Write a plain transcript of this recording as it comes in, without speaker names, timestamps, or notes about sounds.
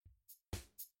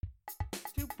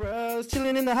Bros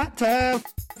chilling in the hot tub,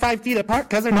 5 feet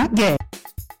apart cause they're not gay.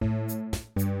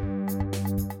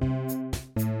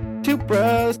 Two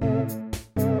bros,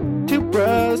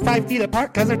 5 feet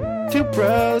apart cause they're two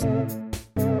bros,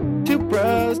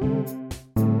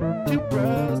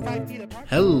 5 feet apart.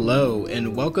 Hello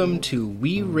and welcome to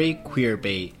We Rate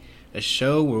Queerbait, a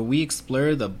show where we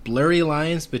explore the blurry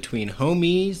lines between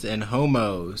homies and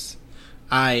homos.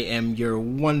 I am your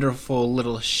wonderful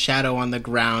little shadow on the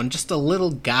ground, just a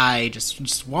little guy,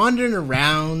 just wandering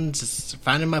around, just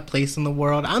finding my place in the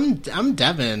world. I'm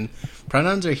Devin.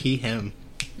 Pronouns are he, him.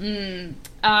 Man,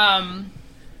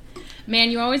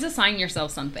 you always assign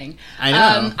yourself something. I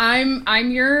know.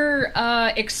 I'm your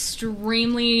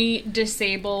extremely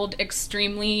disabled,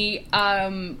 extremely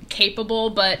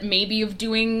capable, but maybe of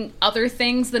doing other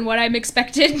things than what I'm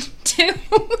expected to.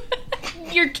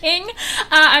 Your king.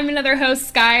 I'm another host,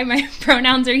 Sky. My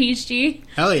pronouns are he, she.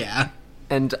 Hell yeah.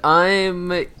 And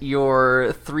I'm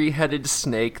your three-headed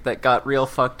snake that got real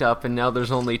fucked up and now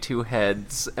there's only two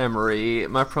heads, Emery.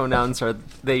 My pronouns are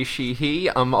they, she, he.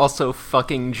 I'm also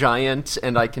fucking giant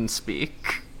and I can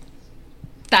speak.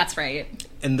 That's right.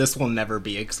 And this will never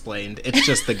be explained. It's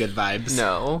just the good vibes.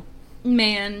 No.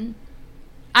 Man,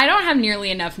 I don't have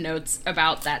nearly enough notes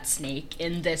about that snake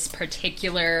in this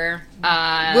particular,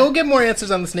 We'll get more answers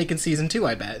on the snake in season 2,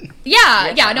 I bet.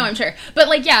 Yeah, no, I'm sure. But,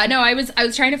 I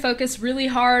was trying to focus really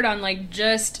hard on,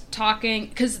 just talking,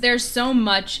 because there's so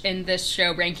much in this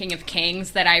show, Ranking of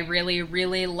Kings, that I really,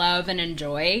 really love and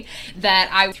enjoy, that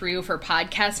I threw for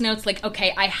podcast notes,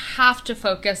 okay, I have to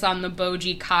focus on the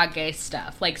Boji Kage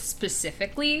stuff,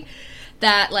 specifically.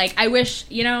 That, I wish,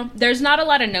 there's not a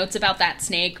lot of notes about that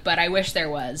snake, but I wish there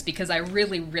was, because I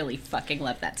really, really fucking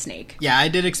love that snake. Yeah, I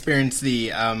did experience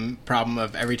the problem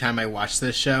of every time I watched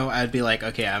this show, I'd be like,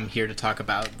 okay, I'm here to talk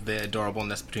about the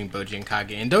adorableness between Boji and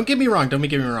Kage. And don't get me wrong,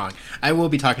 I will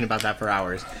be talking about that for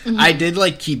hours. Mm-hmm. I did,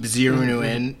 keep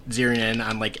zeroing in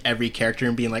on, every character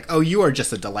and being like, oh, you are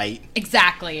just a delight.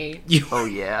 Exactly. Oh,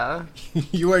 yeah?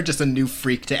 You are just a new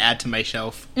freak to add to my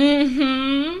shelf.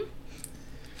 Mm-hmm.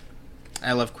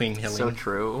 I love Queen Hilling. So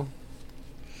true.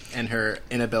 And her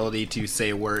inability to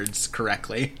say words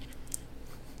correctly.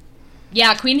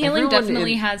 Yeah, Queen Hilling Everyone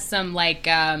definitely has some,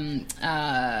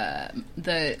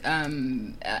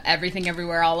 Everything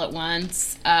Everywhere All at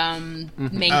Once,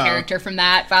 main character from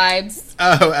that vibes.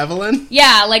 Oh, Evelyn?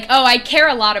 Yeah, I care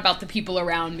a lot about the people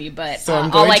around me, but so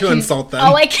I'm going to insult them.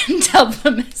 All I can tell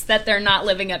them is that they're not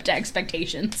living up to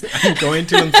expectations. I'm going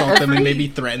to insult them and maybe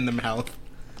threaten them health.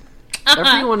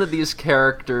 Every one of these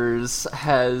characters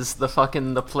has the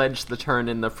pledge, the turn,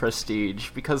 and the prestige,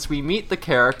 because we meet the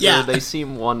character, They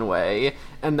seem one way,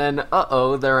 and then,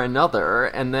 they're another,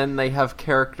 and then they have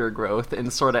character growth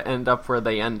and sort of end up where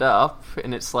they end up,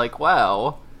 and it's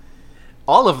wow,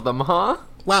 all of them, huh?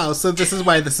 Wow, so this is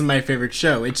why this is my favorite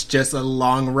show. It's just a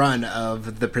long run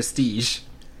of the prestige.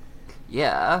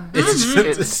 Yeah.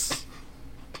 It's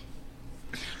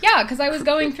Yeah, because I was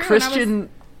going through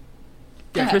Christian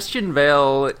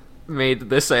Bale made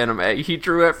this anime. He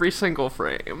drew every single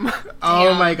frame.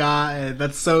 Oh my god,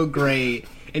 that's so great.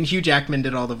 And Hugh Jackman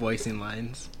did all the voicing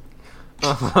lines.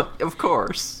 Of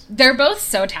course. They're both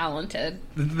so talented.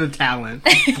 The talent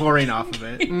pouring off of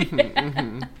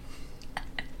it.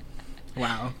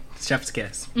 Wow. Chef's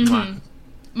kiss. Mm-hmm.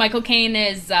 Michael Caine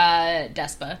is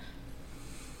Despa.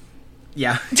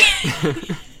 Yeah.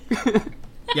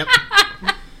 Yep.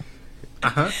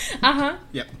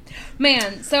 Yep.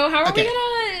 Man, so how are we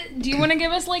gonna... Do you want to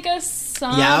give us, a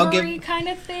summary kind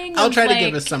of thing? I'll try to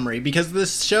give a summary, because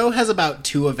this show has about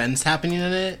 2 events happening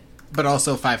in it, but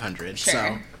also 500, Sure.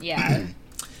 So... Yeah.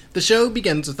 The show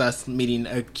begins with us meeting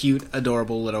a cute,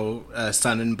 adorable little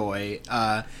son and boy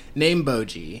named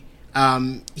Boji.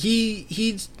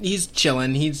 He's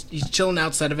chilling. He's chilling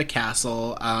outside of a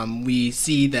castle. We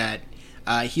see that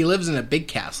he lives in a big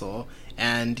castle,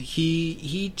 and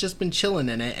he just been chilling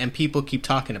in it, and people keep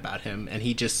talking about him, and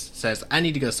he just says, I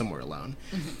need to go somewhere alone.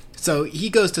 Mm-hmm. So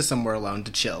he goes to somewhere alone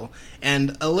to chill,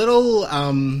 and a little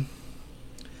a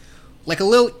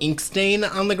little ink stain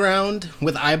on the ground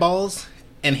with eyeballs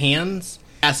and hands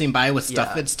passing by with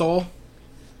stuff it stole.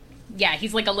 Yeah,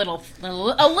 he's a little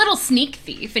sneak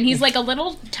thief, and he's a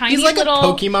little tiny he's little... a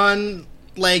Pokemon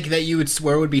that you would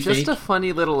swear would be fake. Just a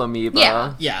funny little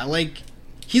amoeba. Yeah,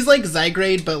 he's like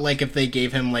Zygrade, but if they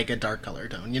gave him a dark color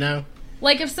tone, you know?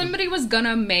 If somebody was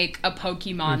gonna make a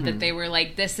Pokemon that they were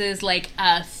this is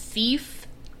a thief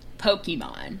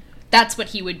Pokemon, that's what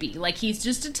he would be. He's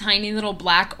just a tiny little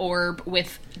black orb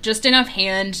with just enough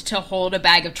hand to hold a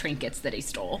bag of trinkets that he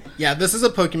stole. Yeah, this is a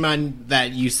Pokemon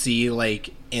that you see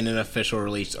in an official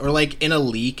release or in a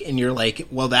leak, and you're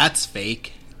well, that's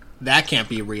fake. that can't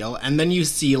be real. And then you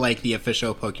see, like, the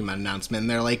official Pokemon announcement, and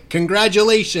they're like,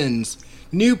 congratulations,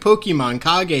 new Pokemon,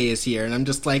 Kage is here. And I'm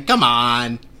just like, come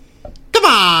on. Come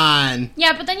on!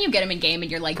 Yeah, but then you get him in game and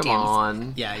you're like, Come damn.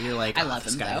 on. Yeah, you're like, I love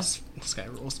him, this guy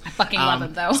rules. I fucking love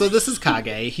him, though. So this is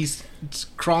Kage. He's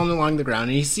crawling along the ground,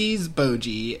 and he sees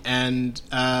Boji, and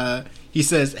he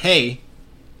says, hey,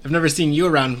 I've never seen you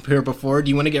around here before. Do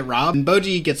you want to get robbed? And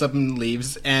Boji gets up and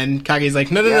leaves, and Kage's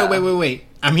like, no, wait.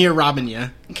 I'm here robbing you.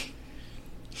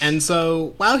 And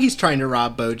so, while he's trying to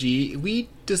rob Boji, we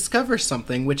discover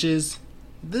something, which is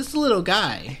this little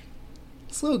guy.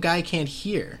 This little guy can't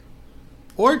hear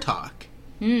or talk.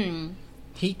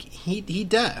 He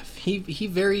deaf. He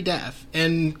very deaf.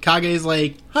 And Kage's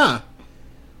like, huh.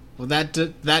 Well,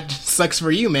 that sucks for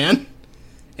you, man.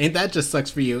 Ain't that just sucks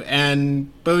for you?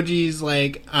 And Boji's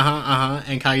like,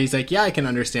 And Kage's like, yeah, I can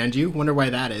understand you. Wonder why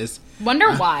that is.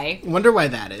 Wonder why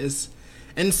that is.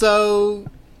 And so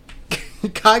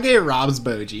Kage robs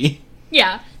Boji.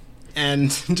 Yeah. And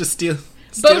just steals.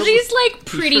 Boji's like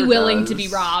pretty sure willing does. to be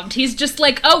robbed. He's just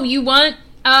like, oh, you want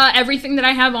everything that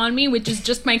I have on me, which is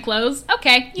just my clothes?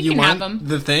 Okay, you can want have them.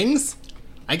 the things?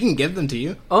 I can give them to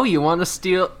you. Oh, you want to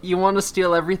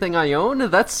steal everything I own?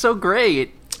 That's so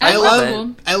great. I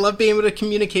cool. love being able to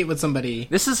communicate with somebody.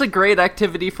 This is a great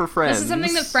activity for friends. This is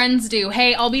something that friends do.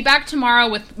 Hey, I'll be back tomorrow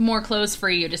with more clothes for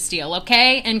you to steal,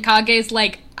 okay? And Kage's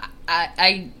like,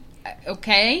 I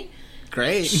okay?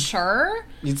 Great. Sure?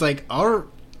 He's like, oh,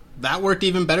 that worked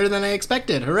even better than I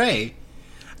expected. Hooray.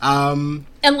 And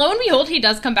lo and behold, he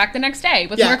does come back the next day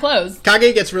with more clothes.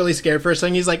 Kage gets really scared for a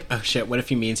second. He's like, oh shit, what if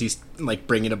he means he's like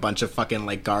bringing a bunch of fucking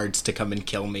like guards to come and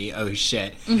kill me? Oh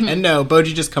shit. And no,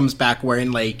 Boji just comes back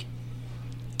wearing like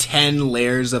 10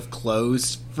 layers of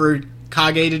clothes for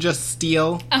Kage to just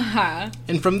steal. Uh-huh.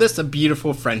 And from this, a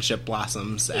beautiful friendship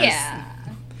blossoms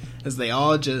as they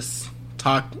all just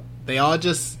talk.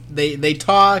 They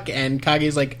talk, and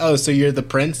Kage's like, oh, so you're the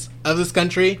prince of this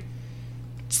country?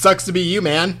 Sucks to be you,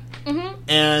 man.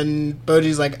 And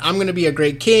Boji's like, I'm gonna be a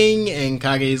great king, and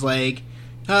Kage's like,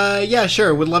 yeah,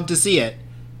 sure, would love to see it.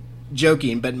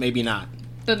 Joking, but maybe not.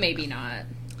 But maybe not,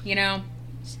 you know?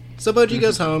 So Boji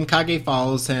goes home, Kage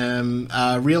follows him,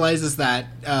 realizes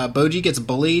that Boji gets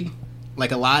bullied,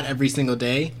 like, a lot every single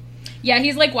day. Yeah,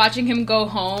 he's like watching him go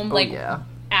home, like, yeah.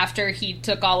 after he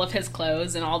took all of his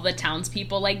clothes, and all the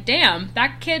townspeople like, damn,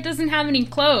 that kid doesn't have any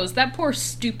clothes. That poor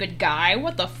stupid guy.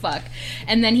 What the fuck?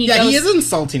 And then he goes... he is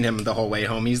insulting him the whole way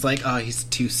home. He's like, oh, he's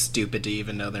too stupid to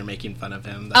even know they're making fun of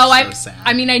him. That's so sad.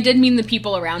 I mean, I did mean the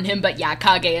people around him, but yeah,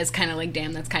 Kage is kind of like,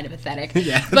 damn, that's kind of pathetic.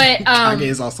 Yeah, but Kage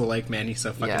is also like, man, he's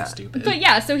so fucking stupid. But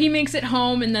yeah, so he makes it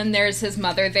home, and then there's his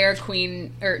mother there,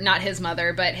 Queen, or not his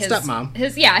mother, but his stepmom.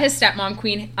 His stepmom,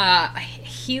 Queen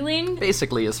Healing.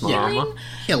 Basically his mom.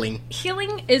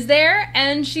 Healing is there,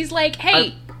 and she's like,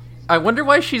 hey. I wonder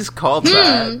why she's called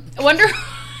that. I wonder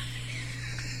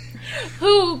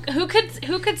who could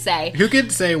say? Who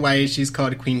could say why she's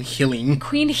called Queen Healing?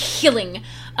 Queen Healing.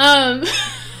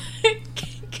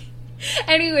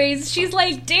 Anyways, she's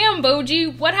like, damn,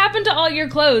 Boji, what happened to all your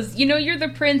clothes? You know, you're the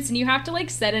prince, and you have to, like,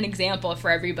 set an example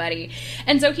for everybody.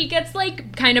 And so he gets,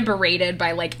 like, kind of berated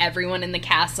by, like, everyone in the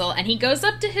castle, and he goes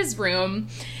up to his room,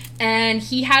 and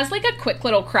he has, like, a quick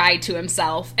little cry to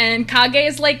himself, and Kage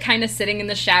is, like, kind of sitting in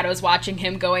the shadows watching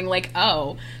him going, like,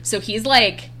 oh, so he's,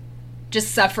 like,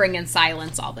 just suffering in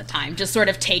silence all the time, just sort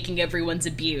of taking everyone's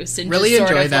abuse. And really just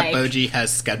sort enjoy of that like, Boji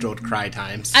has scheduled cry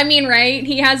times. I mean, right?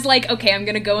 He has like, okay, I'm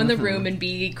gonna go in the room and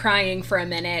be crying for a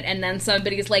minute, and then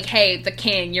somebody's like, hey, the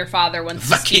king, your father wants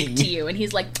to speak to you. And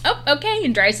he's like, oh, okay,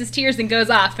 and dries his tears and goes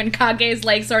off. And Kage's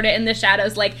like sort of in the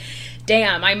shadows like,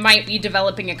 damn, I might be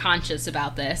developing a conscience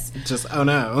about this. Just, oh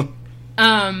no.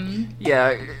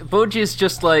 Yeah, Boji's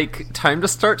just like, time to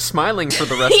start smiling for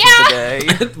the rest of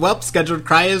the day. Well, scheduled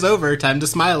cry is over. Time to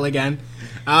smile again.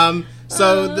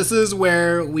 So this is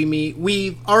where we meet.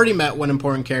 We've already met one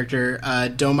important character,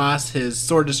 Domas, his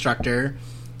sword instructor,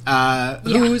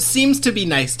 who seems to be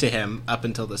nice to him up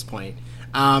until this point.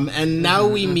 And now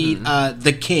we meet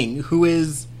the king, who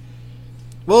is...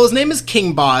 Well, his name is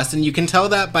King Boss, and you can tell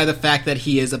that by the fact that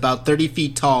he is about 30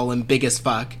 feet tall and big as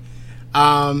fuck.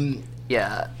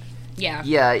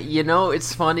 Yeah, you know,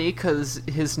 it's funny because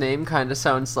his name kind of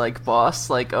sounds like boss,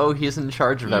 like, oh, he's in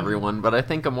charge of everyone, but I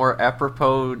think a more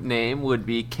apropos name would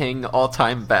be King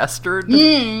All-Time Bastard.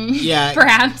 Yeah.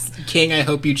 Perhaps. King, I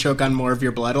hope you choke on more of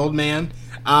your blood, old man.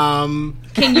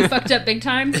 King, you fucked up big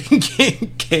time.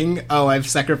 King, oh, I've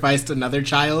sacrificed another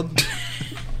child.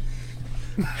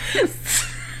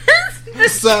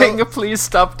 So, King, please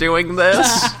stop doing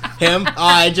this. Him? Oh,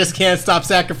 I just can't stop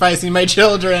sacrificing my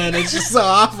children. It's just so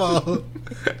awful.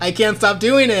 I can't stop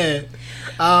doing it.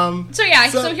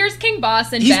 So here's King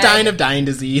Boss in he's bed. dying of dying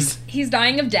disease. He's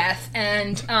dying of death,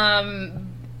 and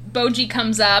Boji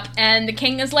comes up, and the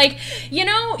king is like, you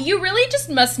know, you really just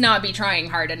must not be trying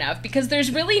hard enough, because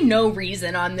there's really no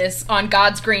reason on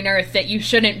God's green earth that you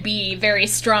shouldn't be very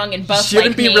strong and buff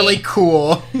Shouldn't like be me. really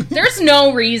cool. There's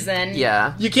no reason.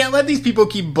 Yeah. You can't let these people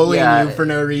keep bullying you for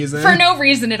no reason. For no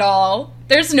reason at all.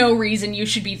 There's no reason you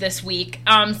should be this weak.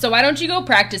 So why don't you go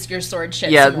practice your sword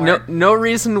shit some more? no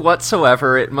reason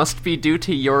whatsoever. It must be due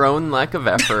to your own lack of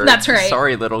effort. That's right.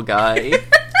 Sorry, little guy.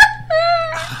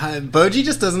 Boji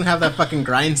just doesn't have that fucking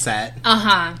grind set.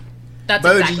 Uh-huh. That's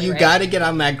Boji, exactly you right. gotta get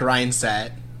on that grind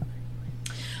set.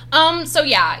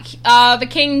 The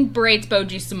king berates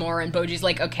Boji some more, and Boji's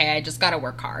like, okay, I just gotta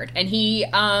work hard. And he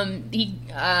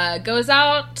goes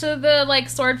out to the, like,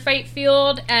 sword fight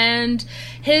field, and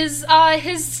his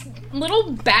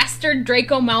little bastard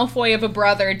Draco Malfoy of a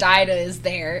brother, Dyda, is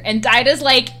there. And Dyda's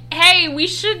like, hey, we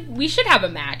should have a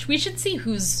match. We should see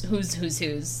who's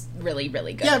really,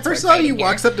 really good. Yeah, at first of sword all, he fighting here.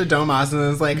 walks up to Domas and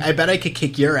is like, I bet I could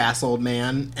kick your ass, old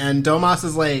man. And Domas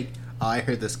is like, oh, I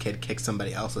heard this kid kick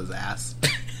somebody else's ass.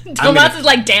 Domas is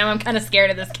like, damn, I'm kind of scared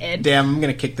of this kid. Damn, I'm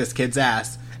gonna kick this kid's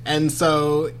ass. And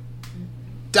so,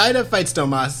 Dyda fights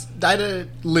Domas. Dyda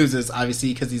loses,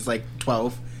 obviously, because he's like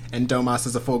 12, and Domas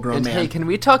is a full-grown And man. hey, can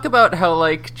we talk about how,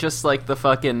 like, just, like, the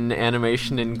fucking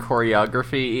animation and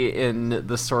choreography in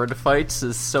the sword fights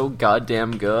is so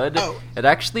goddamn good? Oh. It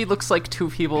actually looks like two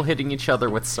people hitting each other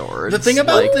with swords. The thing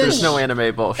about like, this- there's no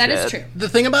anime bullshit. That is true. The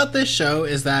thing about this show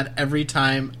is that every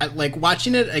time, like,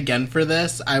 watching it again for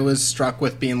this, I was struck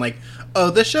with being like,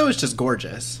 oh, this show is just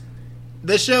gorgeous.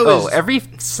 This show is... every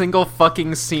single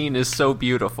fucking scene is so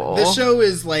beautiful. This show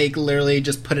is, like, literally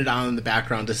just put it on in the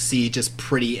background to see just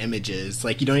pretty images.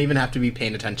 Like, you don't even have to be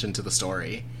paying attention to the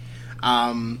story.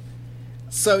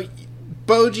 So,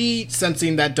 Boji,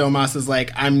 sensing that Domas is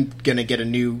like, I'm gonna get a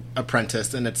new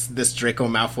apprentice, and it's this Draco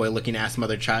Malfoy-looking ass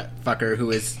motherfucker who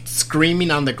is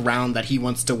screaming on the ground that he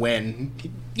wants to win.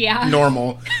 Yeah.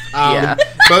 Normal. Yeah.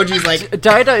 Boji's like...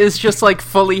 Dyda is just, like,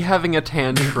 fully having a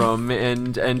tantrum,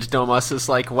 and Domas is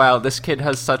like, wow, this kid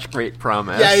has such great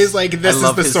promise. Yeah, he's like, this I is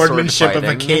love the his sword swordmanship of a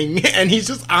fighting." king. And he's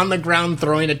just on the ground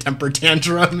throwing a temper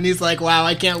tantrum. And he's like, wow,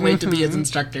 I can't wait to be his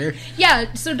instructor.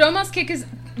 Yeah, so Domas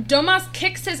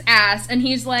kicks his ass, and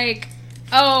he's like,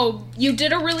 oh, you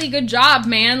did a really good job,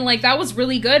 man. Like, that was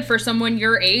really good for someone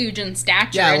your age and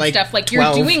stature Yeah, and like stuff. Like,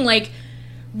 12. you're doing, like,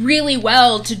 really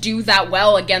well to do that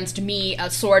well against me, a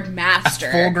sword master.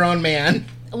 Full-grown man.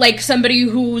 Like, somebody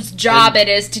whose job it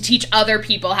is to teach other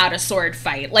people how to sword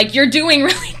fight. Like, you're doing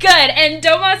really good. And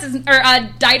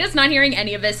Dyda's not hearing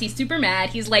any of this. He's super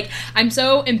mad. He's like, I'm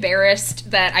so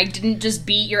embarrassed that I didn't just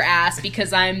beat your ass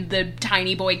because I'm the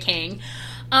tiny boy king.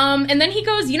 And then he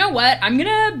goes, you know what? I'm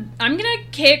gonna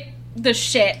kick the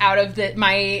shit out of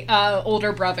my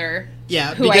older brother.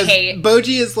 Yeah, who because I hate.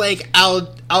 Boji is like,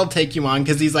 I'll take you on,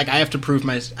 because he's like, I have to prove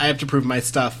my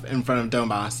stuff in front of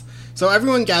Domas. So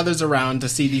everyone gathers around to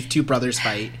see these two brothers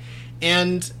fight,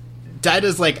 and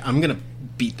Dyda's like, I'm gonna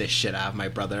beat the shit out of my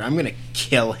brother. I'm gonna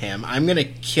kill him. I'm gonna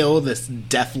kill this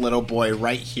deaf little boy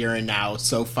right here and now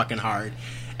so fucking hard.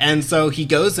 And so he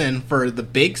goes in for the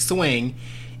big swing,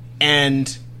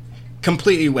 and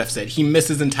completely whiffs it. He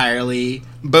misses entirely.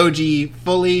 Boji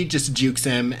fully just jukes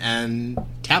him and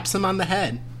taps him on the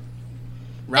head.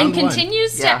 Round and one.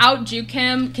 continues Yeah. to out-juke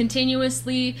him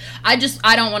continuously. I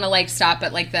don't want to, like, stop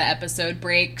at, like, the episode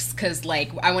breaks, because,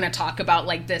 like, I want to talk about,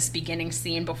 like, this beginning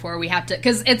scene before we have to,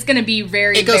 because it's going to be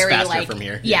very, It goes very, faster like, from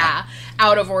here. yeah,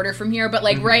 out of order from here. But,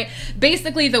 like, right,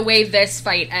 basically the way this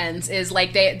fight ends is,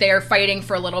 like, they're fighting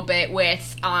for a little bit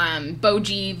with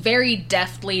Boji very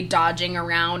deftly dodging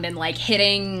around and, like,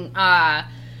 hitting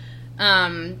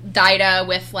Dyda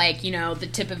with, like, you know, the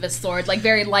tip of his sword, like,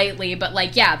 very lightly, but,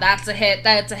 like, yeah, that's a hit.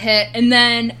 And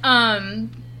then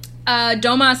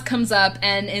Domas comes up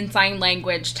and in sign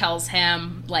language tells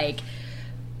him, like,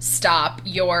 stop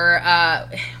your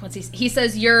he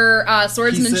says your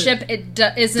swordsmanship isn't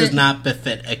does not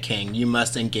befit a king. You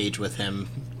must engage with him.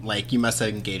 Like, you must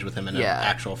engage with him in an Yeah.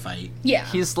 actual fight. yeah.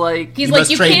 He's like, He's You like, must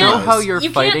you train can't, those. how you're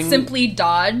you fighting. can't simply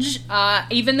dodge,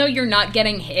 even though you're not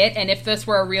getting hit, and if this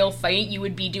were a real fight, you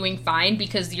would be doing fine,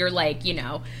 because you're, like, you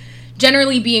know,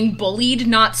 generally being bullied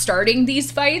not starting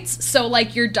these fights, so,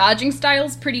 like, your dodging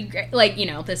style's pretty great. Like, you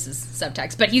know, this is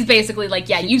subtext, but he's basically like,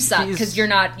 yeah, you suck, because you're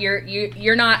not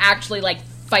actually, like,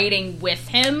 fighting with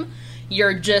him.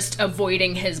 you're just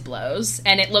avoiding his blows,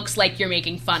 and it looks like you're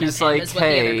making fun of him, like, is what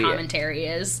the other commentary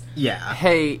is. Yeah.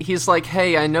 He's like,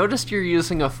 hey, I noticed you're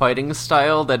using a fighting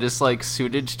style that is, like,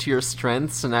 suited to your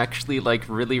strengths and actually, like,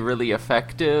 really, really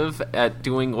effective at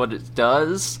doing what it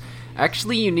does.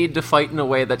 Actually, you need to fight in a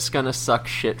way that's gonna suck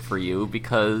shit for you,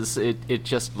 because it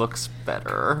just looks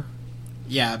better.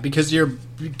 Yeah, because your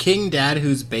king dad,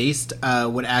 who's based,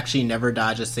 would actually never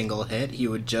dodge a single hit. He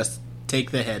would just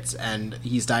take the hits, and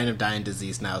he's dying of dying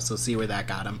disease now, so see where that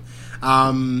got him.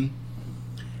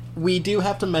 We do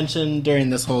have to mention during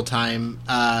this whole time,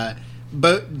 Kage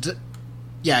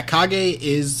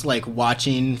is, like,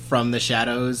 watching from the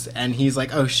shadows, and he's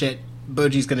like, oh shit,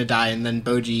 Boji's gonna die, and then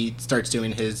Boji starts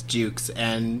doing his jukes,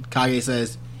 and Kage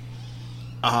says,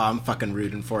 oh, I'm fucking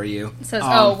rooting for you. Says,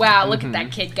 oh wow, look at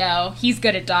that kid go. He's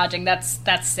good at dodging. That's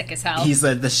sick as hell. He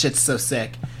said, this shit's so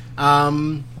sick.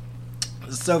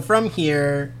 So from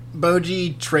here,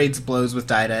 Boji trades blows with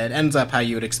Daida. It ends up how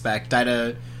you would expect.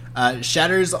 Daida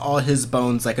shatters all his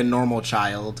bones like a normal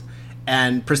child,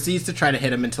 and proceeds to try to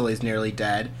hit him until he's nearly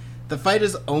dead. The fight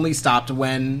is only stopped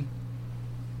when...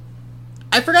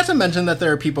 I forgot to mention that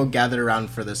there are people gathered around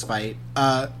for this fight,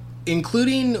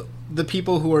 including the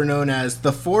people who are known as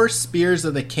the Four Spears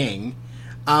of the King.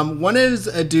 One is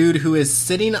a dude who is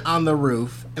sitting on the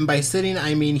roof, and by sitting,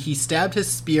 I mean he stabbed his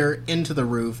spear into the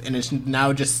roof and is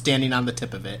now just standing on the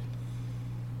tip of it.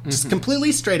 Just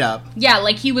completely straight up. Yeah,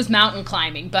 like he was mountain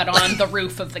climbing, but on the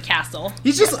roof of the castle.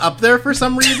 He's just up there for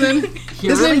some reason.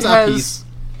 His really name's Uppies.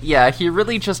 Yeah, he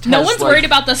really just has... No one's worried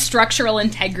about the structural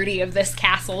integrity of this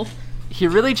castle. He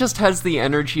really just has the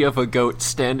energy of a goat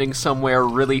standing somewhere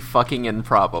really fucking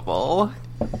improbable.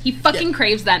 He fucking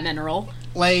craves that mineral.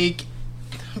 Like,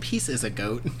 Peace is a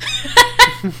goat.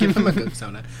 Give him a goat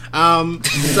Sona.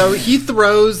 So he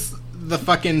throws the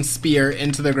fucking spear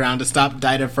into the ground to stop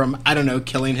Daida from, I don't know,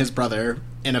 killing his brother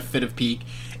in a fit of pique.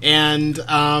 And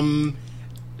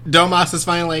Domas is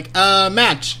finally like,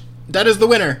 match. Daida's the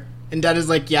winner. And Daida's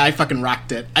like, yeah, I fucking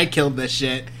rocked it. I killed this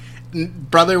shit.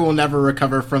 Brother will never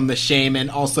recover from the shame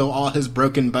and also all his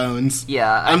broken bones.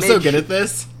 Yeah, I'm so good at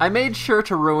this. I made sure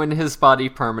to ruin his body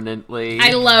permanently.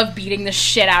 I love beating the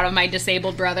shit out of my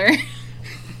disabled brother.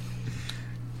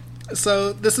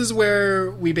 So this is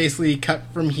where we basically cut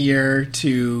from here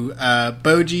to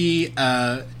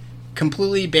Boji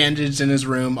completely bandaged in his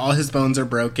room. All his bones are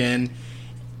broken.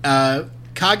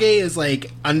 Kage is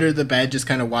like under the bed just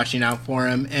kind of watching out for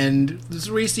him. And this is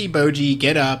where we see Boji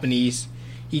get up and he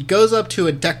goes up to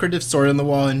a decorative sword on the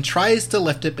wall and tries to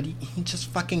lift it, but he just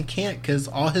fucking can't because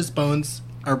all his bones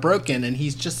are broken and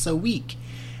he's just so weak.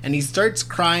 And he starts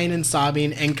crying and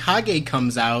sobbing, and Kage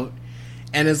comes out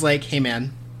and is like, hey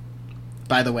man,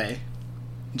 by the way,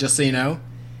 just so you know,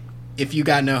 if you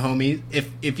got no homies,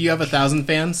 if you have 1,000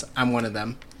 fans, I'm one of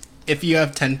them. If you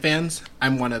have 10 fans,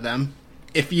 I'm one of them.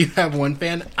 If you have 1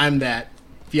 fan, I'm that.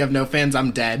 If you have no fans,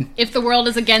 I'm dead. If the world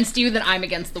is against you, then I'm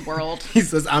against the world. He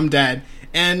says, I'm dead.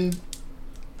 And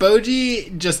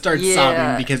Boji just starts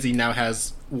sobbing because he now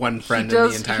has one friend in the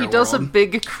entire world. He does a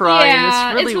big cry, and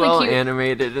Yeah, it's really well cute.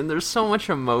 animated, and there's so much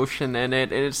emotion in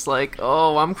it, and it's like,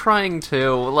 oh, I'm crying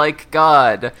too. Like,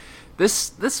 God,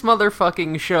 this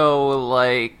motherfucking show,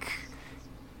 like...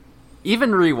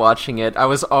 Even rewatching it, I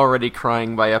was already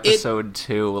crying by episode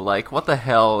 2. Like, what the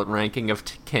hell, Ranking of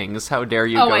Kings? How dare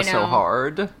you go so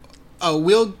hard? Oh,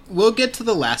 we'll get to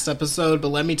the last episode, but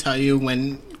let me tell you,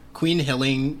 when Queen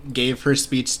Hilling gave her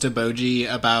speech to Boji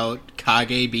about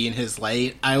Kage being his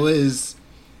light, the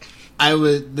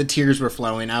tears were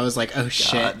flowing. I was like, oh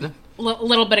shit.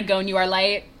 Little bit of Gon, you are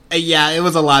light. Yeah, it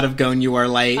was a lot of Gon, you are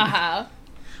light. Uh-huh.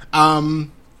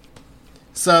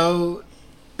 So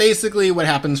basically what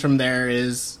happens from there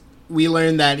is we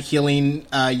learn that healing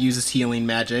uses healing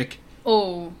magic.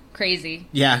 Oh, crazy.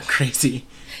 Yeah, crazy.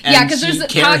 And yeah, because there's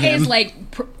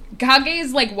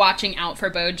Kage's like watching out for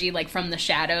Boji like from the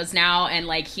shadows now, and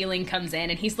like healing comes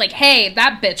in and he's like, hey,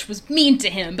 that bitch was mean to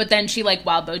him, but then she like,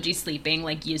 while Boji's sleeping,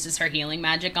 like uses her healing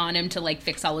magic on him to like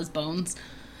fix all his bones.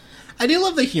 I do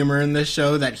love the humor in this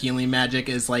show that healing magic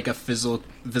is like a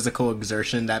physical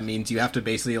exertion. That means you have to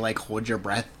basically like hold your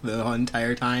breath the whole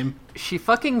entire time. She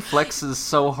fucking flexes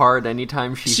so hard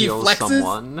anytime she heals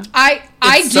someone. I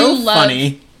do love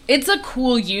funny. It's a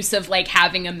cool use of like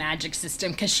having a magic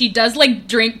system, because she does like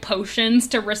drink potions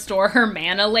to restore her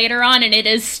mana later on, and it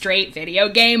is straight video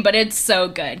game, but it's so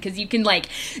good because you can like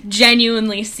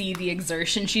genuinely see the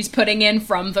exertion she's putting in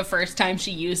from the first time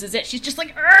she uses it. She's just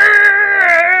like,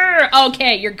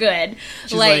 okay, you're good.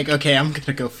 She's like, okay, I'm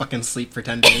gonna go fucking sleep for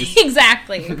 10 days.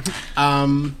 Exactly.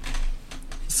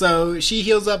 So she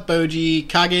heals up Boji.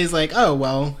 Kage's like, oh,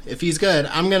 well, if he's good,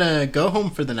 I'm gonna go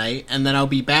home for the night, and then I'll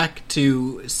be back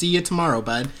to see you tomorrow,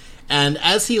 bud. And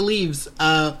as he leaves,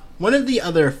 one of the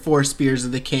other 4 spears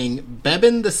of the king,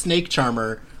 Bebin the Snake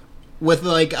Charmer, with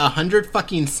like 100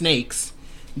 fucking snakes,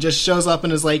 just shows up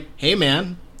and is like, hey,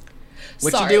 man,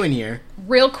 what you doing here?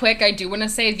 Real quick, I do want to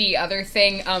say the other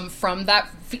thing from that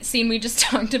scene we just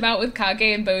talked about with Kage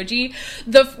and Boji.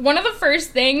 One of the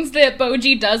first things that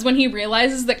Boji does when he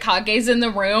realizes that Kage's in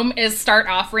the room is start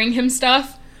offering him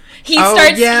stuff. He's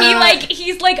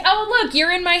like, oh, look, you're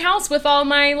in my house with all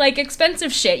my, like,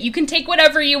 expensive shit. You can take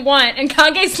whatever you want. And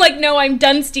Kage's like, no, I'm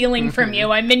done stealing from you.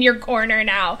 I'm in your corner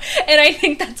now. And I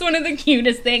think that's one of the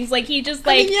cutest things. Like, he just,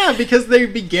 like... I mean, yeah, because they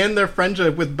began their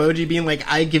friendship with Boji being like,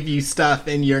 I give you stuff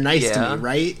and you're nice to me,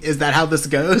 right? Is that how this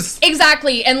goes?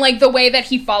 Exactly. And, like, the way that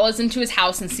he follows into his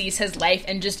house and sees his life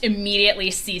and just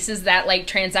immediately ceases that, like,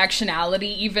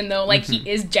 transactionality, even though, like, he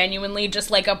is genuinely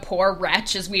just, like, a poor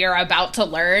wretch, as we are about to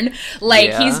learn.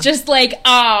 Like, he's just like,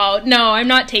 oh, no, I'm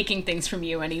not taking things from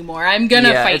you anymore. I'm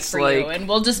gonna fight for you, and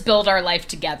we'll just build our life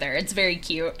together. It's very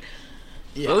cute.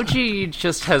 Yeah. Boji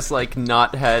just has, like,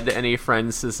 not had any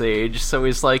friends his age, so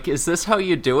he's like, is this how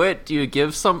you do it? Do you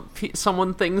give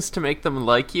someone things to make them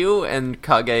like you? And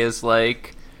Kage is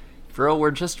like, bro,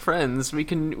 we're just friends. We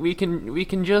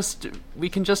can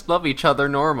just love each other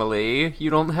normally. You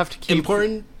don't have to keep...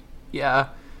 Important? Yeah.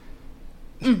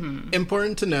 Mm-hmm.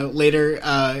 Important to note, later,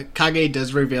 Kage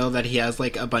does reveal that he has,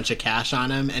 like, a bunch of cash on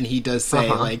him, and he does say,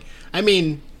 like, I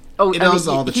mean... all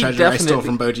the treasure I stole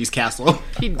from Boji's castle.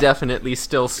 He definitely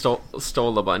still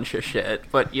stole a bunch of shit,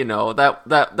 but, you know,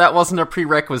 that wasn't a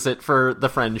prerequisite for the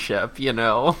friendship, you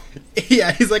know?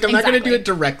 Yeah, he's like, I'm not going to do it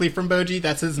directly from Boji,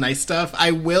 that's his nice stuff. I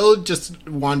will just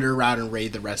wander around and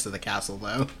raid the rest of the castle,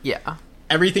 though. Yeah.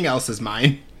 Everything else is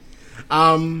mine.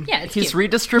 Yeah, he's cute.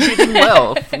 Redistributing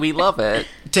wealth. We love it.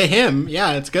 To him,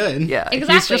 yeah, it's good. Yeah,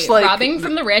 exactly. He's just like robbing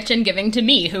from the rich and giving to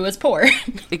me, who is poor.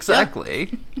 Exactly.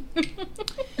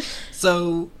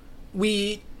 So,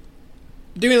 doing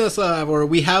this or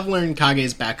we have learned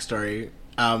Kage's backstory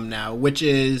now, which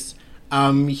is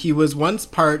he was once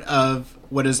part of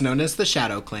what is known as the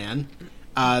Shadow Clan.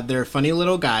 They're funny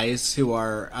little guys who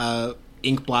are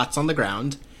ink blots on the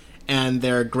ground, and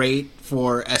they're great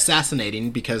for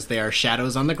assassinating because they are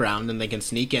shadows on the ground and they can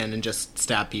sneak in and just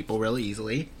stab people really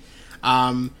easily.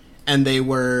 And they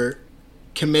were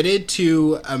committed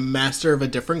to a master of a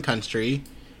different country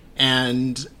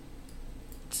and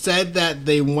said that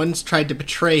they once tried to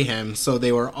betray him, so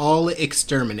they were all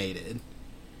exterminated.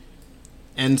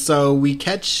 And so we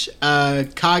catch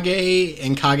Kage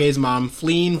and Kage's mom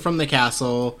fleeing from the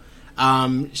castle.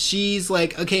 She's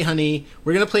like, okay, honey,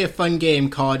 we're going to play a fun game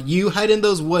called You Hide in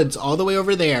Those Woods all the way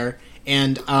over there,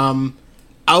 and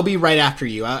I'll be right after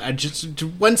you. Just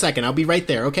 1 second, I'll be right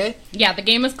there, okay? Yeah, the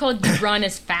game is called You Run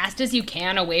as Fast as You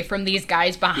Can away from these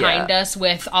guys behind us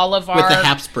with all of our... With the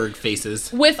Habsburg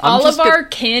faces. With all of our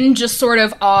kin just sort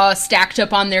of stacked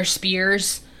up on their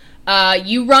spears.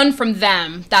 You run from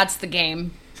them. That's the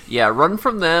game. Yeah, run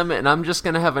from them, and I'm just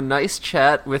gonna have a nice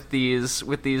chat with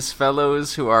these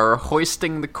fellows who are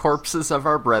hoisting the corpses of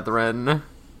our brethren.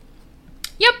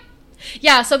 Yep.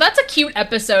 Yeah, so that's a cute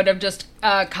episode of just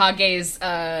Kage's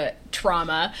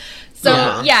trauma.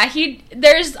 So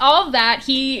there's all that.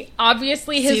 He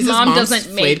obviously his mom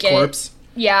doesn't make it. Corpse.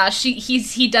 Yeah,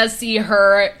 he does see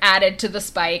her added to the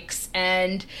spikes,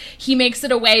 and he makes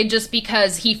it away just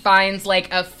because he finds, like,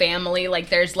 a family, like,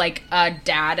 there's, like, a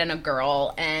dad and a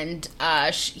girl, and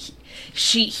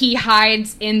he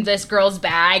hides in this girl's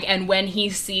bag, and when he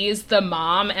sees the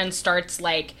mom and starts,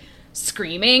 like,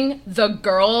 screaming, the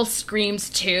girl screams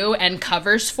too and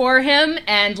covers for him,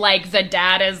 and, like, the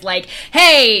dad is like,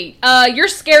 hey, you're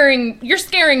scaring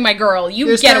my girl,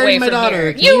 you're get away from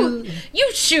daughter. Here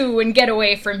you shoo and get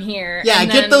away from here. Yeah,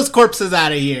 get those corpses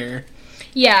out of here.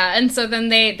 Yeah, and so then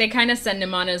they kind of send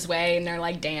him on his way, and they're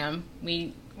like, damn,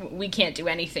 we can't do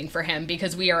anything for him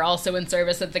because we are also in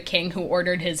service of the king who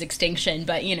ordered his extinction,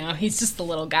 but, you know, he's just a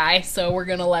little guy, so we're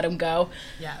gonna let him go.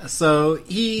 Yeah, so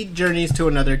he journeys to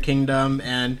another kingdom,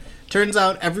 and turns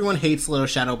out everyone hates little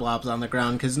shadow blobs on the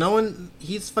ground because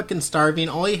he's fucking starving.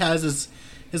 All he has is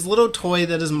his little toy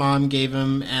that his mom gave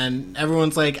him, and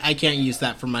everyone's like, I can't use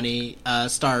that for money,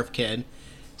 starve kid.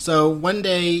 So one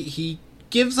day he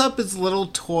gives up his little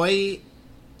toy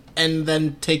and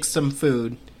then takes some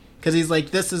food. Because he's like,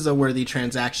 this is a worthy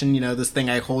transaction, you know, this thing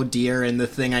I hold dear and the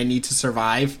thing I need to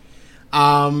survive.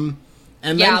 And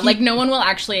like, no one will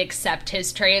actually accept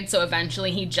his trade, so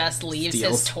eventually he just leaves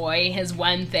his toy, his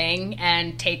one thing,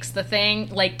 and takes the thing,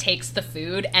 like, takes the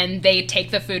food, and they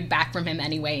take the food back from him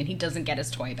anyway, and he doesn't get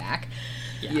his toy back.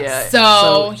 Yeah.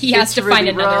 So he has it's to find really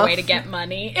another rough. way to get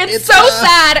money. It's so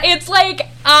sad. It's like,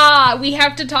 we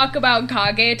have to talk about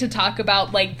Kage to talk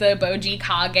about, like, the Boji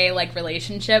Kage, like,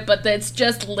 relationship, but it's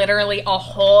just literally a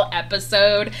whole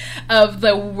episode of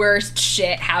the worst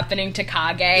shit happening to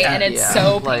Kage, and it's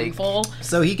so painful.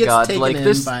 So he gets taken in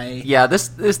this, by... Yeah, this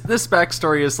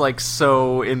backstory is, like,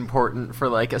 so important for,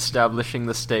 like, establishing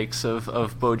the stakes of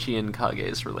Boji and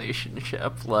Kage's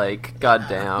relationship. Like,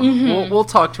 goddamn. We'll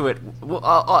talk to it.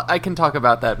 I can talk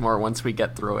about that more once we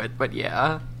get through it, but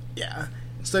yeah. Yeah.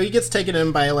 So he gets taken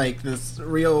in by, like, this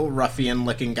real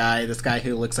ruffian-looking guy, this guy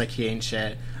who looks like he ain't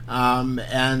shit. And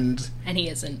he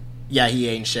isn't. Yeah, he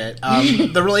ain't shit.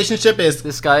 The relationship is...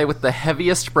 This guy with the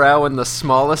heaviest brow and the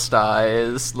smallest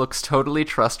eyes looks totally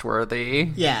trustworthy.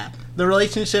 Yeah. The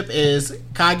relationship is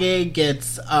Kage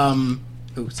gets,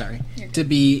 to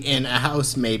be in a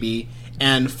house, maybe,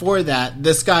 and for that,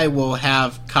 this guy will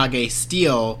have Kage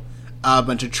steal a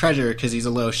bunch of treasure because he's a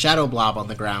little shadow blob on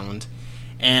the ground,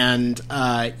 and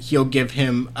he'll give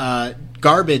him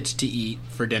garbage to eat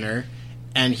for dinner,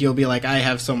 and he'll be like, I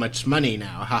have so much money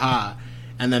now, haha.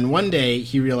 And then one day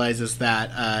he realizes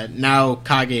that now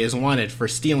Kage is wanted for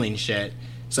stealing shit,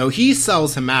 so he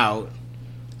sells him out,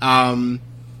 and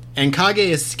Kage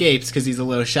escapes because he's a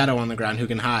little shadow on the ground who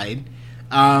can hide,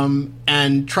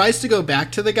 and tries to go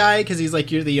back to the guy because he's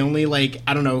like, you're the only, like,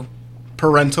 I don't know,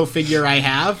 parental figure I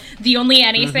have. The only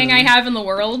anything I have in the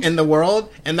world.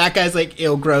 And that guy's like,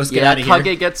 ew, gross, get out of here.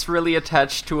 Kage gets really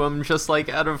attached to him just, like,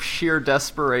 out of sheer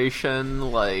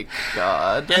desperation, like,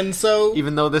 God. And so...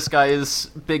 Even though this guy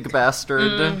is big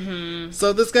bastard.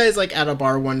 So this guy's, like, at a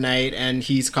bar one night, and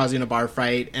he's causing a bar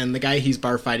fight, and the guy he's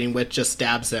bar fighting with just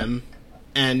stabs him,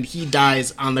 and he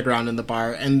dies on the ground in the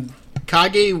bar, and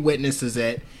Kage witnesses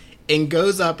it, and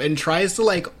goes up and tries to,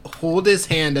 like, hold his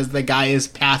hand as the guy is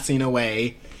passing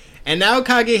away. And now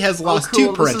Kage has lost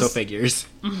two parental figures.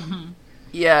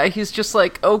 Yeah, he's just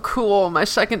like, oh, cool, my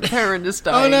second parent is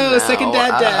dying. Oh no, now. second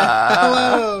dad death.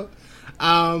 Hello.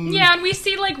 Yeah, and we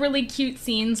see, like, really cute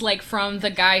scenes, like, from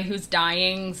the guy who's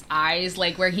dying's eyes,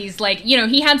 like, where he's, like, you know,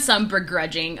 he had some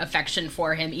begrudging affection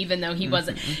for him, even though he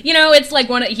wasn't, you know, it's like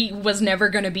he was never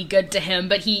going to be good to him,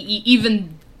 but he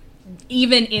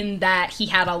even in that, he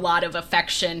had a lot of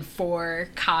affection for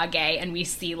Kage, and we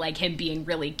see, like, him being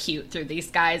really cute through these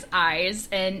guys' eyes,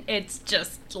 and it's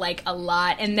just, like, a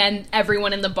lot. And then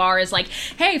everyone in the bar is like,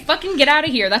 hey, fucking get out of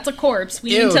here, that's a corpse.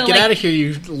 We need to, get out of here,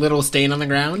 you little stain on the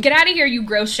ground. Get out of here, you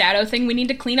gross shadow thing. We need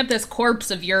to clean up this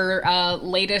corpse of your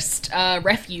latest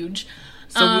refuge.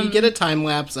 So we get a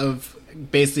time-lapse of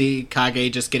basically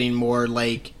Kage just getting more,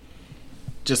 like,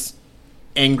 just...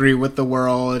 angry with the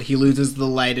world. He loses the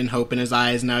light and hope in his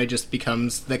eyes. Now he just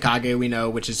becomes the Kage we know,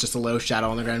 which is just a low shadow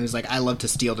on the ground. He's like, I love to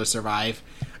steal to survive.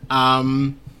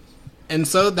 And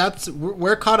so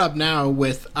we're caught up now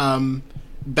with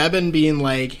Bebin being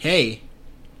like, hey,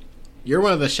 you're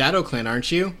one of the Shadow Clan, aren't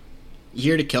you? You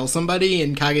here to kill somebody?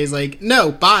 And Kage's like,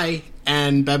 no, bye.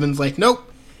 And Bebin's like,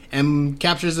 nope. And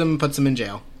captures him and puts him in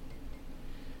jail.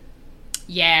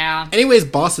 Yeah. Anyways,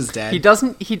 boss is dead.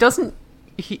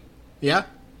 Yeah?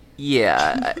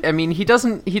 Yeah, I mean, he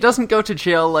doesn't go to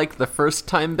jail like the first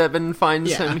time Bebin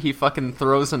finds him. He fucking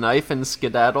throws a knife and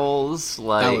skedaddles.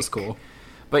 Like, that was cool.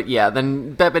 But yeah,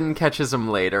 then Bebin catches him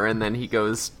later, and then he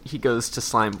goes to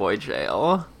Slime Boy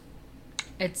jail.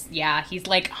 He's,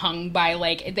 like, hung by,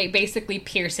 like, they basically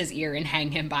pierce his ear and hang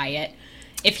him by it,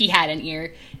 if he had an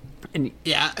ear. And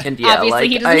yeah, obviously like,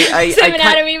 he doesn't have some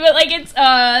anatomy, but, like, it's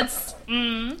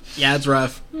Yeah, it's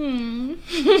rough.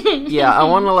 Yeah, I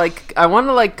want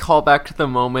to call back to the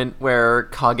moment where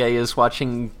Kage is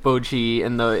watching Boji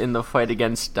in the fight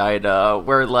against Daida,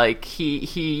 where, like,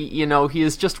 he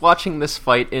is just watching this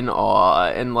fight in awe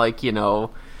and, like, you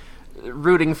know,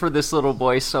 rooting for this little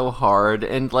boy so hard.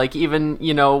 And, like, even,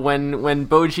 you know, when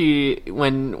Boji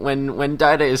when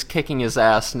Daida is kicking his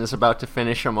ass and is about to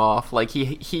finish him off, like,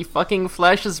 he fucking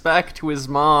flashes back to his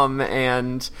mom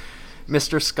and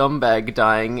Mr. Scumbag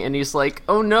dying, and he's like,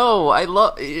 oh no,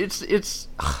 it's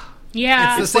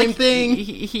yeah, it's the same thing.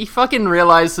 He fucking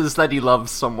realizes that he loves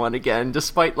someone again,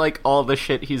 despite, like, all the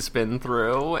shit he's been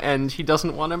through, and he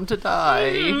doesn't want him to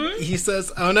die. Mm-hmm. He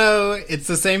says, oh no, it's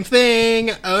the same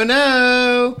thing, oh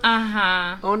no.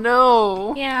 Uh-huh. Oh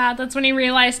no. Yeah, that's when he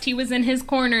realized he was in his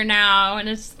corner now, and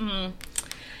it's,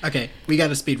 Okay, we got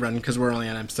a speed run, because we're only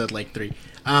on episode, like, 3.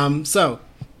 So,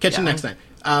 catch you next time.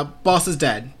 Boss is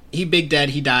dead. He big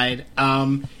dead, he died.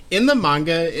 In the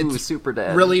manga, it's super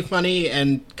dead. Really funny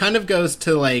and kind of goes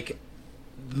to, like,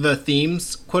 the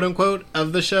themes, quote-unquote,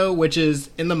 of the show, which is,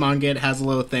 in the manga, it has a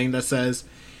little thing that says,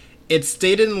 It's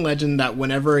stated in legend that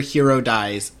whenever a hero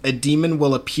dies, a demon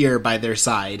will appear by their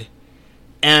side.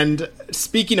 And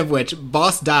speaking of which,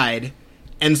 Boss died,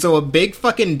 and so a big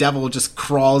fucking devil just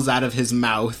crawls out of his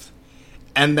mouth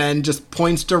and then just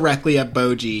points directly at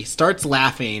Bojji, starts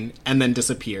laughing, and then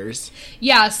disappears.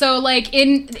 Yeah, so, like,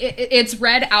 it's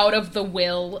read out of the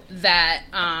will that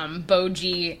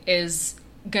Bojji is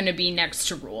gonna be next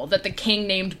to rule, that the king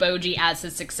named Bojji as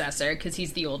his successor because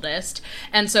he's the oldest,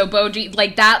 and so Bojji,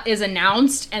 like, that is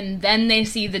announced, and then they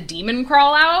see the demon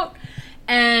crawl out,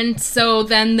 and so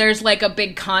then there's like a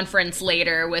big conference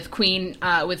later with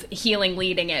with Healing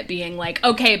leading it, being like,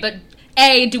 okay, but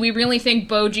A, do we really think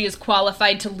Bojji is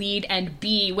qualified to lead, and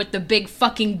B, with the big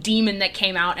fucking demon that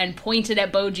came out and pointed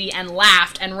at Bojji and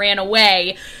laughed and ran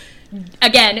away,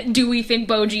 again, do we think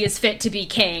Bojji is fit to be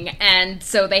king? And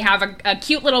so they have a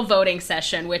cute little voting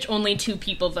session, which only 2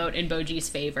 people vote in Bojji's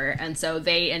favor, and so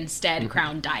they instead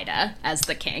crown Daida as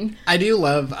the king. I do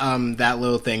love that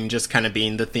little thing just kind of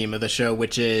being the theme of the show,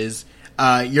 which is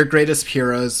your greatest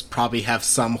heroes probably have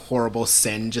some horrible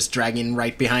sin just dragging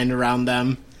right behind around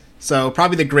them. So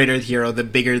probably the greater the hero, the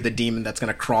bigger the demon that's going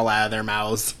to crawl out of their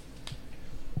mouths.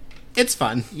 It's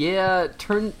fun. Yeah,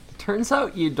 turns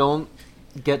out you don't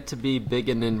get to be big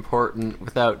and important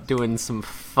without doing some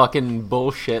fucking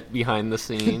bullshit behind the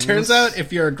scenes. Turns out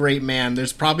if you're a great man,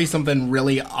 there's probably something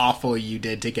really awful you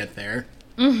did to get there.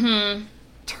 Mm-hmm.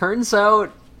 Turns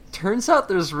out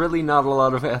there's really not a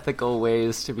lot of ethical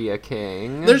ways to be a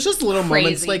king. There's just little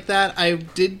moments like that. I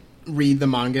did read the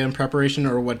manga in preparation,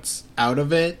 or what's out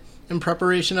of it in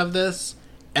preparation of this,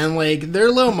 and like there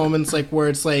are little moments like where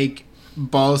it's like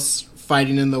Boss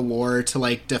fighting in the war to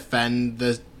like defend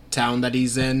the town that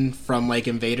he's in from like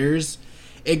invaders.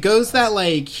 It goes that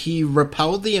like he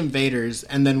repelled the invaders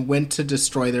and then went to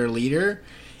destroy their leader,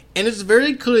 and it's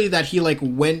very clear that he like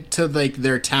went to like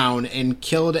their town and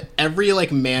killed every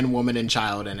like man, woman, and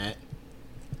child in it,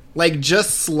 like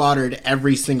just slaughtered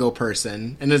every single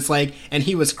person. And it's like, and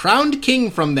he was crowned king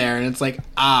from there, and it's like,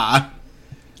 I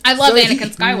love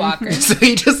Anakin Skywalker. So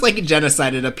he just like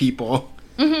genocided a people.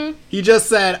 Mm-hmm. He just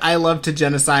said, I love to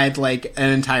genocide, like, an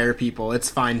entire people. It's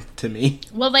fine to me.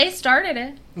 Well, they started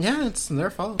it. Yeah, it's their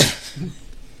fault.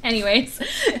 Anyways.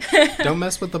 Don't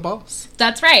mess with the boss.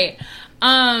 That's right.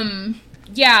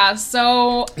 Yeah,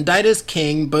 so... Daida's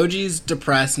king. Bojji's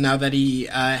depressed now that he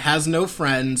has no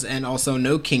friends and also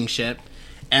no kingship.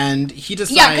 And he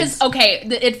decides... Yeah, because, okay,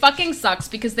 it fucking sucks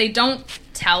because they don't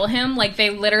tell him. Like, they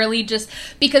literally just...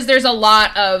 Because there's a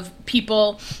lot of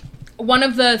people... One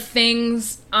of the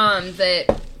things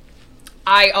that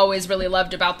I always really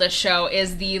loved about this show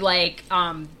is the like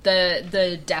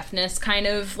the deafness kind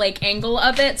of like angle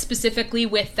of it, specifically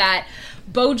with that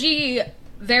Bojji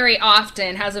very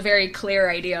often has a very clear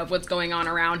idea of what's going on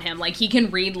around him. Like, he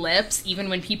can read lips even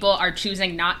when people are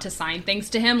choosing not to sign things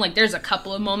to him. Like, there's a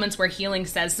couple of moments where Healing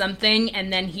says something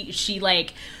and then she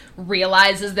like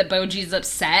realizes that Bojji's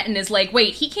upset and is like,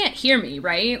 wait, he can't hear me,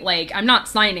 right? Like, I'm not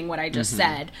signing what I just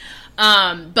said.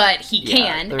 But he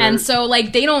can. And so,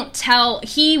 like, they don't tell...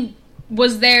 He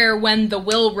was there when the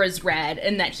will was read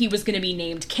and that he was going to be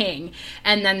named king.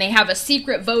 And then they have a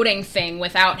secret voting thing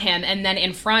without him. And then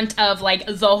in front of, like,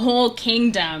 the whole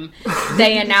kingdom,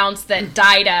 they announce that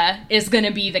Daida is going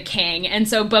to be the king. And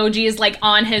so Bojji is, like,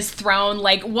 on his throne,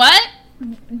 like, what?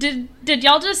 Did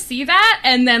y'all just see that?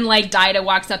 And then, like, Daida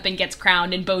walks up and gets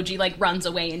crowned, and Bojji, like, runs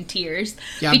away in tears.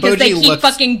 Yeah, because they keep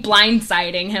fucking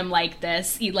blindsiding him like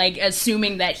this, like,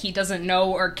 assuming that he doesn't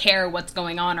know or care what's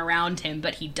going on around him,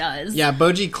 but he does. Yeah,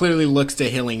 Bojji clearly looks to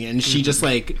Healing, and she just,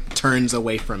 like, turns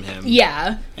away from him.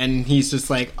 Yeah. And he's just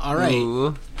like,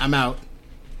 alright, I'm out.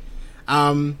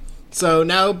 So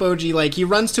now Bojji, like, he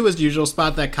runs to his usual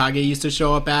spot that Kage used to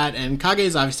show up at, and Kage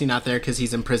is obviously not there because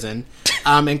he's in prison,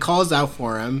 and calls out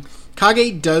for him.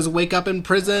 Kage does wake up in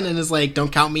prison and is like,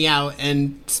 don't count me out,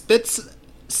 and spits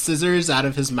scissors out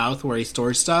of his mouth where he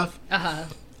stores stuff.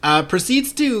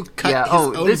 Proceeds to cut his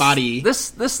own body.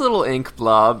 This little ink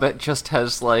blob, it just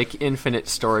has, like, infinite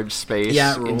storage space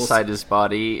inside his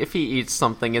body. If he eats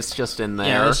something, it's just in there.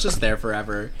 Yeah, it's just there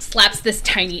forever. Slaps this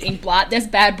tiny ink blot. This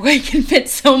bad boy can fit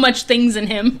so much things in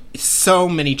him. So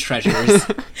many treasures.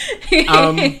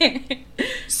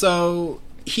 So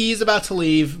he's about to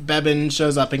leave. Bebin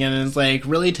shows up again and is like,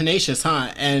 really tenacious,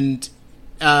 huh? And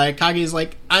Kage's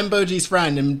like, I'm Bojji's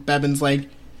friend. And Bebin's like,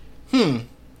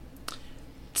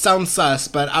 sounds sus,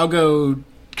 but I'll go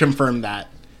confirm that.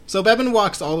 So Bebin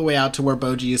walks all the way out to where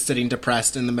Bojji is sitting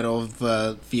depressed in the middle of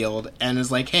the field and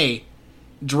is like, hey,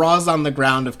 draws on the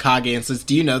ground of Kage and says,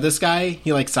 do you know this guy?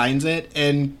 He, like, signs it,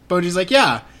 and Bojji's like,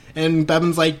 yeah. And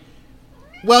Bebin's like,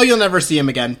 well, you'll never see him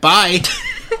again. Bye.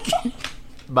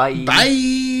 Bye.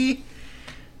 Bye!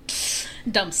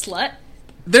 Dumb slut.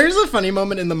 There's a funny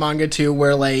moment in the manga, too,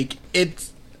 where, like,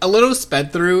 it's a little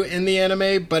sped through in the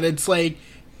anime, but it's, like,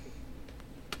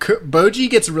 Boji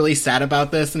gets really sad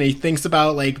about this, and he thinks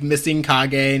about, like, missing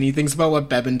Kage, and he thinks about what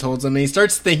Bebin told him, and he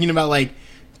starts thinking about, like,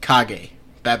 Kage,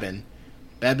 Bebin,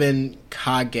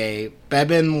 Kage.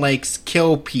 Bebin likes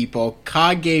kill people.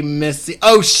 Kage missing.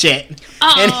 Oh, shit!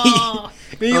 Oh.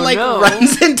 And he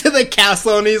runs into the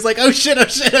castle, and he's like, oh, shit,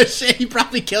 he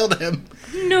probably killed him.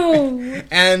 No.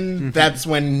 And that's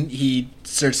when he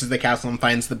searches the castle and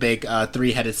finds the big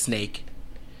three-headed snake.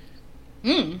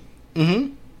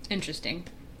 Interesting.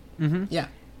 Yeah.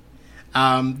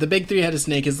 The big three-headed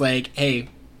snake is like, hey,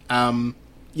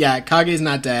 Kage's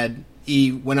not dead.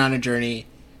 He went on a journey.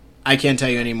 I can't tell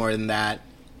you any more than that.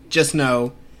 Just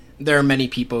know there are many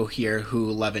people here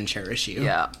who love and cherish you.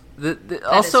 Yeah.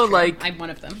 Also, like, I'm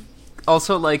one of them.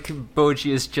 Also, like,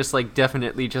 Boji is just, like,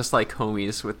 definitely just, like,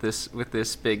 homies with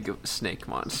this big snake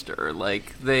monster.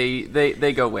 Like,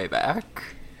 they go way back.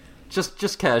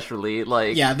 Just casually,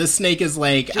 like... Yeah, the snake is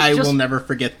like, I will never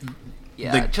forget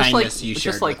the kindness you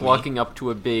shared just, like, with walking me. up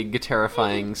to a big,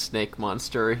 terrifying snake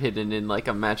monster hidden in, like,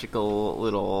 a magical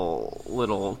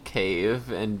little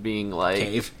cave and being like...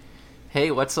 Cave.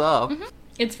 Hey, what's up? Mm-hmm.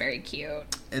 It's very cute.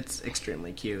 It's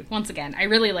extremely cute. Once again, I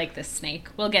really like this snake.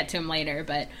 We'll get to him later,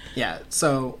 but... Yeah,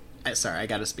 so... Sorry, I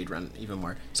gotta speedrun even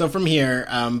more. So from here,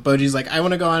 Boji's like, I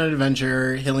want to go on an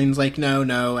adventure. Hyline's like,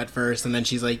 no, at first. And then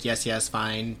she's like, yes,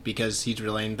 fine. Because he's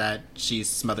realizing that she's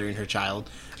smothering her child.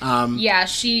 Yeah,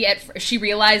 she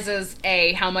realizes,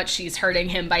 A, how much she's hurting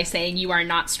him by saying you are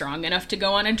not strong enough to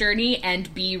go on a journey,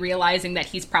 and B, realizing that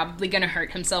he's probably going to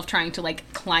hurt himself trying to,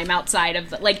 like, climb outside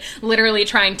of the, like, literally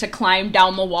trying to climb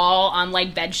down the wall on,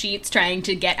 like, bed sheets, trying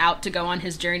to get out to go on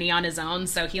his journey on his own.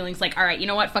 So Healing's like, all right, you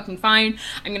know what, fucking fine.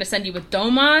 I'm going to send you with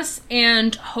Domas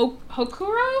and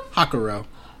Hakuro.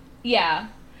 Yeah.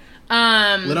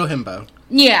 Little himbo.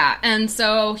 Yeah, and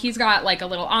so he's got, like, a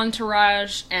little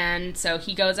entourage, and so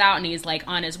he goes out, and he's, like,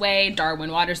 on his way,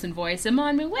 Darwin Watterson voice, I'm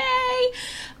on my way,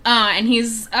 and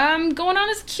he's, going on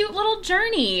his cute little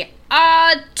journey,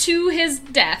 to his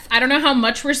death. I don't know how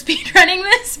much we're speedrunning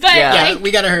this, but, yeah,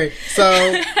 we gotta hurry.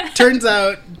 So, turns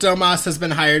out Domas has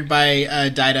been hired by,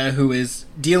 Daida, who is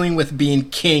dealing with being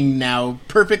king now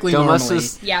perfectly normally.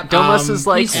 Domas is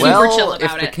like, well,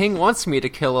 if the it. king wants me to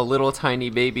kill a little tiny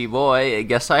baby boy, I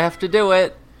guess I have to do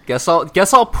it. Guess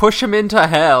I'll push him into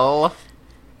hell.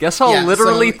 Guess I'll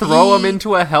literally throw him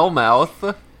into a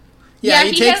hellmouth. Yeah,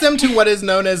 he takes them to what is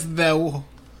known as the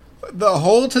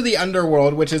hole to the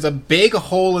underworld, which is a big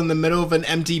hole in the middle of an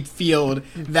empty field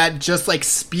that just, like,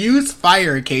 spews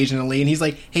fire occasionally. And he's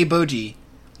like, hey, Boji,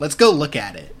 let's go look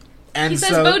at it. And he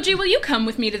says, Boji, will you come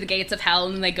with me to the gates of hell?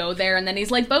 And they go there, and then he's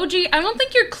like, Boji, I don't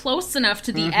think you're close enough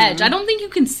to the edge. I don't think you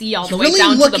can see all the way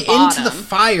down to the bottom. Really look into the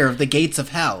fire of the gates of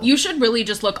hell. You should really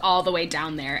just look all the way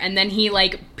down there. And then he,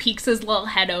 like, peeks his little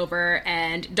head over,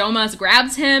 and Domas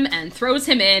grabs him and throws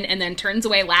him in, and then turns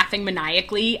away laughing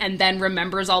maniacally, and then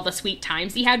remembers all the sweet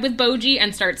times he had with Boji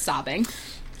and starts sobbing.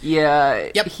 Yeah,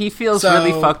 he feels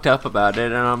really fucked up about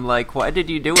it, and I'm like, why did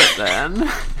you do it then?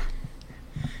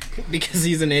 Because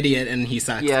he's an idiot and he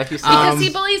sucks. Yeah, he sucks. Because he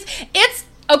believes... It's...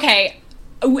 Okay,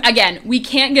 again, we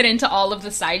can't get into all of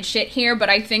the side shit here, but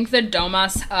I think the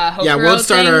Domas Hokuro yeah, we'll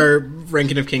start thing, our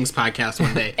Ranking of Kings podcast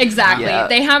one day. Exactly. Yeah.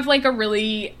 They have, like, a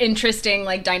really interesting,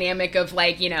 like, dynamic of,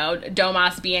 like, you know,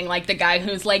 Domas being, like, the guy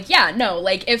who's like, yeah, no,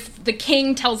 like, if the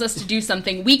king tells us to do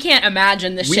something, we can't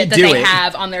imagine the shit that they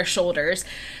have on their shoulders.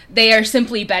 They are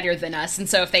simply better than us, and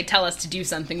so if they tell us to do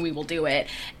something, we will do it.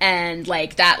 And,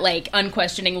 like, that, like,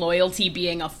 unquestioning loyalty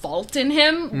being a fault in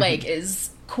him, like,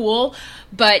 is cool.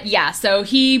 But yeah, so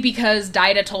because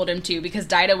Daida told him to, because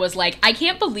Daida was like, I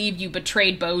can't believe you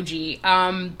betrayed Boji.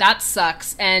 That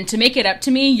sucks. And to make it up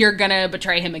to me, you're gonna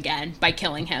betray him again by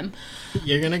killing him.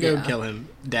 You're gonna go kill him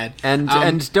dead. And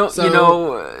Domas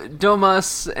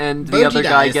and the other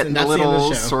guy get in a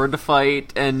little sword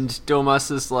fight, and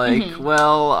Domas is like,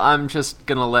 well, I'm just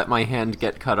gonna let my hand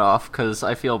get cut off because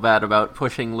I feel bad about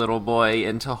pushing little boy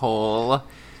into hole.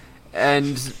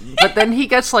 But then he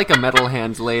gets, like, a metal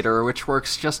hand later, which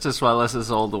works just as well as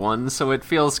his old one, so it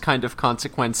feels kind of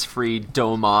consequence-free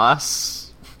Domas.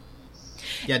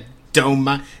 Yeah,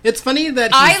 Domas. It's funny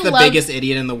that he's the biggest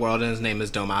idiot in the world and his name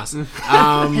is Domas.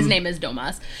 His name is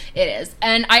Domas. It is.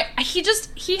 And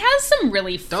he has some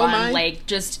really fun, like,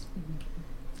 just...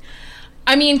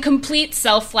 I mean, complete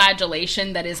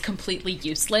self-flagellation that is completely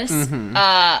useless.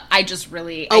 I just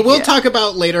really... we'll talk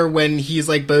about later when he's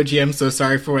like, Bojji, I'm so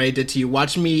sorry for what I did to you.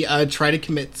 Watch me try to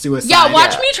commit suicide. Yeah,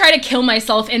 watch me try to kill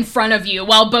myself in front of you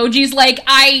while Bojji's like,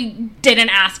 I didn't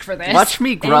ask for this. Watch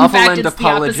me grovel in fact, and it's the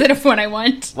opposite of what I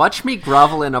want. Watch me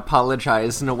grovel and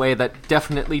apologize in a way that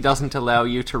definitely doesn't allow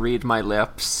you to read my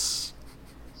lips.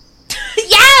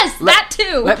 Yes, that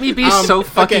too. Let me be so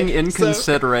fucking okay,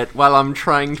 inconsiderate while I'm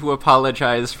trying to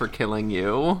apologize for killing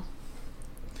you.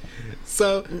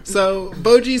 So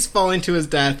Bojji's falling to his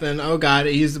death, and oh god,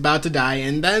 he's about to die,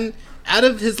 and then out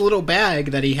of his little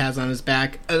bag that he has on his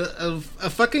back, a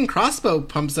fucking crossbow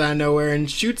pumps out of nowhere and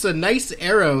shoots a nice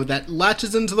arrow that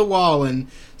latches into the wall and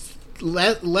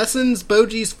lessens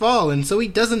Bojji's fall, and so he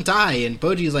doesn't die, and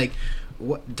Bojji's like,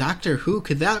 what, Doctor Who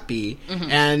could that be?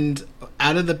 And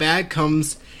out of the bag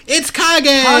comes, it's Kage!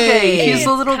 He's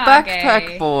a little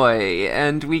backpack boy,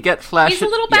 and we get flashes. He's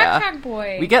a little backpack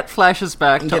boy. We get flashes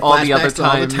back to all the other times.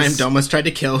 All the time Domus tried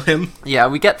to kill him. Yeah,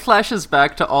 we get flashes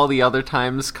back to all the other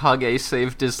times Kage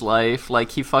saved his life.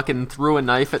 Like, he fucking threw a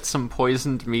knife at some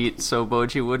poisoned meat so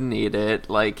Bojji wouldn't eat it.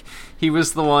 Like, he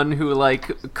was the one who,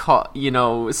 like,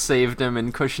 saved him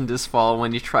and cushioned his fall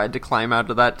when he tried to climb out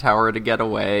of that tower to get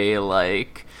away.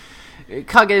 Like,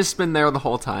 Kage's been there the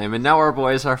whole time, and now our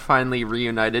boys are finally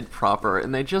reunited proper,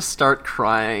 and they just start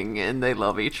crying, and they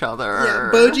love each other.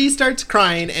 Yeah, Bojji starts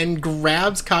crying and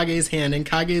grabs Kage's hand, and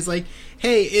Kage's like,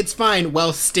 hey, it's fine,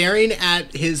 while staring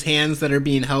at his hands that are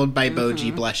being held by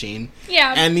Bojji, blushing.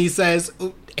 Yeah. And he says,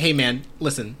 hey man,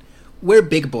 listen, we're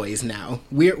big boys now.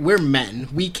 We're men.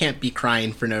 We can't be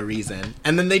crying for no reason.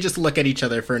 And then they just look at each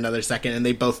other for another second, and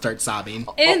they both start sobbing.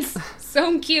 It's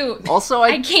so cute. Also,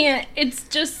 I can't. It's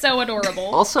just so adorable.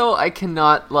 Also, I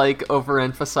cannot, like,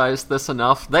 overemphasize this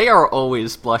enough. They are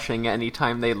always blushing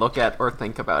anytime they look at or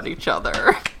think about each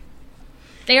other.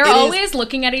 They are always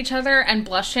looking at each other and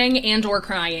blushing and or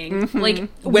crying. Like,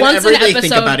 whenever once an they episode,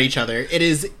 think about each other, it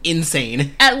is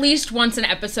insane. At least once an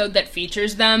episode that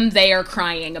features them, they are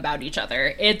crying about each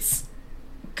other. It's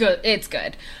good. It's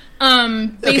good.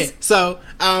 Okay, so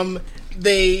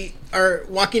they are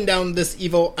walking down this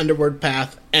evil underworld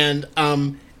path, and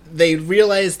they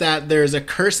realize that there's a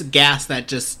cursed gas that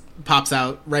just pops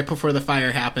out right before the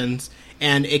fire happens,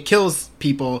 and it kills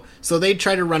people, so they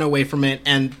try to run away from it,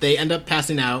 and they end up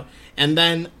passing out. And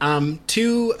then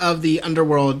two of the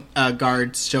underworld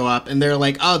guards show up, and they're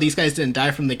like, oh, these guys didn't die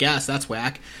from the gas, that's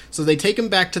whack. So they take them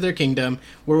back to their kingdom,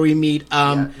 where we meet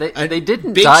they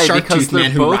didn't big die shark because tooth man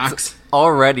they're who both rocks.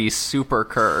 already super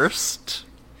cursed.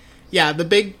 Yeah, the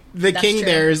king true.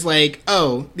 there is like,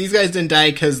 oh, these guys didn't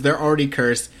die because they're already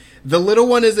cursed. The little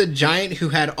one is a giant who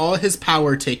had all his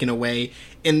power taken away,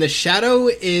 and the shadow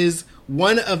is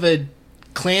one of a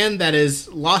clan that has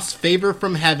lost favor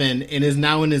from heaven and is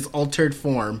now in his altered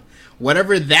form.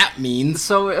 Whatever that means.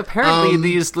 So apparently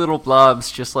these little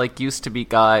blobs just, like, used to be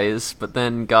guys, but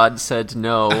then God said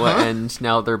no, and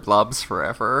now they're blobs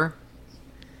forever.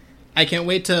 I can't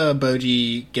wait till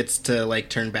Bojji gets to, like,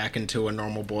 turn back into a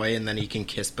normal boy, and then he can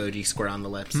kiss Bojji square on the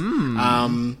lips.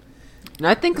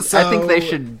 I think they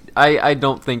should. I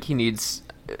don't think he needs.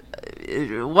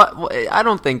 What I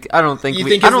don't think. You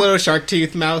think his little shark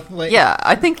tooth mouth? Like, yeah,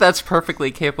 I think that's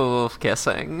perfectly capable of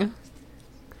kissing.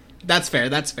 That's fair.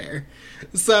 That's fair.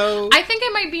 So I think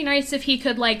it might be nice if he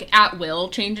could, like, at will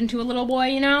change into a little boy,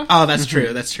 you know? Oh, that's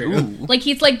true. That's true. Like,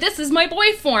 he's like, this is my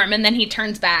boy form, and then he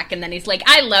turns back, and then he's like,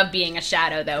 I love being a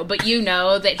shadow, though, but you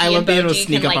know that he and Bojji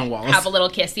can, like, have a little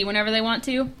kissy whenever they want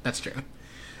to. That's true.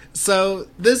 So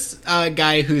this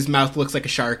guy whose mouth looks like a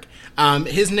shark,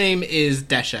 his name is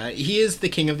Desha. He is the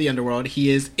king of the underworld. He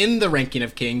is in the ranking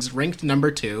of kings, ranked number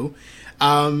 2.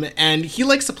 And he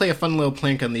likes to play a fun little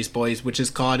prank on these boys, which is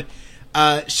called,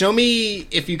 show me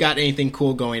if you got anything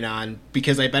cool going on,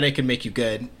 because I bet I can make you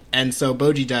good. And so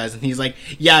Bojji does, and he's like,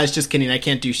 yeah, it's just kidding, I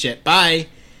can't do shit, bye.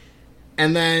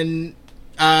 And then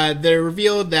they're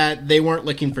revealed that they weren't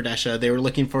looking for Desha, they were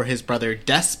looking for his brother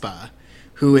Despa,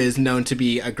 who is known to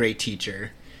be a great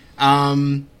teacher.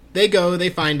 They go, they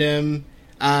find him,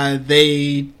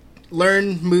 they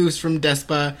learn moves from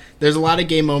Despa. There's a lot of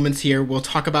gay moments here, we'll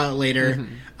talk about it later.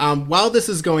 While this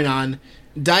is going on,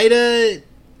 Daida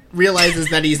realizes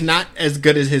that he's not as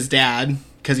good as his dad,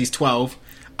 because he's 12,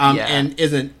 and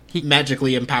isn't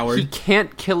magically empowered. He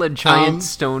can't kill a giant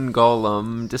stone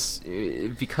golem just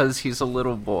because he's a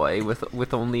little boy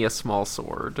with only a small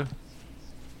sword.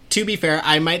 To be fair,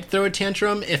 I might throw a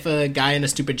tantrum if a guy in a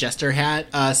stupid jester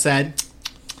hat said,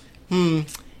 you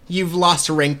you've lost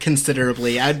rank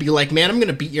considerably. I'd be like, man, I'm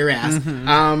gonna beat your ass.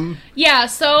 Yeah,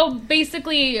 so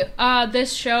basically,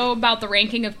 this show about the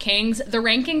ranking of kings, the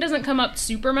ranking doesn't come up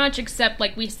super much, except,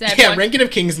 like we said... Yeah, ranking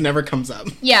of kings never comes up.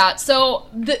 Yeah, so,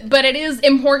 but it is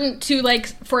important to, like,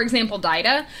 for example,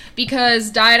 Daida,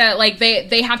 because Daida, like,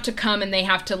 they have to come and they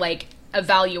have to, like,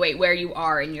 evaluate where you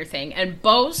are in your thing. And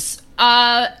Bose,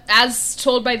 as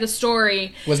told by the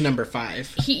story... was number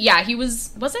 5. He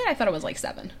was... Was it? I thought it was, like,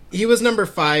 7. He was number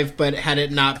 5, but had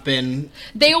it not been...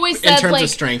 They always said, in terms like... of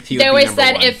strength, he would they always be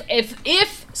number said 1.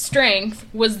 if strength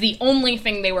was the only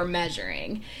thing they were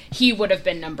measuring, he would have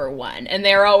been number 1. And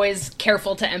they're always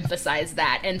careful to emphasize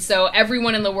that. And so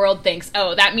everyone in the world thinks,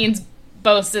 oh, that means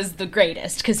Bose is the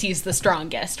greatest because he's the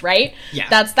strongest, right? Yeah.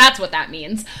 That's what that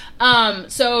means.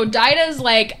 So Daida's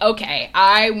like, okay,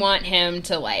 I want him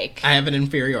to, like... I have an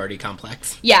inferiority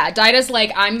complex. Yeah, Daida's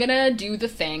like, I'm gonna do the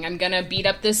thing. I'm gonna beat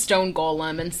up this stone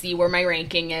golem and see where my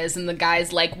ranking is. And the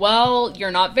guy's like, well,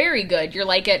 you're not very good. You're,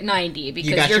 like, at 90 because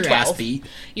You got you're your 12. ass beat.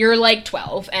 You're, like,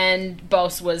 12. And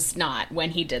Bose was not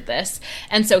when he did this.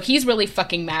 And so he's really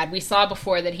fucking mad. We saw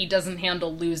before that he doesn't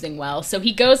handle losing well. So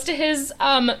he goes to his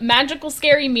magical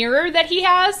scary mirror that he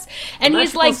has. And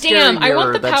he's like, damn, I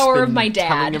want the power of my dad.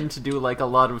 Telling him to do, like, a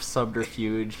lot of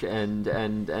subterfuge and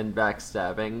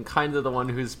backstabbing. Kind of the one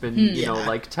who's been, you know,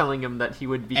 like, telling him that he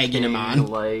would be egging king, him on.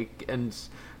 like, and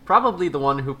probably the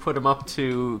one who put him up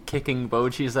to kicking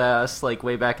Boji's ass, like,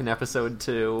 way back in episode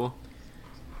 2.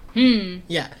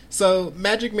 Yeah. So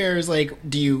Magic Mirror is like,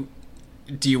 do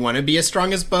you want to be as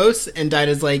strong as Bose? And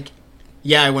Daida's like,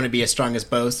 yeah, I want to be as strong as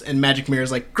Bose. And Magic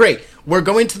Mirror's like, great, we're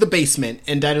going to the basement.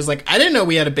 And Daida's like, I didn't know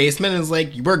we had a basement. And it's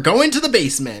like, we're going to the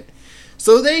basement.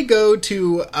 So they go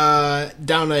to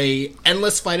down a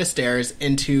endless flight of stairs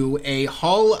into a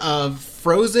hall of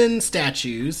frozen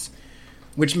statues,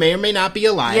 which may or may not be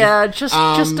alive. Yeah, just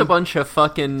a bunch of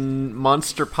fucking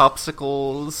monster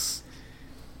popsicles.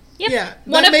 Yep. Yeah,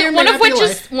 one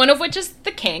of which is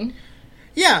the king.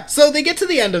 Yeah, so they get to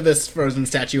the end of this frozen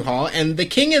statue hall, and the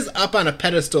king is up on a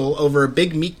pedestal over a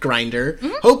big meat grinder.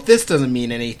 Hope this doesn't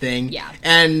mean anything. Yeah.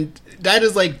 And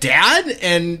Daida's like, Dad?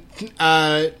 And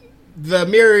the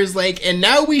mirror is like, and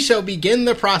now we shall begin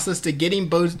the process to getting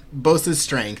Bose's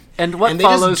strength. And what they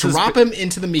follows just drop him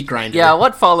into the meat grinder. Yeah,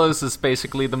 what follows is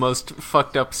basically the most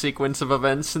fucked up sequence of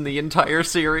events in the entire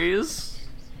series.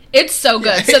 It's so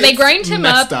good. So they It's grind him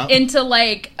messed up up. into,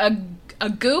 like, a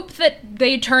goop that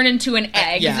they turn into an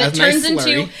egg. Yeah, that a turns nice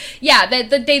into... slurry. Yeah,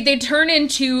 they turn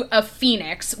into a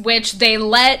phoenix, which they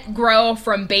let grow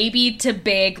from baby to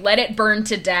big, let it burn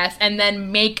to death, and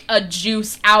then make a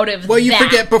juice out of Well, you that.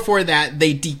 forget before that,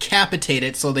 they decapitate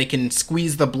it so they can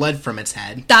squeeze the blood from its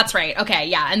head. That's right. Okay,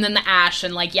 yeah. And then the ash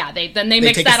and, like, yeah, they They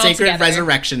mix take that a all sacred together.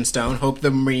 resurrection stone. Hope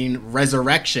the marine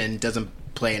resurrection doesn't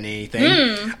play in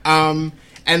anything.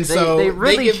 And so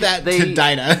they give that to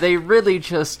Daida. They really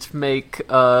just make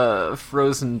a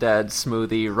frozen dad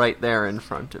smoothie right there in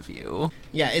front of you.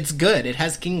 Yeah, it's good. It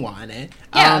has quinoa in it.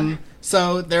 Yeah.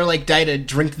 So they're like, Daida,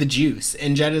 drink the juice.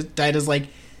 And Daida's like,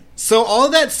 so all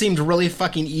of that seemed really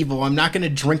fucking evil. I'm not going to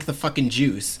drink the fucking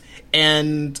juice.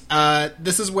 And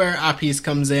this is where Apis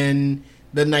comes in,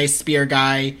 the nice spear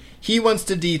guy. He wants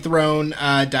to dethrone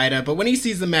Daida, but when he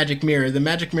sees the magic mirror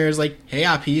is like, hey,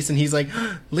 Apis, and he's like,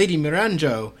 Lady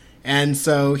Miranjo. And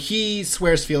so he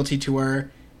swears fealty to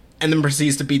her, and then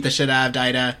proceeds to beat the shit out of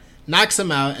Daida, knocks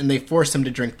him out, and they force him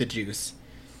to drink the juice.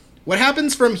 What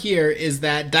happens from here is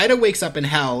that Daida wakes up in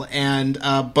hell, and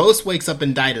Bose wakes up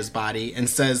in Daida's body, and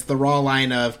says the raw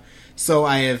line of, so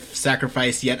I have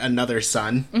sacrificed yet another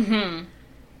son.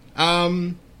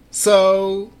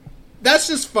 So... that's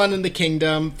just fun in the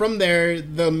kingdom. From there,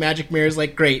 the magic mirror is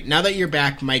like, great, now that you're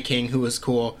back, my king, who was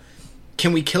cool,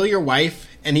 can we kill your wife?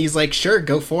 And he's like, sure,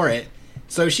 go for it.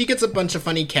 So she gets a bunch of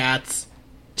funny cats.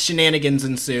 Shenanigans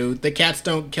ensue. The cats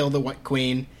don't kill the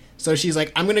queen. So she's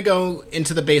like, I'm going to go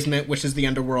into the basement, which is the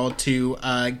underworld, to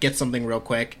get something real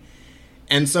quick.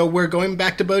 And so we're going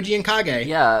back to Boji and Kage.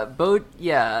 Yeah,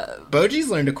 Boji's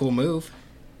learned a cool move.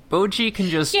 Boji can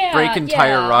just break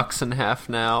entire rocks in half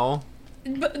now.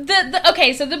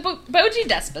 Okay, so the Boji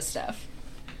Despa stuff.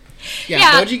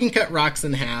 Yeah, Boji can cut rocks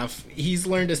in half. He's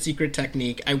learned a secret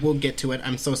technique. I will get to it.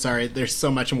 I'm so sorry. There's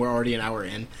so much, and we're already an hour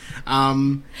in.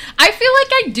 I feel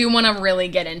like I do want to really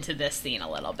get into this scene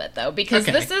a little bit, though, because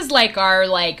this is, like, our,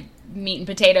 like, meat and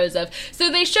potatoes of... So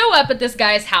they show up at this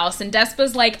guy's house, and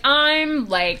Despa's like, I'm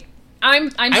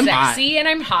sexy hot. and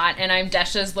I'm hot and I'm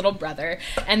Desha's little brother.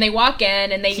 And they walk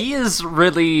in and they... He is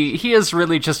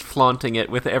really just flaunting it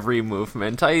with every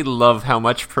movement. I love how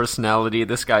much personality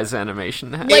this guy's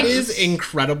animation has. It is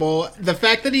incredible. The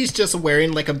fact that he's just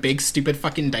wearing, like, a big, stupid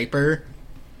fucking diaper.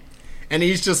 And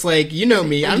he's just like, you know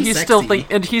me, I'm sexy.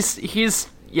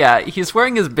 He's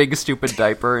wearing his big stupid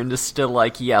diaper and is still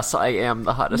like, yes, I am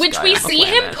the hottest Which guy we on the see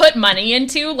him planet. put money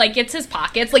into, like it's his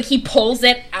pockets, like he pulls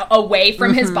it away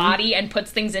from his body and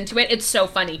puts things into it. It's so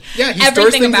funny. Yeah, he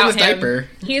stores things in his diaper.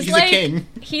 He's a like king.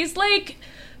 He's like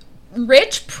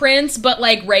rich prince, but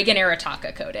like Reagan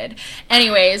Arataka coded.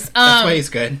 Anyways, that's why he's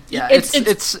good. Yeah,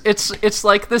 it's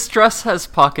like this dress has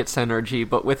pockets energy,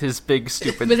 but with his big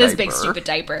stupid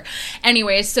diaper.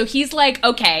 Anyways, so he's like,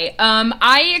 okay,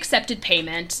 I accepted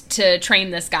payment to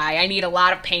train this guy. I need a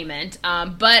lot of payment.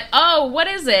 But what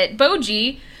is it,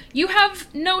 Boji? You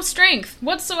have no strength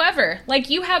whatsoever. Like,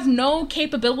 you have no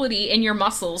capability in your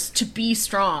muscles to be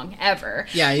strong, ever.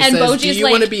 Yeah, he and says, Boji's do you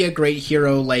want to be a great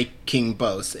hero like King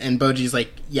Bose? And Boji's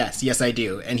like, yes, I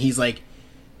do. And he's like,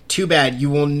 too bad, you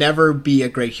will never be a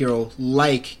great hero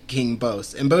like King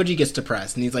Bose. And Boji gets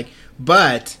depressed, and he's like,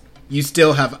 but you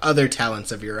still have other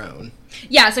talents of your own.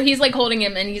 Yeah, so he's, like, holding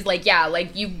him, and he's like, yeah,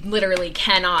 like, you literally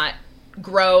cannot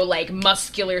grow like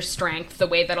muscular strength the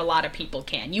way that a lot of people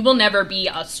can. You will never be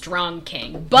a strong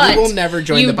king, but you will never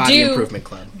join the body improvement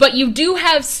club. But you do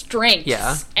have strengths,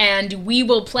 yeah, and we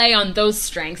will play on those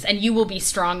strengths, and you will be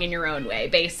strong in your own way,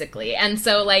 basically. And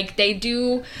so like they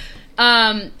do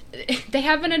they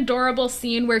have an adorable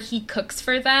scene where he cooks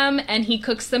for them, and he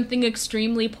cooks something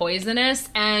extremely poisonous,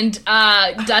 and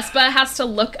Despa has to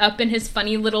look up in his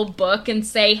funny little book and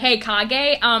say, hey,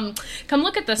 Kage, come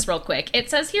look at this real quick. It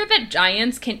says here that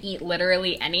giants can eat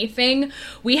literally anything.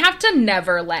 We have to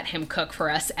never let him cook for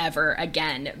us ever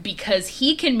again, because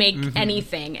he can make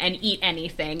anything and eat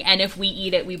anything, and if we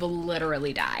eat it, we will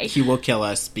literally die. He will kill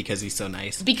us because he's so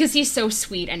nice. Because he's so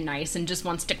sweet and nice and just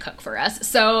wants to cook for us.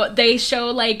 So they show,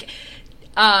 like,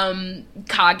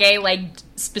 Kage, like,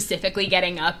 specifically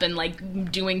getting up and,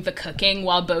 like, doing the cooking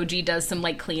while Boji does some,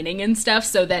 like, cleaning and stuff,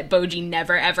 so that Boji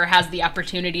never, ever has the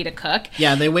opportunity to cook.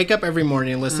 Yeah, they wake up every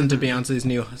morning and listen to Beyonce's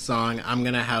new song, I'm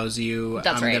Gonna House You,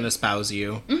 I'm Gonna Spouse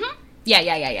You.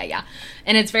 Yeah.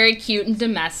 And it's very cute and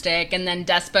domestic, and then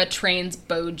Despa trains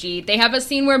Boji. They have a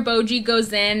scene where Boji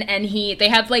goes in, and they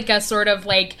have, like, a sort of,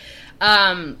 like,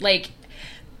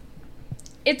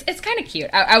 It's kind of cute.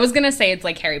 I was going to say it's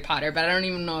like Harry Potter, but I don't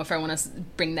even know if I want to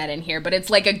bring that in here. But it's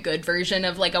like a good version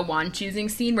of like a wand choosing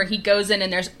scene where he goes in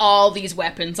and there's all these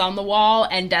weapons on the wall,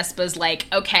 and Despa's like,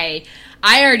 okay,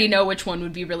 I already know which one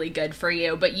would be really good for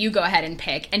you, but you go ahead and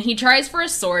pick. And he tries for a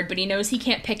sword, but he knows he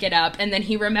can't pick it up. And then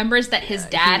he remembers that his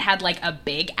dad had like a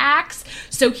big axe.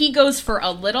 So he goes for a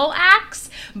little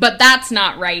axe, but that's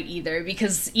not right either,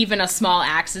 because even a small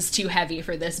axe is too heavy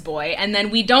for this boy. And then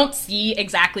we don't see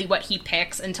exactly what he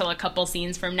picks until a couple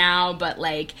scenes from now, but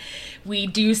like we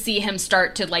do see him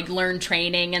start to like learn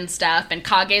training and stuff. And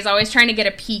Kage's always trying to get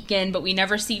a peek in, but we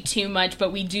never see too much.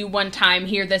 But we do one time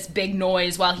hear this big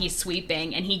noise while he's sweeping.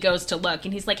 And he goes to look,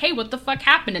 and he's like, hey, what the fuck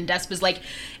happened? And Despa's like,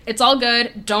 it's all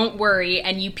good, don't worry.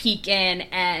 And you peek in,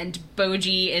 and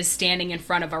Boji is standing in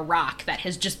front of a rock that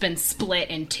has just been split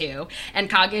in two. And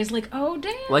Kage's like, oh,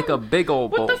 damn. Like a big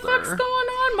old boulder. What the fuck's going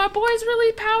on? My boy's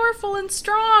really powerful and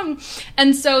strong.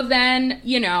 And so then,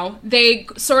 you know, they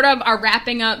sort of are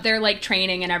wrapping up their, like,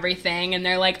 training and everything. And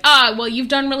they're like, well, you've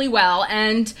done really well.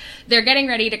 And they're getting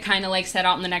ready to kind of, like, set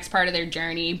out on the next part of their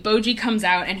journey. Boji comes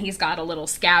out, and he's got a little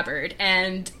scabbard.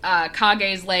 And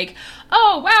Kage's like,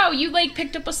 oh, wow, you, like,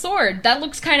 picked up a sword. That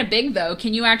looks kind of big, though.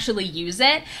 Can you actually use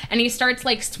it? And he starts,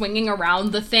 like, swinging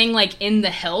around the thing, like, in the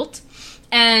hilt.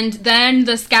 And then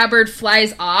the scabbard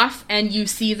flies off, and you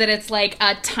see that it's, like,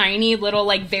 a tiny little,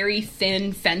 like, very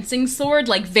thin fencing sword.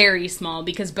 Like, very small,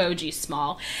 because Boji's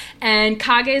small. And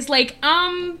Kage's like,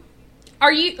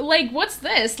 are you, like, what's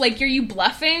this? Like, are you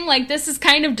bluffing? Like, this is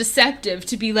kind of deceptive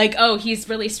to be like, oh, he's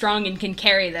really strong and can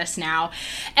carry this now.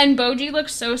 And Boji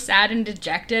looks so sad and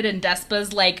dejected, and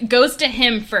Despa's, like, goes to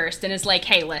him first and is like,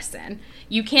 hey, listen,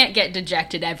 you can't get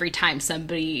dejected every time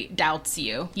somebody doubts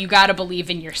you. You gotta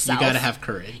believe in yourself. You gotta have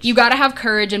courage. You gotta have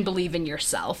courage and believe in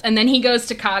yourself. And then he goes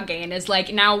to Kage and is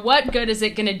like, now what good is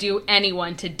it gonna do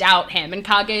anyone to doubt him? And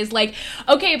Kage is like,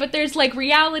 okay, but there's, like,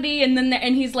 reality, and then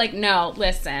and he's like, no,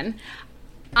 listen,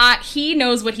 he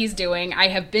knows what he's doing. I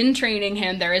have been training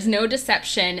him. There is no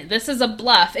deception. This is a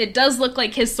bluff. It does look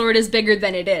like his sword is bigger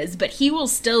than it is, but he will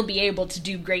still be able to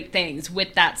do great things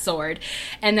with that sword.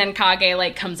 And then Kage,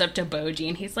 like, comes up to Boji,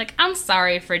 and he's like, I'm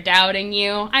sorry for doubting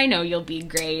you. I know you'll be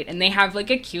great. And they have, like,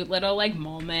 a cute little, like,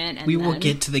 moment. And we will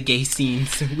get to the gay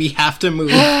scenes. We have to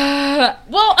move.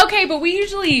 Well, okay, but we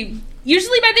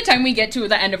Usually by the time we get to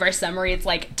the end of our summary, it's,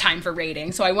 like, time for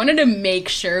rating. So I wanted to make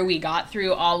sure we got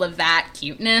through all of that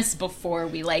cuteness before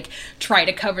we, like, try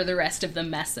to cover the rest of the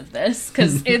mess of this.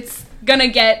 Because it's gonna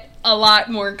get a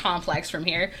lot more complex from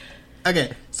here.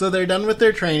 Okay, so they're done with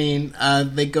their training.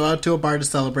 They go out to a bar to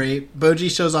celebrate. Boji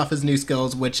shows off his new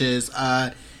skills, which is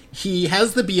he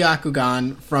has the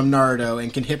Byakugan from Naruto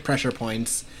and can hit pressure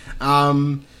points.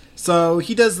 So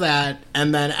he does that,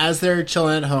 and then as they're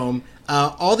chilling at home,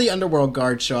 all the underworld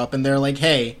guards show up, and they're like,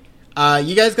 hey,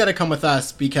 you guys gotta come with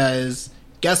us, because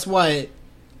guess what?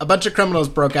 A bunch of criminals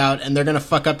broke out, and they're gonna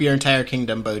fuck up your entire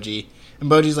kingdom, Boji. And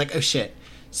Boji's like, oh shit.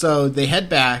 So they head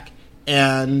back,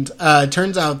 and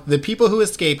turns out the people who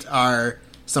escaped are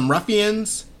some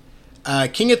ruffians,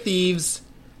 King of Thieves,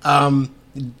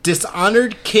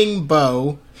 dishonored King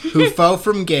Bo, who fell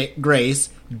from grace,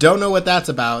 don't know what that's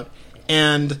about,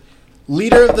 and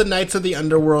leader of the Knights of the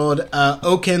Underworld,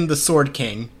 Oaken the Sword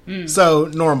King. So,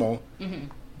 normal.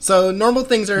 So, normal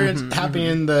things are happening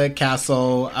in the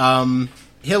castle.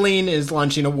 Hylian is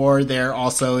launching a war there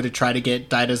also to try to get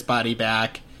Daida's body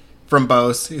back from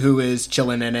Bose, who is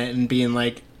chilling in it and being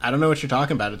like, I don't know what you're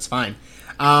talking about, it's fine.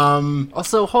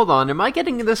 Also, hold on, am I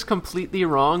getting this completely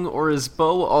wrong, or is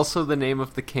Bo also the name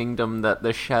of the kingdom that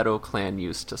the Shadow Clan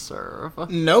used to serve?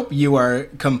 Nope, you are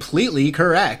completely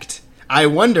correct. I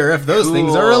wonder if those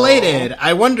things are related.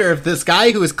 I wonder if this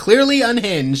guy who is clearly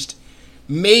unhinged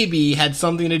maybe had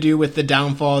something to do with the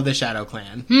downfall of the Shadow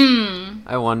Clan.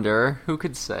 I wonder. Who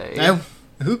could say?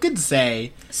 Who could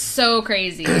say? So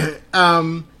crazy.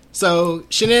 So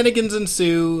shenanigans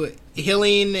ensue.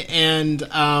 Hylian and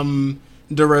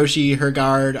Doroshi, her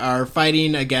guard, are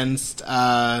fighting against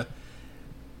all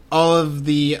of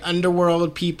the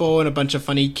underworld people and a bunch of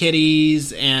funny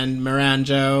kitties and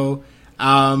Miranjo.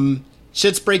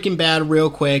 Shit's breaking bad real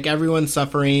quick. Everyone's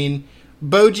suffering.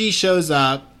 Boji shows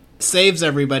up, saves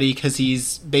everybody because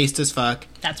he's based as fuck.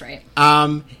 That's right.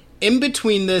 In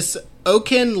between this,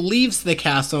 Oaken leaves the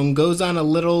castle and goes on a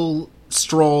little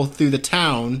stroll through the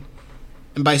town.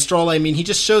 And by stroll, I mean he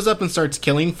just shows up and starts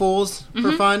killing fools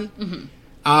for fun.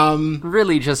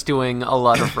 Really just doing a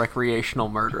lot of recreational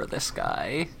murder, this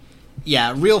guy.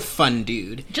 Yeah, real fun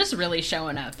dude. Just really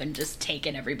showing up and just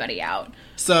taking everybody out.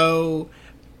 So,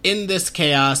 in this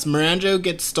chaos, Miranjo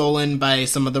gets stolen by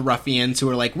some of the ruffians who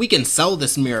are like, we can sell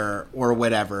this mirror, or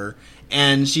whatever.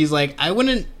 And she's like, I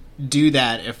wouldn't do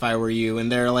that if I were you.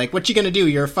 And they're like, what you gonna do?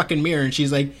 You're a fucking mirror. And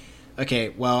she's like, okay,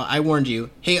 well, I warned you.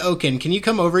 Hey, Oaken, can you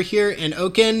come over here? And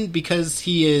Oaken, because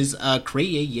he is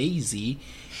crazy,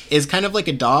 is kind of like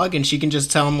a dog, and she can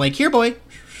just tell him, like, here, boy,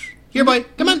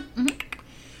 come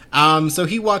on. So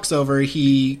he walks over,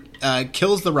 he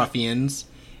kills the ruffians,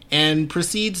 and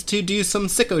proceeds to do some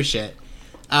sicko shit.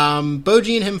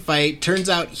 Boji and him fight. Turns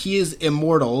out he is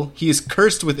immortal. He is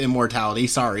cursed with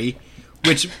immortality,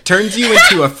 which turns you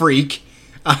into a freak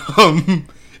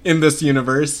in this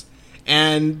universe.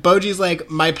 And Boji's like,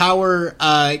 my power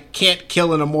can't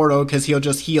kill an immortal because he'll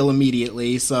just heal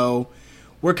immediately, so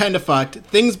we're kind of fucked.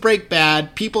 Things break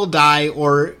bad, people die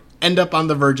or end up on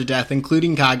the verge of death,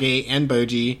 including Kage and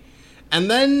Boji. And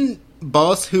then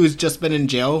Boss, who's just been in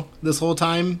jail this whole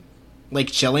time, like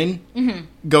chilling,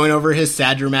 going over his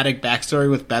sad dramatic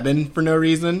backstory with Bebin for no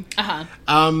reason.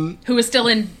 Who is still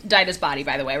in Daida's body,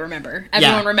 by the way, remember.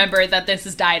 Everyone remember that this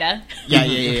is Daida.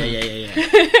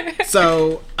 Yeah.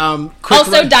 So,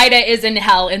 also, Daida is in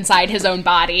hell inside his own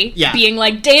body. Yeah. Being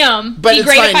like, damn, but be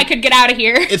great if I could get out of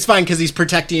here. It's fine, because he's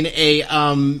protecting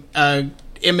a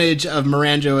image of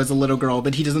Miranjo as a little girl,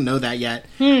 but he doesn't know that yet.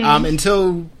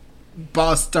 Until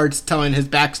Boss starts telling his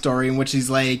backstory, in which he's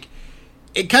like,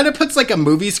 it kind of puts like a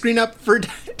movie screen up for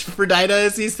Daida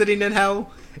as he's sitting in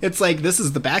hell. It's like, this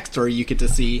is the backstory you get to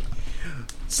see.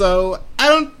 So,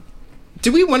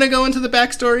 do we want to go into the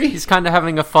backstory? He's kind of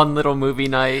having a fun little movie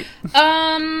night.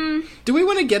 Do we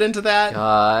want to get into that?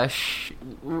 Gosh.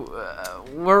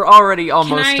 We're already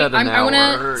almost at an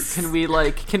hour.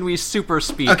 Can we super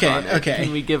speed run it? Okay.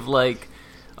 Can we give, like,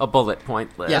 a bullet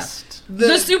point list? Yeah.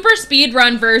 The super speed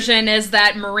run version is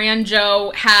that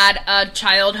Miranjo had a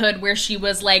childhood where she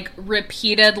was, like,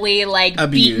 repeatedly, like,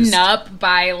 abused, beaten up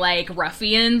by, like,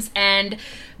 ruffians, and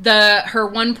her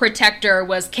one protector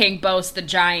was King Bose the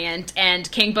Giant, and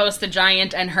King Bose the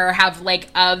Giant and her have, like,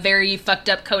 a very fucked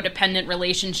up codependent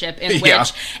relationship in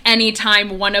which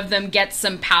anytime one of them gets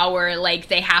some power, like,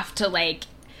 they have to, like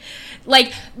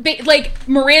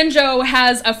Miranjo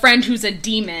has a friend who's a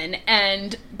demon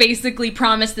and basically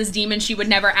promised this demon she would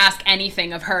never ask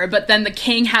anything of her, but then the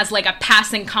king has like a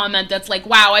passing comment that's like,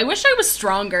 wow, I wish I was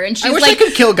stronger, and she's I wish like, I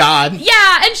could kill God.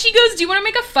 Yeah, and she goes, do you want to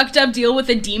make a fucked up deal with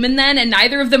a demon then? And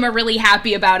neither of them are really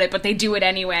happy about it, but they do it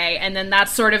anyway, and then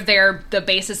that's sort of the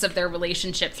basis of their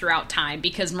relationship throughout time,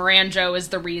 because Miranjo is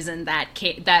the reason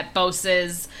that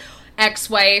Bose's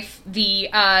ex-wife, the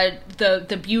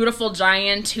beautiful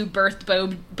giant who birthed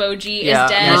Boji is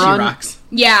dead. Yeah, she rocks.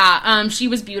 Yeah, she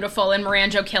was beautiful, and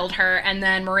Miranjo killed her, and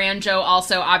then Miranjo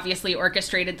also obviously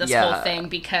orchestrated this whole thing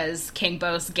because King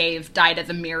Bos gave Daida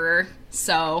the mirror,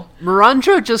 so...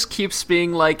 Miranjo just keeps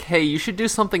being like, hey, you should do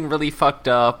something really fucked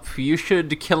up, you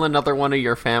should kill another one of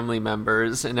your family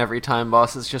members, and every time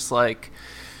Boss is just like,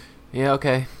 yeah,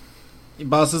 okay.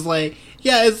 Boss is like,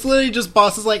 yeah, it's literally just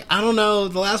Boss is like, I don't know,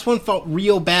 the last one felt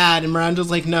real bad, and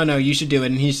Miranjo's like, no, you should do it,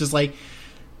 and he's just like,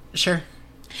 sure.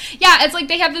 Yeah, it's like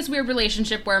they have this weird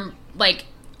relationship where, like,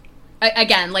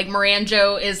 again, like,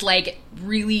 Miranjo is, like,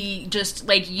 really just,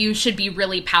 like, you should be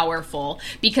really powerful,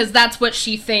 because that's what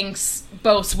she thinks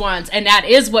Bos wants, and that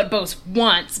is what Bos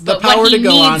wants, the but power what he to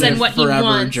go needs on and a what he forever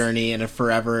wants. journey and a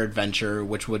forever adventure,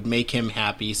 which would make him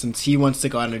happy, since he wants to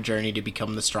go on a journey to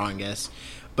become the strongest.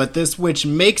 But this which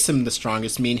makes him the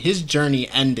strongest mean his journey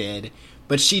ended,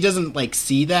 but she doesn't, like,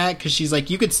 see that, because she's like,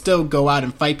 you could still go out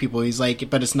and fight people. He's like,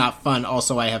 but it's not fun.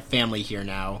 Also, I have family here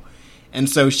now. And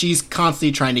so she's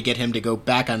constantly trying to get him to go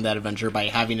back on that adventure by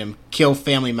having him kill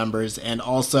family members and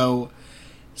also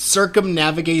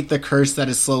circumnavigate the curse that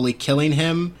is slowly killing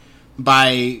him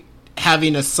by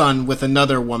having a son with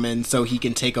another woman so he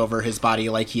can take over his body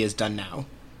like he has done now.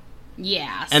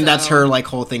 Yeah, and that's her, like,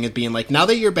 whole thing is being like, now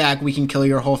that you're back, we can kill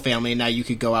your whole family, and now you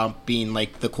could go out being,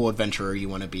 like, the cool adventurer you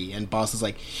want to be. And Boss is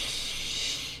like,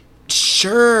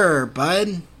 sure,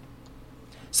 bud.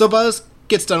 So Boss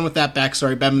gets done with that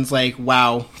backstory. Bebin's like,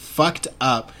 wow, fucked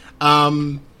up.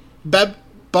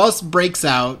 Boss breaks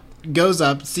out, goes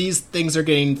up, sees things are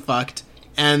getting fucked,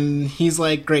 and he's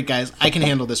like, great, guys, I can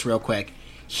handle this real quick.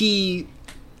 He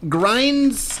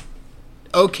grinds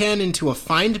Oken into a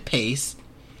fine paste,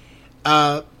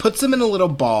 puts him in a little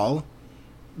ball,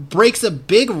 breaks a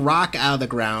big rock out of the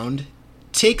ground,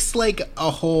 takes, like,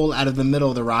 a hole out of the middle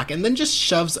of the rock, and then just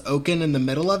shoves Oken in the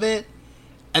middle of it,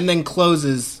 and then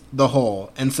closes the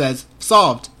hole, and says,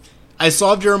 solved. I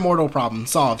solved your immortal problem.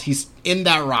 Solved. He's in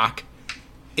that rock.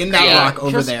 In that rock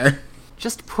over there.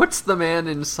 Just puts the man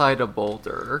inside a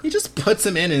boulder. He just puts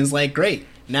him in and is like, great.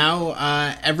 Now,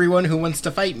 everyone who wants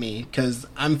to fight me, because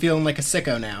I'm feeling like a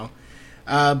sicko now.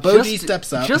 Boji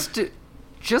steps up.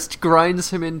 Just grinds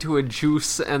him into a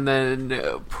juice and then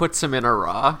puts him in a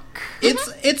rock.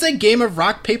 It's a game of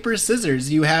rock, paper,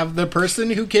 scissors. You have the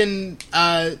person who can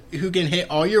hit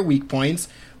all your weak points,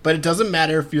 but it doesn't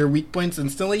matter if your weak points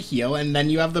instantly heal, and then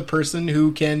you have the person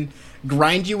who can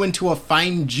grind you into a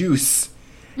fine juice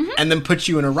and then put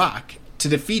you in a rock to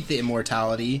defeat the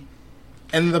immortality.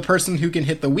 And the person who can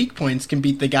hit the weak points can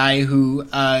beat the guy who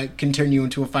can turn you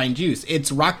into a fine juice.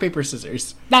 It's rock, paper,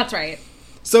 scissors. That's right.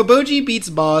 So Boji beats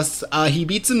Boss. He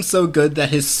beats him so good that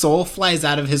his soul flies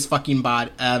out of his fucking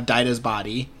Daida's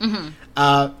body.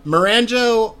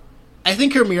 Miranjo, I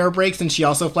think her mirror breaks and she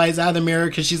also flies out of the mirror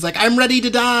because she's like, I'm ready to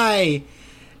die.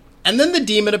 And then the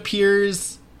demon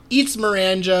appears, eats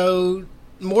Miranjo.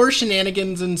 More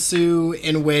shenanigans ensue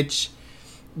in which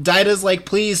Daida's like,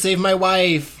 please save my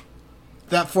wife.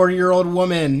 That 40-year-old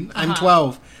woman. I'm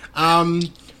 12.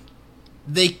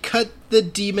 They cut the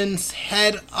demon's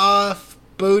head off.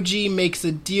 Boji makes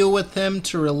a deal with him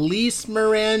to release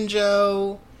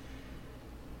Miranjo.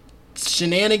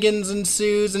 Shenanigans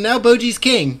ensues, and now Boji's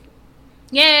king.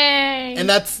 Yay! And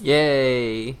that's...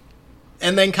 Yay.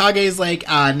 And then Kage's like,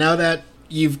 now that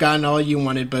you've gotten all you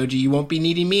wanted, Boji, you won't be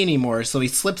needing me anymore. So he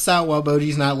slips out while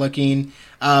Boji's not looking.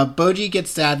 Boji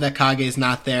gets sad that Kage's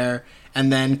not there. And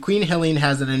then Queen Hylian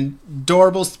has an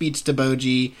adorable speech to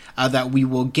Boji that we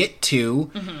will get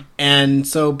to. And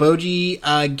so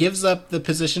Boji gives up the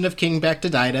position of king back to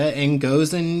Daida and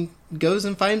goes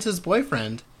and finds his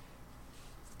boyfriend.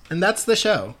 And that's the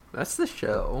show. That's the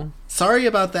show. Sorry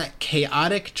about that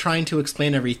chaotic trying to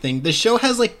explain everything. The show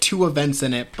has like 2 events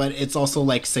in it, but it's also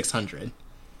like 600.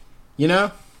 You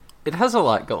know? It has a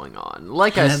lot going on.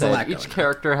 Like I said, each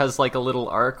character has like a little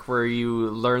arc where you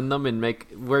learn them and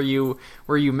where you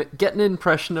get an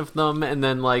impression of them and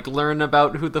then like learn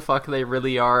about who the fuck they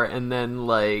really are and then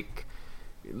they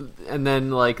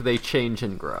change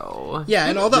and grow. Yeah,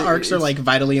 and all the arcs are like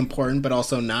vitally important but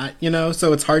also not, you know?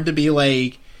 So it's hard to be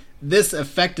like, this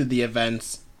affected the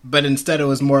events, but instead it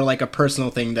was more like a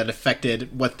personal thing that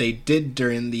affected what they did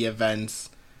during the events.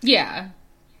 Yeah.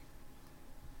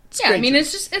 I mean,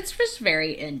 it's just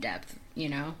very in-depth, you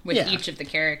know, with each of the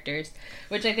characters,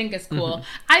 which I think is cool.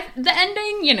 The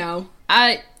ending, you know,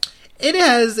 it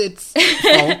has its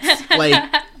faults, like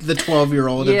the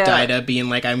 12-year-old of Daida being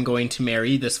like, I'm going to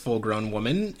marry this full-grown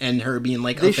woman, and her being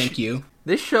like, oh, thank you.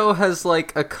 This show has,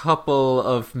 like, a couple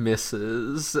of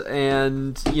misses,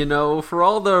 and, you know, for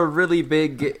all the really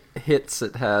big hits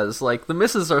it has, like, the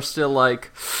misses are still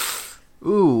like,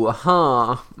 ooh,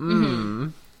 huh,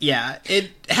 Yeah,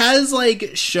 it has,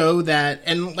 like, show that,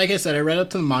 and like I said, I read up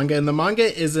to the manga, and the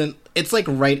manga isn't, it's, like,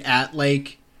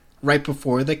 right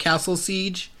before the castle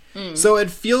siege, so it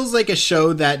feels like a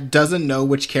show that doesn't know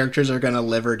which characters are gonna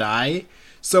live or die,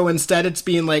 so instead it's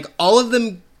being like, all of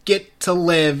them get to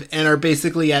live and are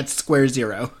basically at square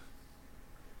zero.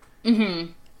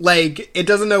 Like, it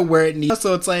doesn't know where it needs,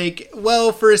 so it's like,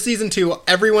 well, for season 2,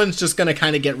 everyone's just gonna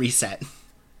kind of get reset,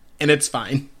 and it's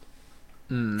fine.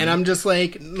 And I'm just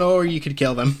like, no, or you could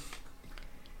kill them.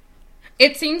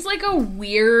 It seems like a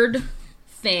weird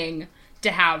thing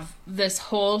to have this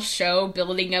whole show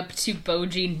building up to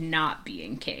Bojji not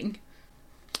being king.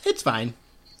 It's fine.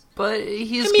 But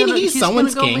he's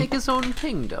someone's gonna go king. make his own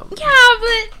kingdom. Yeah,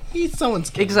 but He's someone's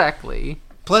king. Exactly.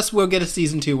 Plus, we'll get a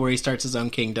season 2 where he starts his own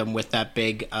kingdom with that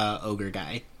big ogre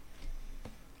guy.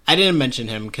 I didn't mention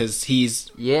him because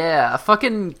he's... Yeah,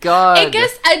 fucking god. I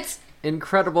guess it's...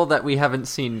 Incredible that we haven't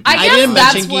seen... I I guess didn't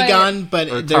that's mention what- Gigon, but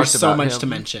Or there's talked so about much him. to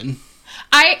mention.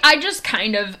 I just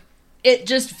kind of... It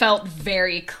just felt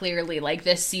very clearly like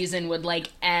this season would, like,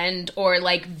 end or,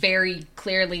 like, very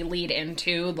clearly lead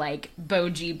into, like,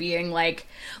 Bojji being, like,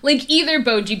 either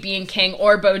Bojji being king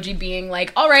or Bojji being,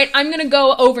 like, all right, I'm gonna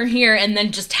go over here, and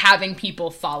then just having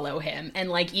people follow him. And,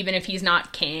 like, even if he's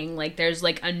not king, like, there's,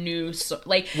 like, a new,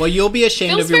 like... Well, you'll be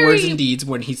ashamed Feels of your words very- and deeds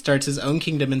when he starts his own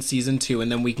kingdom in season 2,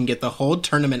 and then we can get the whole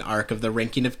tournament arc of the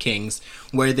Ranking of Kings,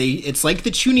 where it's like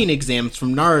the tuning exams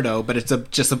from Naruto, but it's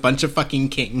just a bunch of fucking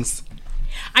kings.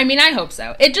 I mean, I hope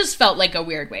so. It just felt like a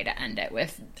weird way to end it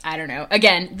with, I don't know,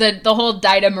 again, the whole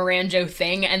Daida Miranjo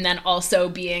thing, and then also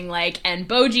being like, and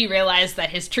Bojji realized that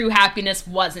his true happiness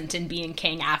wasn't in being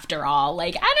king after all.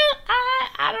 Like,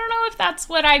 I don't know if that's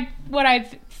what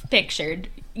I've pictured,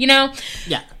 you know?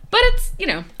 Yeah. But it's, you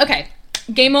know, okay.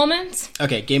 Gay moments?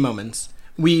 Okay, gay moments.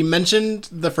 We mentioned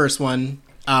the first one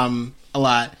a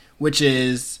lot, which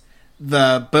is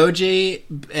the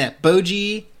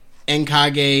Bojji and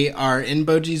Kage are in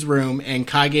Bojji's room, and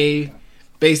Kage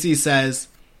basically says,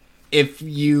 if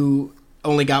you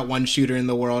only got one shooter in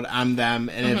the world, I'm them,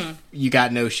 and if you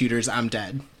got no shooters, I'm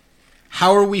dead.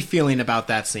 How are we feeling about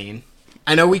that scene?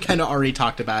 I know we kind of already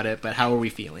talked about it, but how are we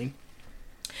feeling?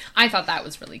 I thought that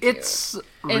was really cute. It's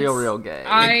real gay.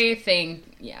 I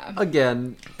think, yeah.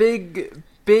 Again, big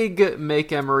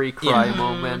make Emery cry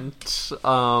moment.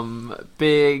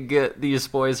 Big these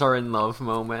boys are in love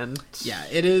moment. Yeah,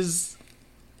 it is.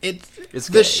 It's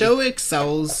the gay. show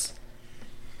excels.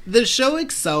 The show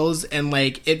excels, and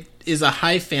like it is a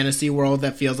high fantasy world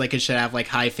that feels like it should have like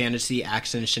high fantasy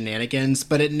action shenanigans,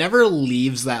 but it never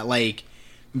leaves that like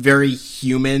very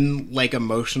human, like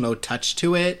emotional touch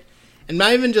to it. And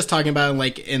not even just talking about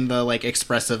like in the like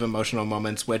expressive emotional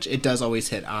moments, which it does always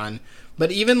hit on,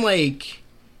 but even like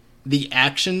the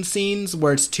action scenes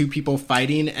where it's two people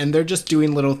fighting and they're just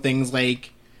doing little things like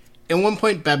at one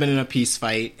point Bebin in a peace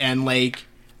fight, and like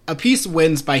a piece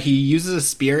wins by he uses a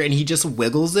spear and he just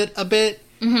wiggles it a bit,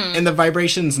 and the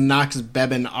vibrations knocks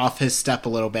Bebin off his step a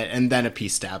little bit, and then a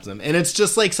piece stabs him. And it's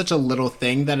just like such a little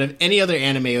thing that if any other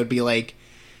anime would be like,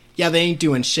 yeah, they ain't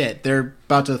doing shit, they're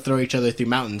about to throw each other through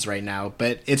mountains right now,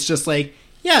 but it's just like,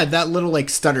 yeah, that little like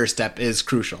stutter step is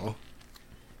crucial.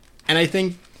 And I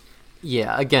think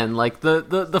Yeah, again, like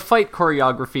the fight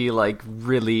choreography, like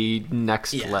really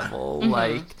next Yeah. level.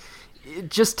 Like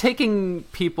just taking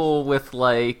people with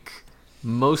like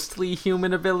mostly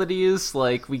human abilities.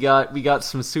 Like we got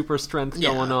some super strength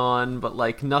going on, but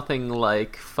like nothing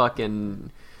like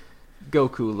fucking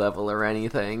Goku level or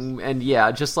anything. And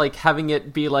yeah, just like having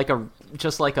it be like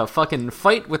a fucking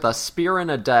fight with a spear and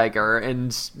a dagger,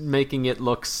 and making it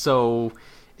look so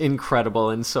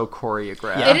incredible and so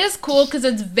choreographed. It is cool because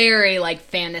it's very like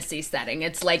fantasy setting.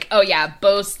 It's like, oh yeah,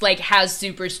 Boast like has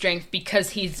super strength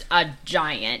because he's a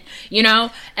giant, you know?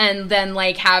 And then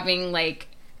like having like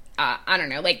I don't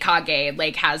know, like Kage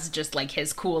like has just like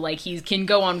his cool, like he can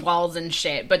go on walls and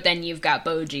shit, but then you've got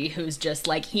Bojji who's just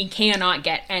like he cannot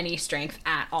get any strength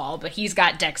at all, but he's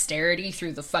got dexterity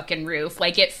through the fucking roof.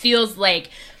 Like it feels like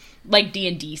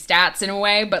D&D stats in a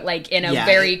way, but like in a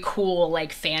very cool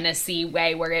like fantasy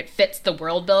way where it fits the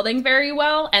world building very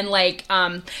well. And like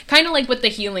kind of like with the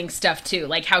healing stuff too,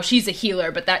 like how she's a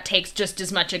healer, but that takes just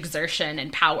as much exertion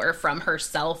and power from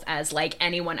herself as like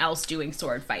anyone else doing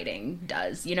sword fighting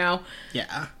does, you know?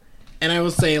 Yeah. And I will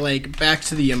say, like, back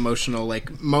to the emotional,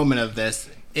 like, moment of this,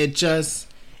 it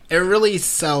really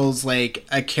sells, like,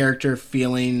 a character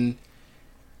feeling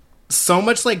so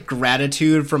much like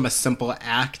gratitude from a simple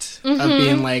act of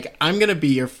being like, I'm gonna be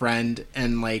your friend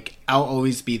and like I'll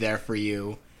always be there for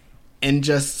you, and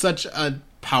just such a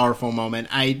powerful moment.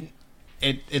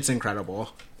 It's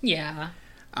incredible. Yeah.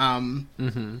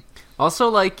 Also,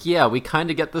 like, yeah, we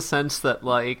kind of get the sense that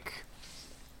like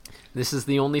this is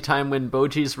the only time when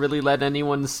Boji's really let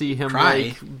anyone see him Cry.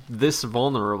 like this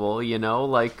vulnerable, you know,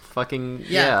 like fucking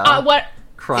What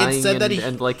crying It said that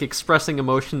and like expressing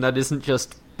emotion that isn't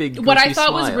just big. What I goofy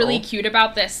thought was smile. really cute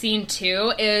about this scene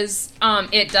too is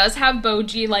it does have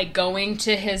Boji like going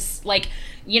to his like,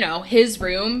 you know, his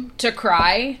room to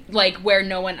cry, like where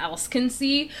no one else can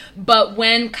see. But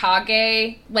when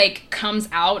Kage like comes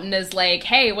out and is like,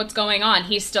 hey, what's going on?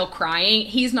 He's still crying.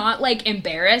 He's not like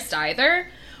embarrassed either.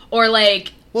 Or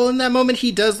like, Well, in that moment,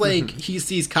 he does, like, he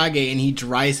sees Kage and he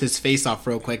dries his face off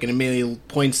real quick and immediately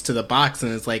points to the box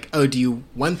and is like, oh, do you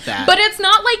want that? but it's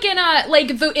not like in a,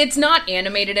 like, it's not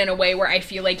animated in a way where I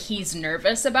feel like he's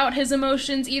nervous about his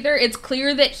emotions either. It's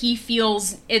clear that he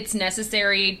feels it's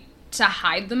necessary to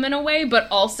hide them in a way, but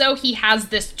also he has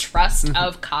this trust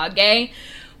of Kage,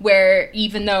 where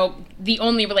even though the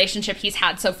only relationship he's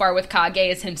had so far with Kage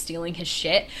is him stealing his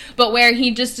shit, but where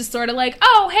he just is sort of like,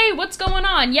 oh, hey, what's going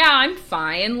on? Yeah, I'm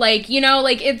fine. Like, you know,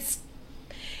 like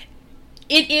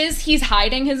he's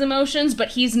hiding his emotions, but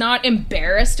he's not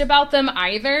embarrassed about them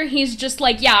either. He's just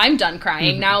like, yeah, I'm done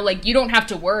crying now. Like, you don't have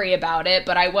to worry about it,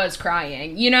 but I was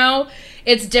crying, you know?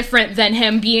 It's different than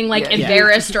him being, like,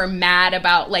 embarrassed or mad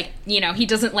about, like, you know, he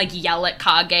doesn't, like, yell at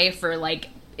Kage for, like,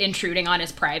 intruding on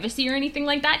his privacy or anything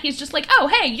like that. He's just like, oh,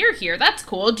 hey, you're here. That's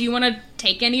cool. Do you want to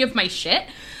take any of my shit?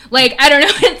 Like, I don't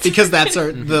know. Because that's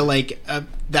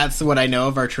that's what I know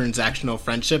of our transactional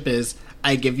friendship is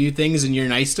I give you things and you're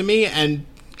nice to me, and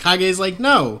Kage's like,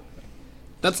 no,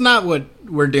 that's not what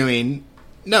we're doing.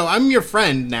 No, I'm your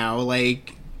friend now.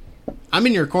 Like, I'm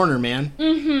in your corner,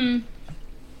 man.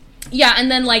 Yeah, and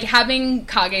then, like, having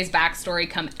Kage's backstory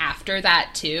come after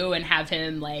that, too, and have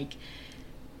him, like,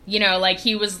 you know, like,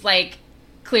 he was, like,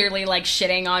 clearly, like,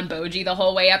 shitting on Boji the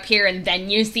whole way up here, and then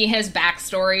you see his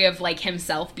backstory of, like,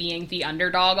 himself being the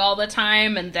underdog all the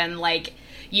time, and then, like,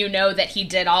 you know that he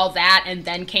did all that, and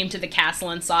then came to the castle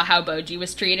and saw how Boji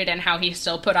was treated, and how he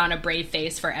still put on a brave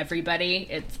face for everybody.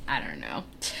 It's, I don't know.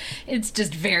 It's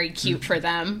just very cute for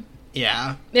them.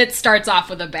 Yeah. It starts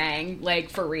off with a bang, like,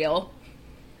 for real.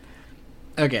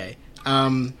 Okay.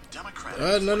 No.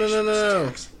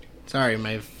 Sorry,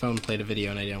 my phone played a video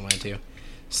and I didn't want it to.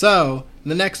 So,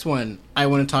 the next one I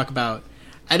want to talk about.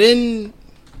 I didn't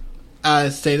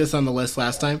say this on the list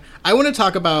last time. I want to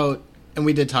talk about, and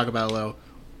we did talk about it a little,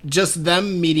 just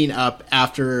them meeting up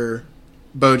after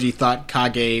Boji thought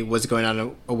Kage was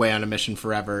going away on a mission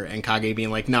forever, and Kage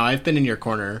being like, no, I've been in your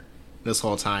corner this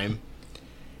whole time.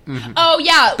 Oh,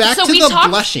 yeah. Back so to we the talked,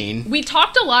 blushing. We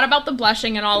talked a lot about the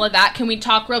blushing and all of that. Can we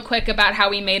talk real quick about how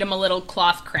we made him a little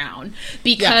cloth crown?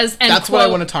 Because, yeah, that's what I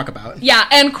want to talk about. Yeah,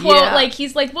 and quote, like,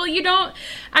 he's like, well, you don't,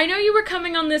 I know you were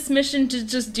coming on this mission to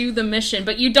just do the mission,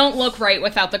 but you don't look right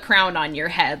without the crown on your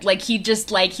head. Like, he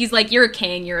just, like, he's like, you're a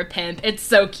king, you're a pimp. It's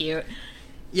so cute.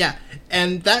 Yeah,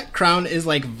 and that crown is,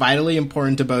 like, vitally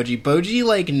important to Boji. Boji,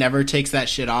 like, never takes that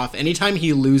shit off. Anytime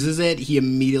he loses it, he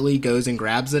immediately goes and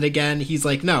grabs it again. He's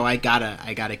like, no, I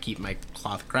gotta keep my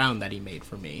cloth crown that he made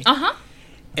for me. Uh-huh.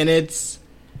 And it's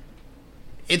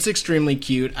extremely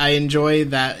cute. I enjoy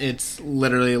that it's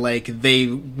literally, like, they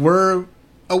were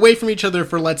away from each other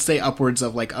for, let's say, upwards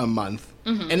of, like, a month.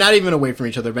 And not even away from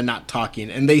each other, but not talking.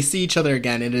 And they see each other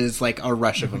again, and it is, like, a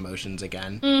rush of emotions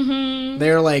again.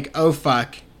 They're like, oh,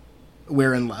 fuck,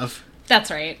 we're in love.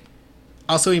 That's right.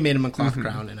 Also, he made him a cloth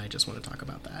crown, and I just want to talk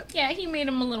about that. Yeah, he made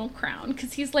him a little crown,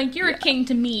 because he's like, you're a king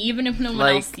to me, even if no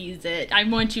one else sees it. I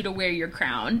want you to wear your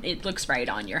crown. It looks right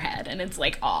on your head. And it's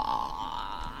like,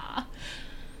 aww.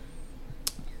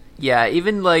 Yeah,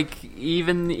 even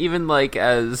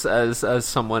as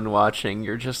someone watching,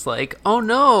 you're just like, oh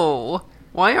no,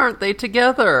 why aren't they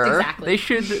together? Exactly.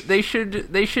 They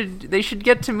should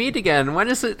get to meet again. When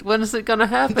is it gonna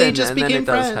happen? They just and became then it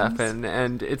does friends. happen,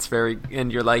 and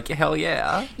and you're like, hell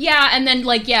yeah. Yeah, and then,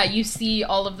 like, yeah, you see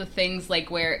all of the things,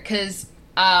 like, where, because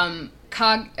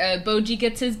Boji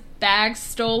gets his bag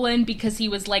stolen because he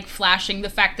was, like, flashing the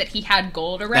fact that he had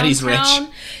gold around That he's town.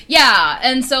 rich. Yeah,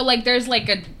 and so, like, there's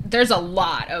a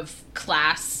lot of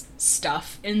class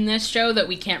stuff in this show that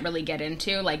we can't really get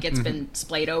into. Like, it's been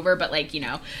splayed over, but, like, you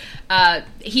know,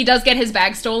 he does get his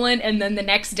bag stolen, and then the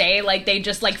next day, like, they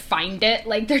just, like, find it.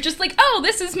 Like, they're just like, oh,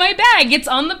 this is my bag. It's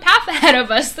on the path ahead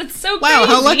of us. That's so crazy. Wow,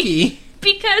 how lucky.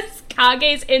 Because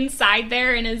Kage's inside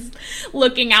there and is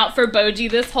looking out for Boji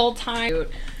this whole time.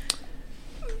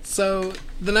 So,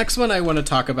 the next one I want to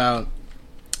talk about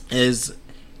is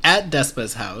at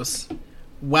Despa's house.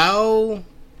 While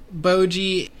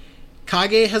Boji...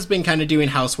 Kage has been kind of doing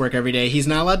housework every day. He's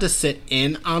not allowed to sit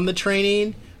in on the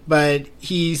training, but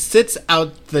he sits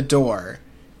out the door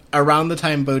around the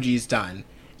time Boji's done.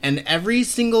 And every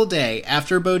single day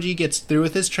after Boji gets through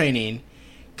with his training,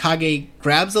 Kage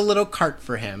grabs a little cart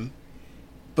for him.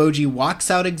 Boji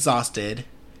walks out exhausted,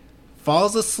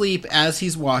 falls asleep as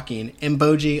he's walking, and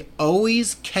Boji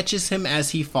always catches him as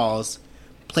he falls,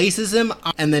 places him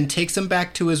up, and then takes him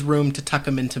back to his room to tuck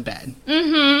him into bed.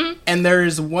 Mm-hmm. And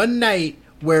there's one night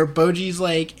where Boji's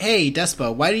like, hey,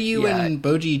 Despa, why do you and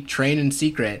Boji train in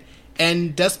secret?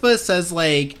 And Despa says,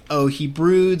 like, oh, he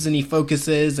broods and he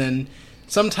focuses, and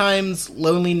sometimes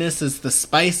loneliness is the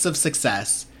spice of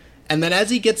success. And then as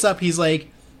he gets up, he's like,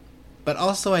 but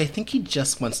also I think he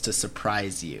just wants to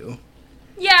surprise you.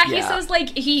 Yeah, he says, like,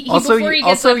 he also, before he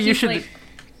gets up, you should... Like...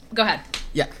 Go ahead.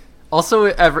 Yeah. Also,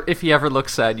 if he ever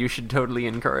looks sad, you should totally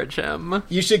encourage him.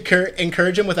 You should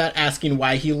encourage him without asking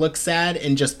why he looks sad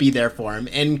and just be there for him.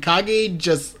 And Kage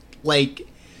just, like,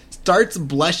 starts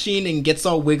blushing and gets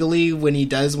all wiggly when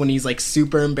he's, like,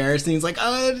 super embarrassed. And he's like,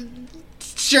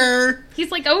 sure.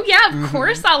 He's like, oh, yeah, of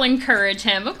course I'll encourage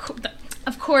him.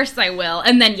 Of course I will.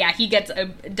 And then, yeah,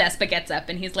 Despa gets up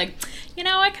and he's like,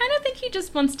 I kind of think he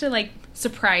just wants to, like,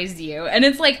 surprise you. And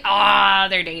it's like,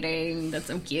 they're dating. That's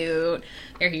so cute.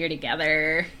 They're here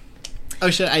together.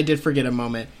 Oh, shit, I did forget a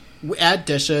moment. At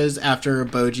Desha's, after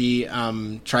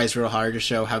Boji tries real hard to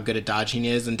show how good at dodging he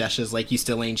is, and Desha's like, you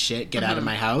still ain't shit, get out of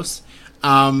my house.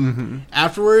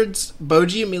 Afterwards,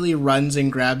 Boji immediately runs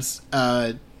and grabs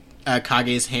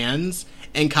Kage's hands,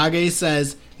 and Kage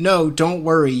says, no, don't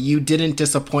worry, you didn't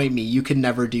disappoint me. You could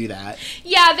never do that.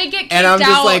 Yeah, they get kicked out. And I'm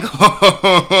just like,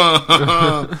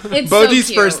 It's Boji's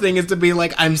so first thing is to be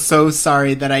like, I'm so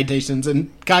sorry that I dated.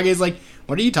 And Kage's like,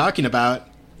 what are you talking about?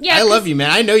 Yeah, I love you, man.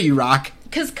 I know you rock.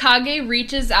 Because Kage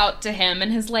reaches out to him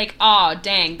and is like, aw,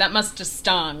 dang, that must have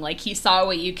stung. Like, he saw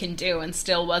what you can do and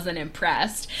still wasn't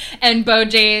impressed. And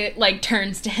Boji, like,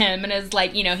 turns to him and is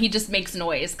like, he just makes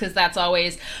noise. Because that's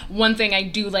always one thing I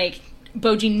do like.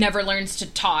 Boji never learns to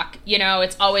talk,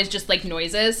 it's always just, like,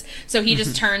 noises. So he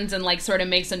just turns and, like, sort of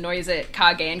makes a noise at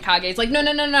Kage, and Kage's like, no,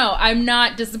 I'm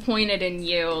not disappointed in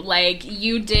you. Like,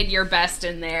 you did your best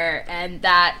in there, and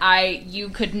you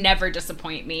could never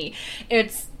disappoint me.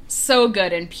 It's so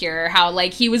good and pure how,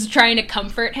 like, he was trying to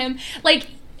comfort him. Like,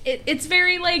 it's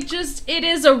very, like, just, it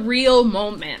is a real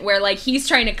moment where, like, he's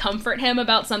trying to comfort him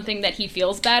about something that he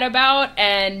feels bad about,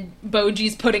 and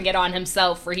Boji's putting it on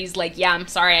himself, where he's like, yeah, I'm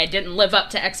sorry, I didn't live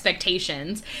up to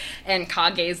expectations. And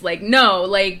Kage's like, no,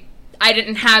 like, I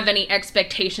didn't have any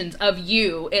expectations of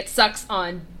you. It sucks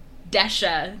on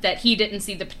Desha that he didn't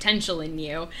see the potential in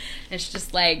you. And it's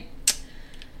just like,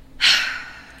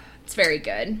 it's very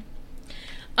good.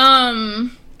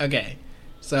 Okay,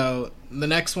 so the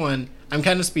next one, I'm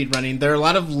kind of speed running. There are a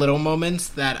lot of little moments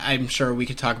that I'm sure we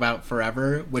could talk about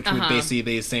forever, which would basically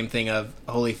be the same thing of,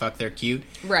 holy fuck, they're cute.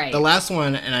 Right. The last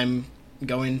one, and I'm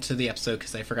going to the episode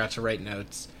because I forgot to write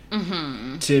notes,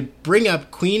 to bring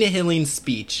up Queen Hilling's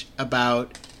speech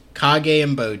about Kage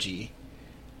and Boji.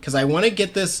 Because I want to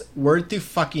get this word through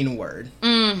fucking word.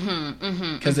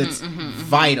 Because it's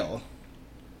vital.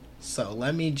 So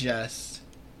let me just...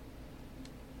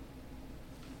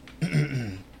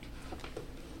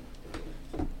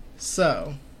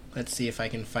 So, let's see if I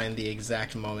can find the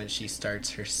exact moment she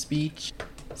starts her speech.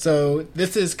 So,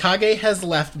 this is Kage has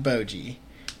left Boji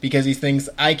because he thinks,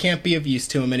 I can't be of use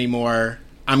to him anymore.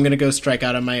 I'm going to go strike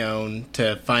out on my own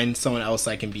to find someone else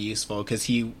I can be useful because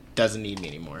he doesn't need me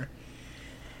anymore.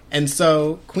 And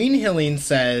so, Queen Hilling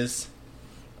says,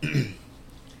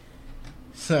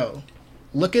 so,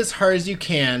 look as hard as you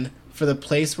can for the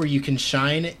place where you can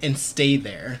shine and stay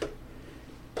there.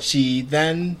 She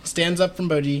then stands up from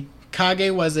Boji.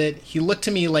 Kage was it. He looked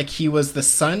to me like he was the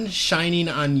sun shining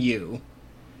on you.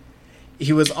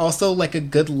 He was also like a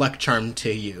good luck charm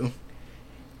to you.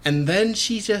 And then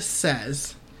she just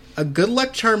says, a good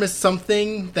luck charm is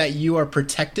something that you are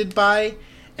protected by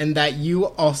and that you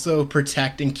also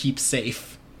protect and keep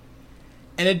safe.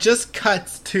 And it just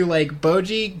cuts to, like,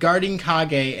 Boji guarding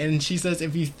Kage, and she says,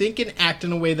 if you think and act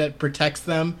in a way that protects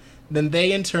them, then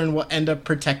they in turn will end up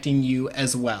protecting you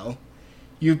as well.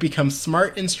 You've become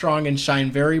smart and strong and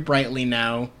shine very brightly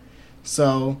now.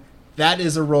 So that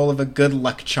is a role of a good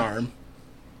luck charm.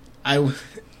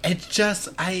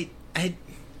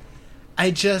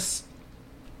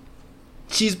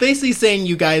 She's basically saying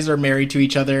you guys are married to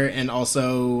each other and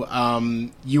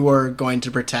also you are going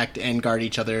to protect and guard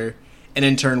each other and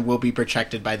in turn will be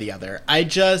protected by the other.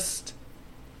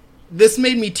 This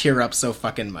made me tear up so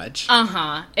fucking much.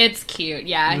 It's cute.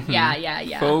 Yeah,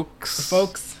 yeah.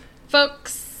 Folks,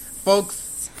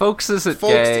 is it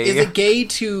gay? Is it gay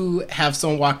to have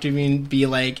someone walk to me and be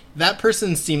like, that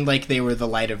person seemed like they were the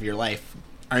light of your life,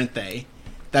 aren't they?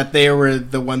 That they were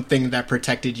the one thing that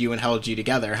protected you and held you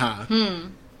together, huh?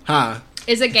 Huh.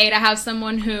 Is it gay to have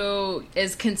someone who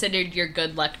is considered your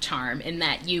good luck charm in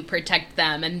that you protect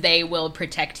them and they will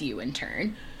protect you in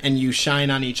turn? And you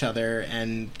shine on each other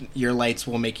and your lights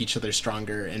will make each other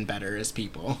stronger and better as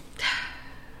people.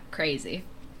 Crazy.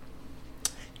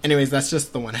 Anyways, that's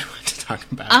just the one I want to talk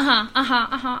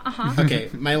about. Okay,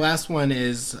 my last one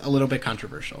is a little bit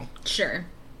controversial. Sure.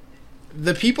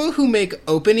 The people who make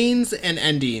openings and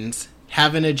endings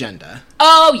have an agenda.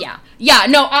 Oh, yeah. Yeah,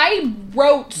 no, I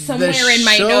wrote somewhere in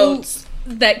my notes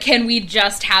that can we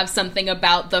just have something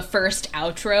about the first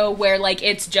outro where, like,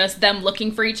 it's just them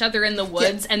looking for each other in the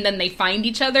woods and then they find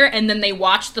each other and then they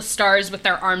watch the stars with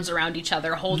their arms around each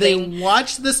other holding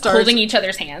each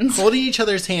other's hands. Holding each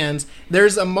other's hands.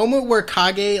 There's a moment where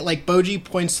Kage, like, Boji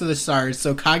points to the stars,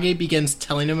 so Kage begins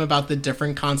telling him about the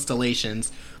different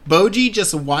constellations. Boji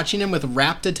just watching him with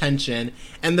rapt attention,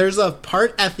 and there's a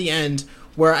part at the end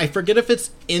where I forget if it's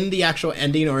in the actual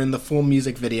ending or in the full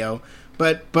music video,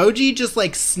 but Boji just,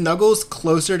 like, snuggles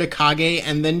closer to Kage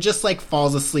and then just, like,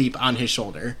 falls asleep on his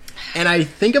shoulder. And I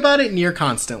think about it near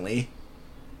constantly.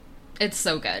 It's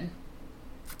so good.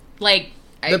 Like,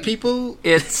 the people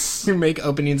who make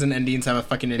openings and endings have a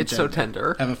fucking agenda. It's so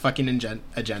tender. Have a fucking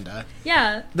agenda.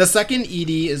 Yeah. The second ED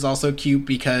is also cute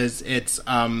because it's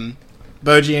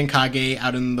Boji and Kage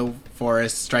out in the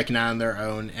forest striking out on their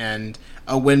own, and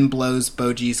a wind blows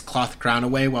Boji's cloth crown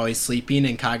away while he's sleeping,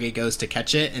 and Kage goes to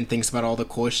catch it and thinks about all the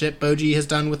cool shit Boji has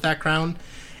done with that crown.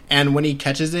 And when he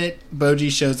catches it,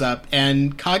 Boji shows up,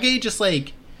 and Kage just,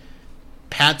 like,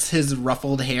 pats his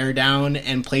ruffled hair down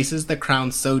and places the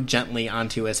crown so gently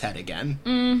onto his head again.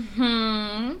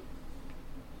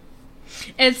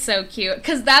 It's so cute.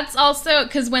 Because that's also...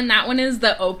 Because when that one is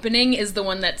the opening is the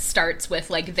one that starts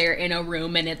with, like, they're in a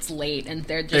room and it's late and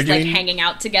they're just, like, hanging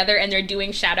out together and they're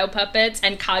doing shadow puppets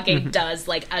and Kage does,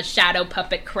 like, a shadow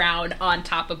puppet crown on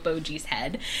top of Boji's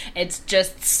head. It's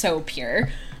just so pure.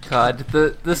 God,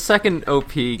 the second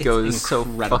OP goes so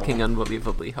fucking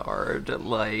unbelievably hard.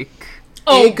 Like...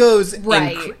 Oh, it goes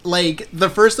like the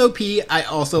first OP. I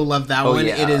also love that one.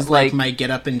 Yeah. It is like my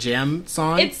get up and jam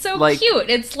song. It's so cute.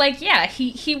 It's like, yeah,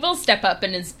 he will step up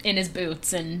in his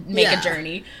boots and make a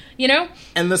journey, you know.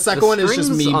 And the second one is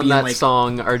just me on being that like,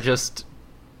 song are just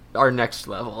our next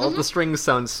level. The strings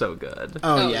sound so good.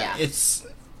 Oh yeah, it's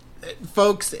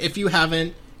folks. If you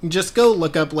haven't, just go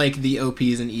look up like the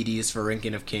OPs and EDs for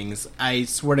Ranking of Kings. I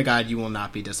swear to God, you will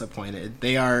not be disappointed.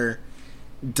 They are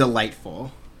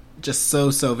delightful. Just so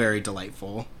very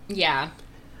delightful. Yeah.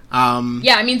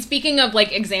 Yeah, I mean, speaking of,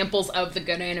 like, examples of the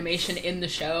good animation in the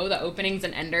show, the openings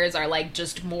and enders are, like,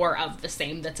 just more of the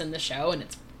same that's in the show, and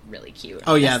it's really cute.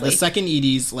 Oh, honestly. Yeah, the second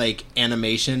ED's, like,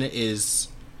 animation is...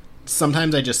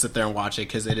 Sometimes I just sit there and watch it,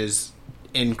 because it is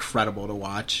incredible to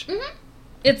watch.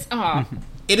 It's,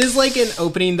 It is, like, an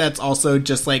opening that's also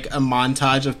just, like, a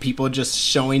montage of people just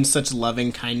showing such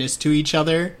loving kindness to each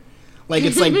other. Like,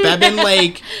 it's like Bebin,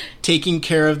 like, taking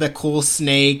care of the cool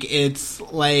snake. It's,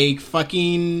 like,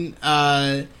 fucking,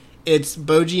 it's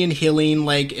Boji and Healing,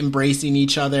 like, embracing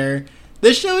each other.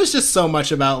 This show is just so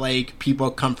much about, like, people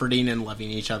comforting and loving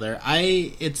each other.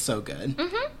 It's so good.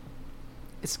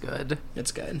 It's good.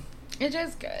 It's good. It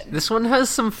is good. This one has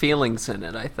some feelings in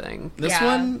it, I think. This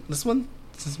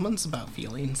one's about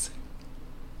feelings.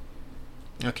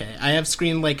 Okay, I have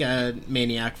screamed like a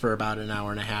maniac for about an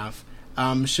hour and a half.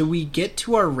 Should we get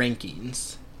to our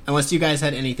rankings? Unless you guys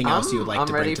had anything else you would like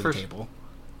to bring to the table.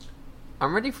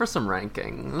 I'm ready for some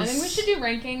rankings. I think we should do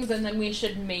rankings, and then we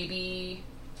should maybe...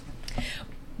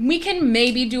 We can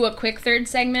maybe do a quick third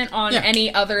segment on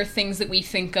any other things that we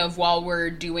think of while we're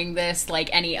doing this,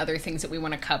 like any other things that we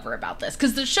want to cover about this.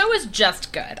 Because the show is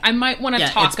just good. I might want to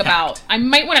talk about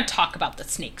the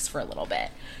snakes for a little bit.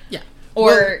 Yeah.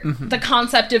 Or the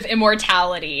concept of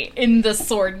immortality in the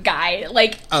sword guy.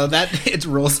 Like, it's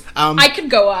rules. I could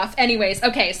go off. Anyways,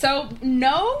 okay, so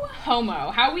no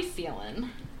homo. How are we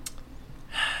feeling?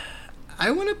 I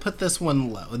want to put this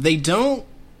one low. They don't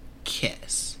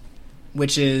kiss,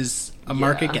 which is a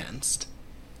mark against.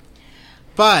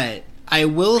 But I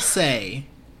will say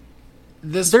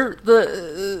this.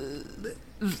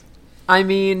 I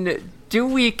mean, do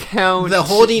we count the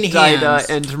holding Daida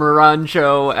and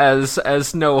Miranjo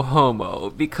as no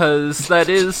homo? Because that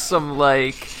is some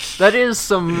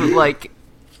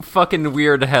fucking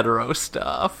weird hetero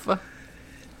stuff.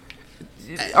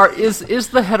 is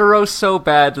the hetero so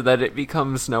bad that it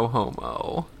becomes no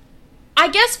homo? I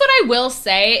guess what I will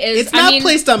say is... It's not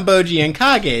placed on Boji and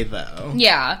Kage, though.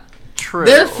 Yeah. True.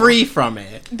 They're free from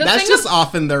it. That's just is,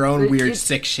 often their own weird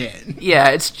sick shit.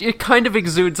 Yeah, it kind of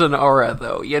exudes an aura,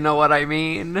 though. You know what I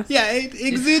mean? Yeah, it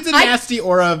exudes a nasty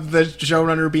aura of the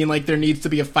showrunner being like, there needs to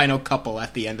be a final couple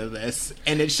at the end of this,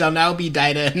 and it shall now be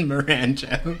Daida and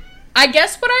Miranjo. I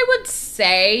guess what I would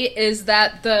say is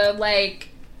that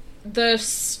the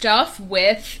stuff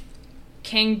with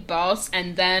King Boss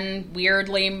and then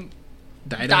weirdly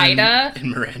Daida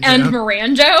and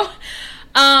Miranjo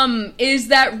is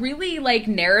that really, like,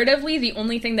 narratively, the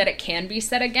only thing that it can be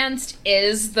set against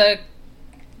is the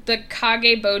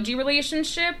Kage Boji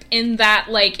relationship, in that,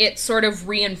 like, it sort of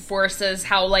reinforces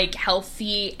how, like,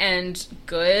 healthy and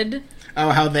good. Oh,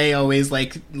 how they always,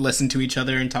 like, listen to each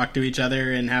other and talk to each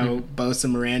other, and how Boss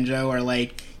and Miranjo are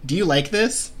like, do you like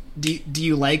this? Do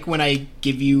you like when I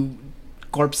give you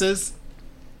corpses?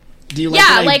 Do you like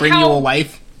when I bring you a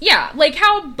wife? Yeah, like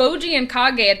how Boji and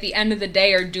Kage at the end of the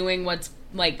day are doing what's,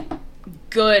 like,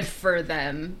 good for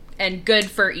them and good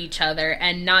for each other,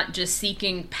 and not just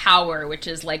seeking power, which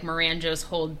is, like, Miranjo's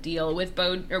whole deal with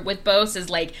Boss is,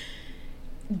 like,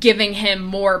 giving him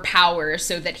more power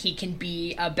so that he can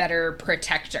be a better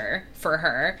protector for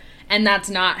her. And that's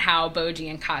not how Boji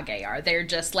and Kage are. They're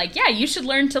just like, yeah, you should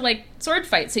learn to, like, sword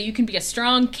fight so you can be a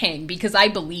strong king because I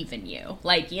believe in you.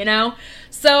 Like, you know?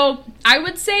 So I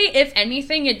would say, if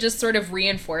anything, it just sort of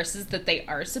reinforces that they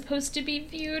are supposed to be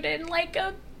viewed in, like,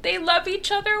 a they love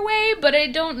each other way, but I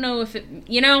don't know if it,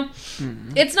 you know?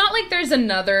 Mm-hmm. It's not like there's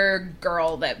another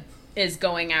girl that is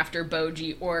going after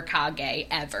Boji or Kage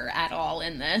ever at all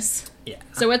in this. Yeah.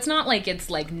 So it's not like it's,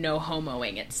 like, no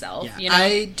homoing itself, you know?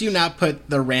 I do not put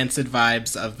the rancid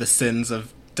vibes of the sins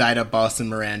of Daida, Boss,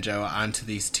 and Miranjo onto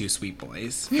these two sweet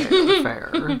boys.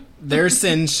 Fair. Their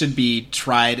sins should be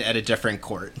tried at a different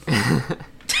court.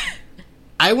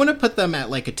 I want to put them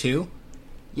at, like, a 2.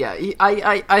 Yeah,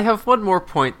 I have one more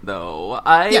point, though.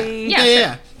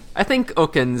 Yeah. I think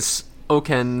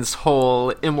Oken's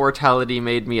whole immortality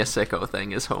made me a sicko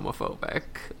thing is homophobic.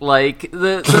 Like,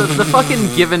 the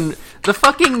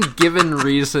fucking given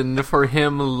reason for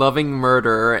him loving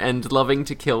murder and loving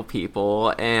to kill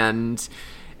people and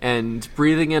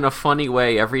breathing in a funny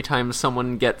way every time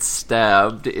someone gets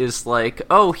stabbed is like,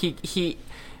 oh, he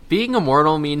being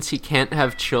immortal means he can't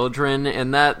have children,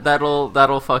 and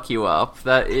that'll fuck you up.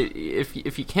 That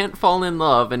if you can't fall in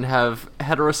love and have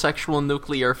heterosexual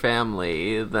nuclear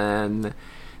family, then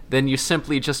you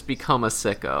simply just become a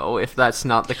sicko. If that's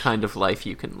not the kind of life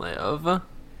you can live.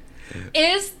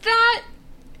 Is that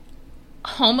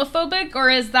homophobic or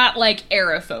is that, like,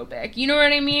 aerophobic? You know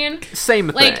what I mean? Same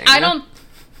thing. Like,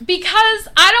 because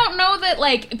I don't know that,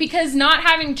 like, because not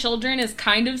having children is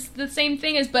kind of the same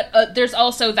thing as, but there's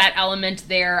also that element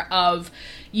there of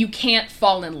you can't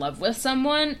fall in love with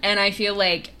someone, and I feel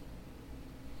like,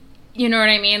 you know what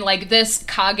I mean? Like, this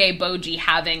Kage Boji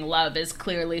having love is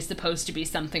clearly supposed to be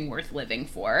something worth living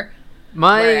for.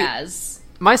 My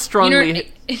strongly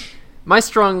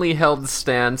held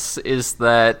stance is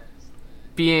that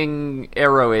being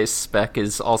Eroe's spec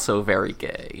is also very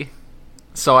gay.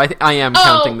 So I am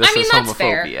counting this as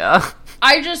homophobia. Fair.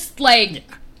 I just, like...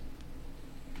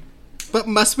 But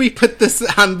must we put this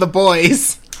on the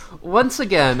boys? Once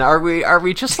again, are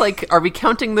we just, like, are we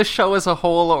counting the show as a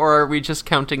whole, or are we just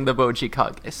counting the Boji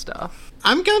Kage stuff?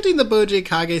 I'm counting the Boji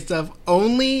Kage stuff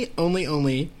only,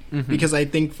 because I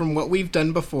think from what we've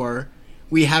done before,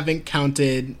 we haven't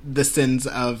counted the sins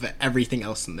of everything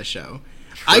else in the show.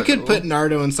 True. I could put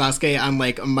Naruto and Sasuke on,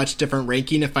 like, a much different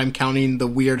ranking if I'm counting the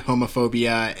weird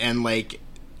homophobia and, like,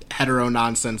 hetero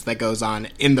nonsense that goes on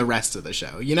in the rest of the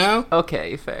show, you know?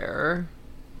 Okay, fair.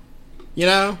 You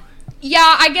know?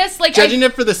 Yeah, I guess, like... Judging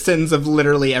it for the sins of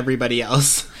literally everybody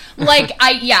else. Like,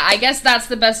 I guess that's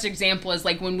the best example is,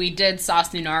 like, when we did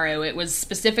Sasunaru, it was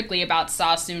specifically about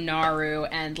Sasunaru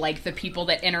and, like, the people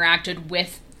that interacted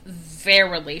with their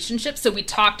relationship. So we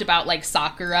talked about, like,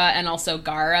 Sakura and also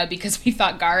Gaara because we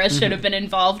thought Gaara should have been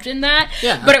involved in that.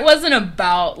 Yeah. But it wasn't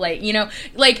about, like, you know,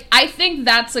 like, I think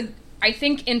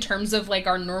in terms of, like,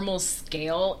 our normal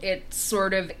scale, it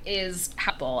sort of is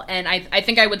helpful. And I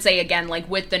think I would say, again, like,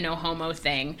 with the no homo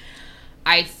thing,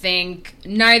 I think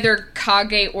neither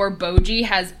Kage or Boji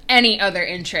has any other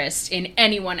interest in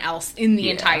anyone else in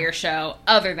the entire show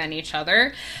other than each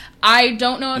other. I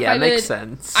don't know if I would... Yeah, makes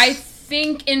sense. I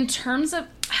think in terms of...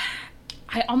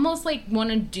 I almost, like, want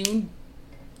to do...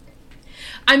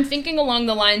 I'm thinking along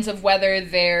the lines of whether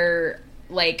they're,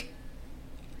 like,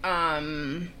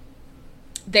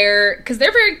 because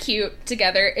they're very cute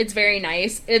together. It's very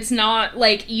nice. It's not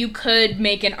like you could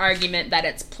make an argument that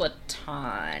it's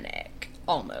platonic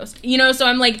almost, you know. So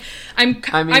I'm like, I'm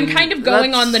kind of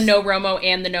going on the no Romo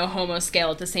and the no homo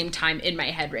scale at the same time in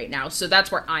my head right now. So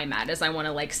that's where I'm at, is I want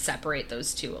to like separate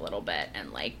those two a little bit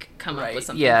and like come up with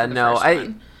something. Yeah, for the first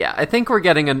one. I think we're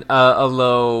getting a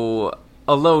low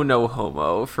no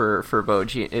homo for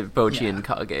Boji and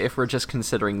Kage, if we're just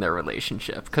considering their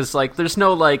relationship, because like there's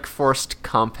no like forced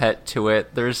compet to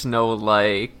it. There's no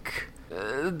like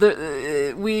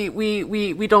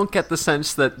we don't get the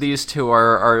sense that these two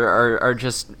are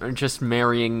just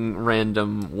marrying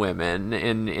random women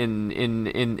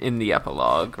in the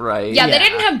epilogue, right? Yeah, they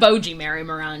didn't have Boji marry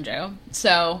Miranjo,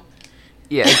 so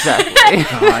yeah, exactly.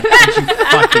 God, could you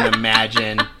fucking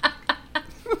imagine?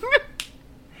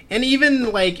 And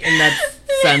even, like, in that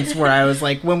sense where I was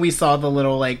like, when we saw the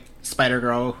little, like, spider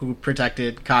girl who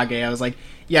protected Kage, I was like,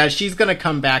 yeah, she's gonna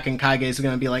come back and Kage's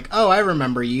gonna be like, oh, I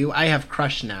remember you. I have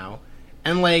crush now.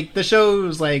 And, like, the show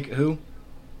was like, who?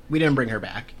 We didn't bring her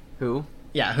back. Who?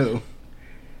 Yeah, who?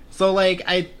 So, like,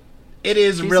 it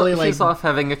is she's she's off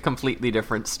having a completely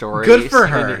different story. Good for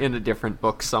her. In a different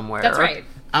book somewhere. That's right.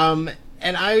 And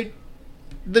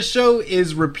the show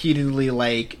is repeatedly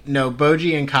like, no,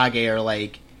 Boji and Kage are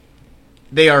like,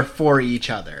 they are for each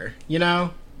other, you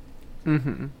know?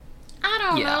 Mm-hmm. I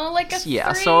don't know, like a 3?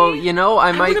 Yeah, so, you know,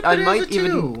 I might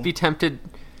even 2. be tempted...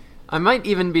 I might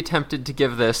even be tempted to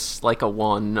give this, like, a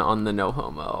 1 on the no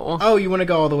homo. Oh, you want to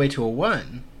go all the way to a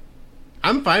 1?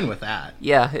 I'm fine with that.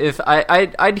 Yeah, if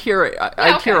I'd hear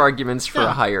arguments for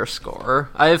a higher score.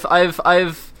 I've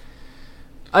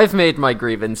made my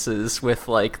grievances with,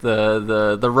 like,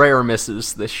 the rare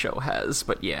misses this show has,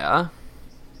 but yeah.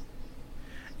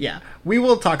 Yeah, we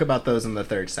will talk about those in the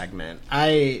third segment.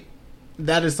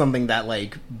 That is something that,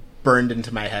 like, burned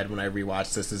into my head when I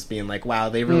rewatched this, as being like, wow,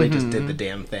 they really just did the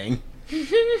damn thing.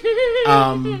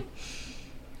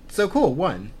 So cool,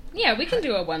 1. Yeah, we can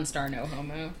do a 1-star no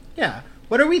homo. Yeah.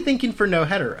 What are we thinking for no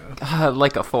hetero?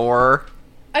 Like a 4.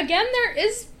 Again, there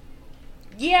is...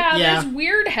 Yeah, there's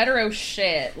weird hetero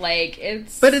shit. Like,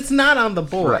 it's... But it's not on the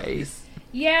boys. Right.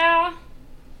 Yeah.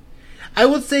 I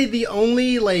would say the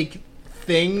only, like,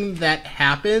 thing that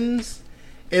happens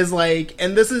is, like,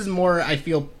 and this is more, I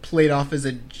feel, played off as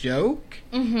a joke.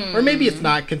 Mm-hmm. Or maybe it's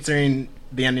not, considering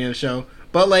the ending of the show.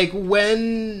 But, like,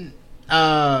 when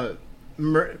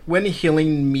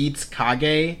Healing meets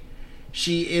Kage,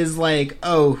 she is like,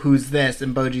 oh, who's this?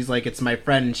 And Boji's like, it's my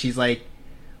friend. And she's like,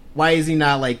 why is he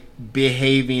not, like,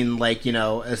 behaving like, you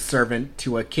know, a servant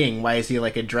to a king? Why is he,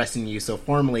 like, addressing you so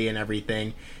formally and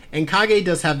everything? And Kage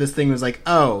does have this thing where it's like,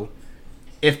 oh,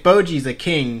 if Boji's a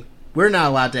king, we're not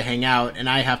allowed to hang out, and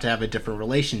I have to have a different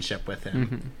relationship with him.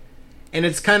 Mm-hmm. And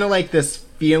it's kind of like this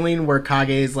feeling where Kage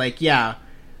is like, yeah,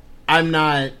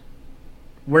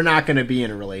 we're not going to be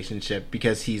in a relationship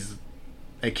because he's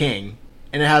a king.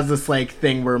 And it has this, like,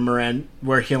 thing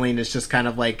where Healing is just kind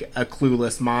of like a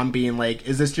clueless mom being like,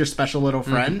 is this your special little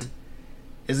friend? Mm-hmm.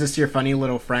 Is this your funny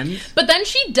little friend? But then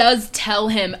she does tell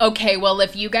him, okay, well,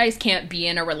 if you guys can't be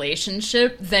in a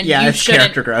relationship, then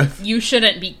character growth. You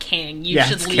shouldn't be king. You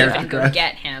should leave and go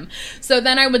get him. So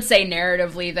then I would say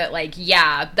narratively that, like,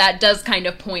 yeah, that does kind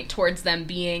of point towards them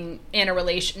being in a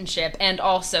relationship, and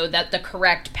also that the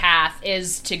correct path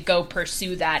is to go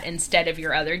pursue that instead of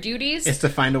your other duties. It's to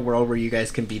find a world where you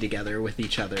guys can be together with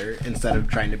each other instead of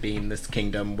trying to be in this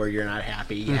kingdom where you're not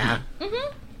happy. Mm-hmm. Yeah.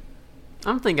 Mm-hmm.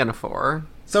 I'm thinking a 4.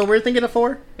 So we're thinking a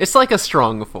 4? It's like a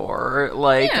strong 4.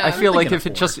 Like, yeah, I feel like if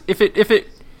it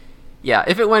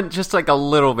went just like a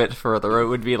little bit further, it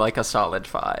would be like a solid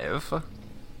 5.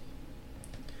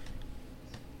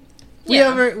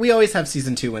 Yeah. We always have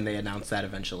season 2 when they announce that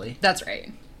eventually. That's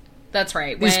right. That's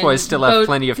right. These boys still have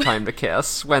plenty of time to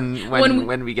kiss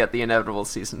when we get the inevitable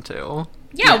season 2.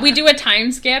 Yeah, we do a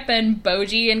time skip and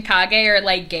Boji and Kage are,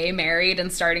 like, gay married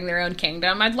and starting their own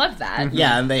kingdom. I'd love that. Mm-hmm.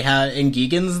 Yeah, and and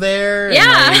Gigan's there.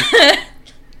 Yeah. And, like,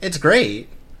 it's great.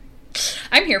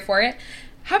 I'm here for it.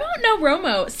 How about no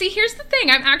Romo? See, here's the thing.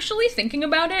 I'm actually thinking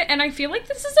about it, and I feel like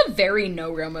this is a very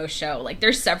no Romo show. Like,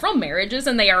 there's several marriages,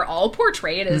 and they are all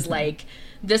portrayed as, like,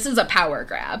 this is a power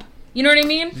grab. You know what I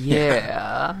mean?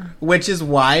 Yeah. Which is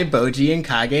why Boji and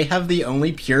Kage have the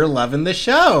only pure love in the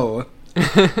show.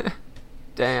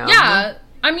 Damn. Yeah.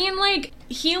 I mean, like,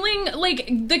 Healing, like,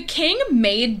 the king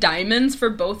made diamonds for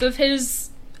both of his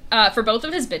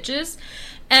bitches,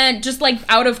 and just, like,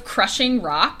 out of crushing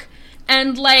rock.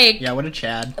 And, like... Yeah, what a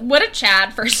Chad. What a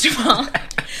Chad, first of all.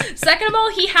 Second of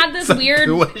all, he had this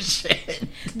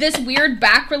weird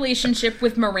back relationship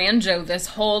with Miranjo this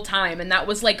whole time, and that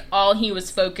was, like, all he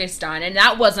was focused on. And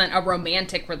that wasn't a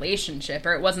romantic relationship,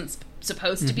 or it wasn't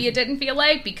supposed to be, it didn't feel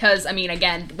like, because, I mean,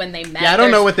 again, when they met... Yeah, I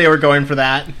don't know what they were going for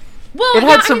that. Well,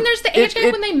 yeah, I mean, there's the age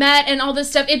gap when they met and all this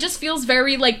stuff. It just feels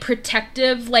very, like,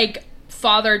 protective, like...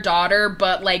 father-daughter,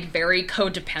 but, like, very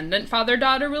codependent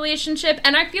father-daughter relationship,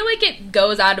 and I feel like it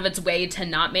goes out of its way to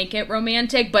not make it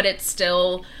romantic, but it's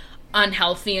still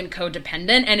unhealthy and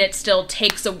codependent, and it still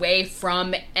takes away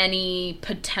from any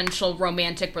potential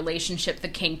romantic relationship the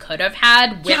king could have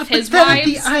had with his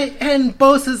wives. And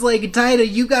Bose is like, Daida,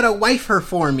 you gotta wife her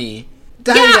for me.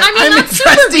 Daida, yeah, I mean, I'm that's super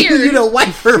entrusting weird. you to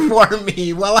wife her for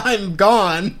me while I'm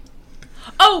gone.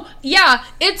 Oh, yeah,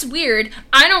 it's weird.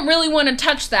 I don't really want to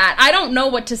touch that. I don't know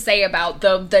what to say about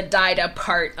the Daida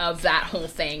part of that whole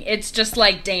thing. It's just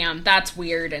like, damn, that's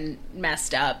weird and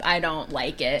messed up. I don't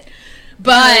like it.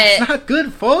 But... it's not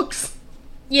good, folks.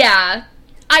 Yeah.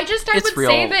 I would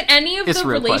say that any of the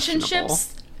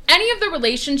relationships,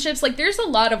 like, there's a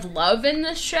lot of love in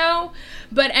this show,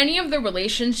 but any of the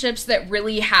relationships that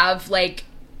really have, like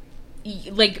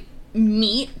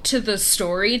meat to the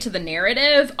story, to the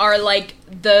narrative, are like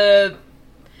the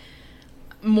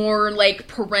more like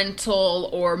parental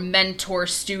or mentor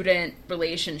student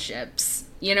relationships,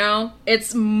 you know?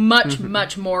 It's much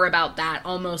much more about that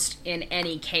almost in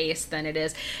any case than it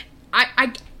is.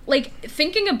 I like,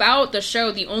 thinking about the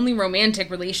show, the only romantic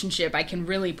relationship I can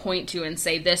really point to and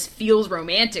say this feels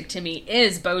romantic to me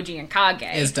is Boji and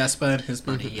Kage. Is Despa and his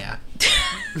buddy, yeah.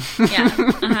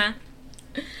 Yeah.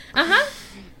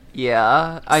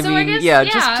 Yeah, I mean,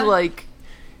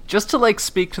 just to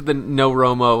speak to the no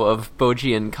Romo of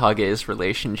Boji and Kage's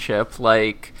relationship,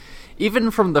 like,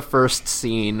 even from the first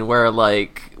scene where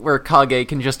Kage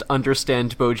can just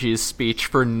understand Boji's speech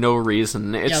for no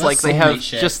reason, it's like they have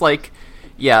just like,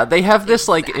 yeah, they have this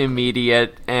like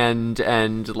immediate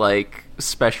and like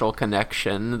special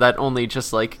connection that only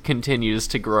just like continues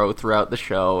to grow throughout the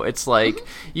show. It's like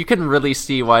you can really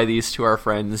see why these two are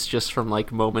friends just from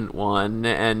like moment one,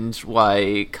 and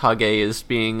why Kage is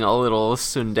being a little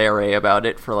tsundere about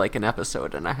it for like an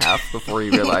episode and a half before he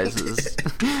realizes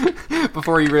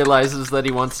that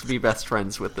he wants to be best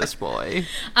friends with this boy.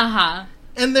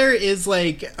 And there is,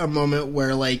 like, a moment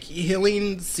where, like,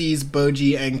 Helene sees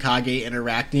Boji and Kage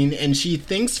interacting, and she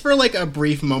thinks for, like, a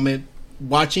brief moment,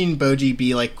 watching Boji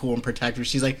be, like, cool and protective,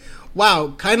 she's like,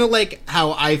 wow, kind of like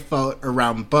how I felt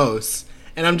around Bose.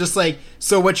 And I'm just like,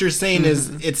 so what you're saying is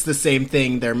it's the same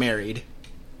thing, they're married.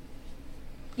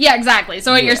 Yeah, exactly.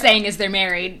 So what you're saying is they're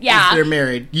married. Yeah. They're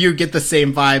married. You get the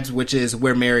same vibes, which is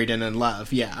we're married and in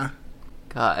love, yeah.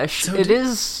 Gosh, so it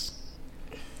is...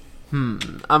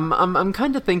 I'm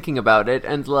kind of thinking about it,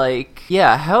 and like,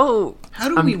 yeah, how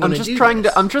do we want to do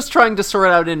this? I'm just trying to sort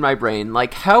out in my brain,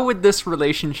 like, how would this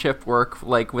relationship work,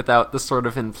 like, without the sort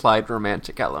of implied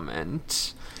romantic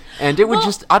element? And it would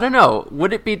just, I don't know,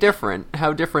 would it be different?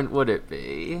 How different would it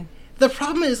be? The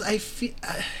problem is,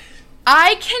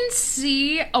 I can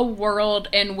see a world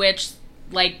in which,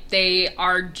 like, they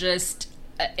are just...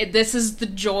 this is the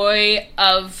joy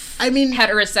of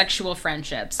heterosexual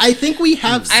friendships. I think we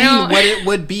have seen what it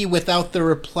would be without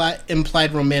the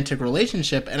implied romantic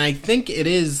relationship, and I think it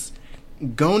is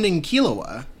Gon and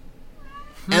Killua.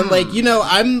 And, like, you know,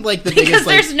 I'm, like, the biggest, because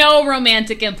there's no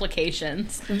romantic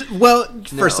implications. Well,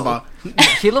 first of all...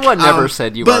 Killua never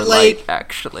said you were, like,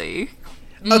 actually.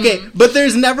 Okay, but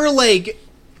there's never, like...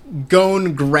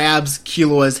 Gon grabs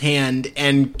Killua's hand,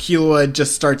 and Killua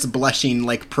just starts blushing,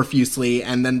 like, profusely,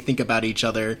 and then think about each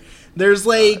other. There's,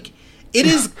 like... It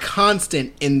is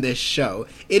constant in this show.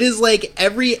 It is, like,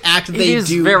 every act they do... It is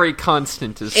very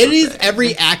constant, It is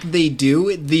every act they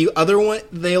do, the other one...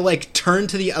 They, like, turn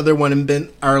to the other one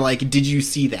and are like, did you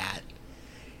see that?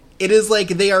 It is, like,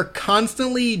 they are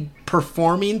constantly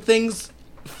performing things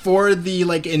for the,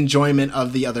 like, enjoyment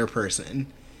of the other person.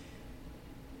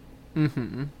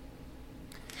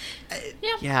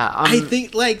 Yeah, I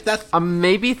think, like, that's... I'm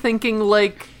maybe thinking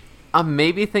like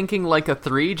a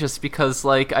 3, just because,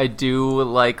 like, I do,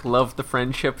 like, love the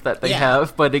friendship that they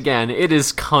have, but again, it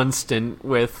is constant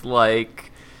with,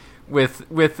 like, with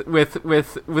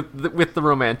the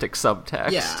romantic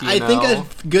subtext. Yeah, you I know? think a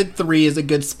good 3 is a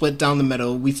good split down the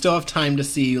middle. We still have time to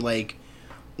see, like,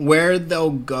 where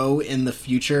they'll go in the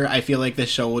future. I feel like this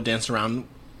show will dance around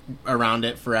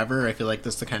it forever. I feel like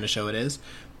this is the kind of show it is.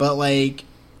 But, like,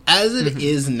 as it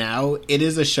is now, it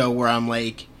is a show where I'm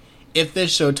like, if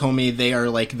this show told me they are,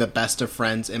 like, the best of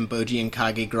friends and Boji and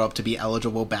Kage grow up to be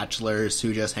eligible bachelors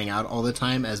who just hang out all the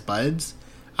time as buds,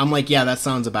 I'm like, yeah, that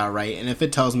sounds about right. And if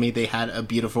it tells me they had a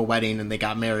beautiful wedding and they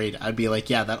got married, I'd be like,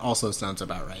 yeah, that also sounds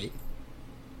about right.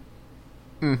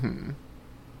 Mm-hmm.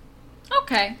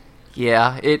 Okay.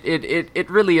 Yeah, it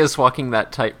really is walking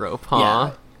that tightrope, huh?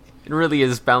 Yeah. It really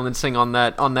is balancing on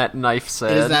that knife's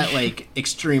edge. It is that, like,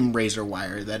 extreme razor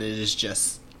wire that it is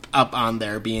just up on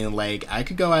there being like, I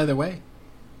could go either way.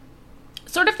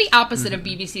 Sort of the opposite of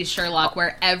BBC's Sherlock,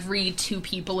 where every two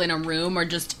people in a room are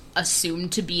just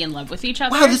assumed to be in love with each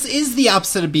other. Wow, this is the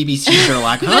opposite of BBC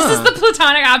Sherlock, huh? This is the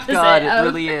platonic opposite. God, it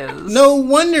really is. No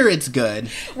wonder it's good.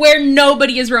 Where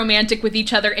nobody is romantic with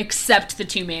each other except the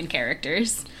two main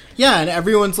characters. Yeah, and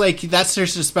everyone's like, that's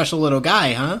just a special little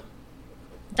guy, huh?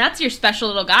 That's your special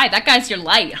little guy. That guy's your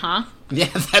light, huh? Yeah,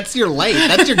 that's your light.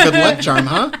 That's your good luck charm,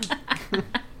 huh?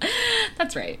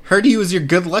 That's right. Heard he was your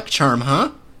good luck charm,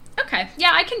 huh? Okay.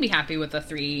 Yeah, I can be happy with a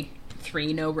 3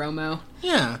 no Romo.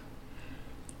 Yeah.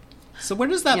 So where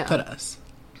does that put us?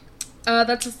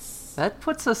 That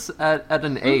puts us at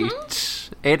an 8.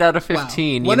 8 out of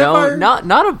 15. Wow. You know,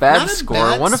 not a bad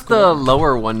score. One of the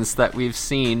lower ones that we've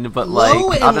seen, but low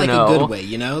like, in I don't know. a good way,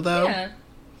 you know, though?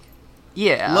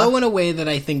 Yeah. Low in a way that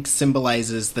I think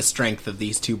symbolizes the strength of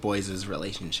these two boys'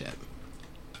 relationship.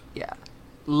 Yeah.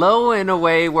 Low in a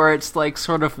way where it's like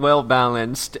sort of well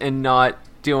balanced and not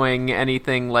doing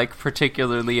anything like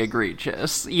particularly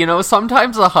egregious. You know,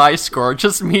 sometimes a high score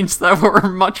just means that we're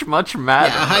much madder.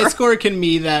 Yeah, a high score can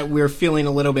mean that we're feeling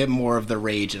a little bit more of the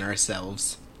rage in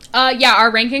ourselves. Yeah,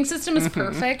 our ranking system is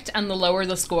perfect, and the lower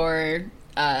the score,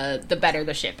 the better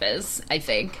the ship is, I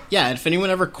think. Yeah, if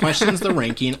anyone ever questions the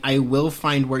ranking, I will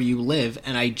find where you live,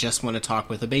 and I just want to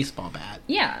talk with a baseball bat.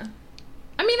 Yeah.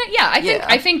 I mean, yeah,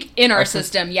 I think in our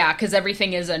system, yeah, because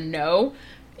everything is a no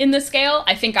in the scale,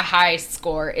 I think a high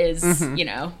score is, you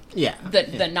know,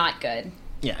 the not good.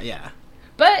 Yeah.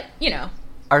 But, you know.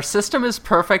 Our system is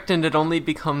perfect, and it only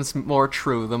becomes more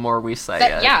true the more we say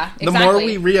it. Yeah, exactly. The more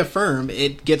we reaffirm,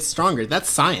 it gets stronger. That's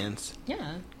science.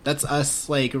 Yeah. That's us,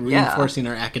 like, reinforcing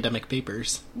our academic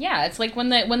papers. Yeah, it's like when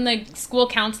the school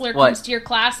counselor comes to your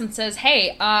class and says,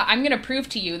 hey, I'm going to prove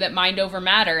to you that mind over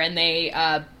matter, and they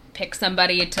pick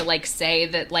somebody to, like, say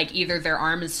that, like, either their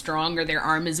arm is strong or their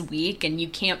arm is weak, and you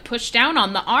can't push down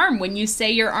on the arm when you say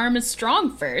your arm is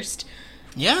strong first.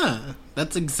 Yeah,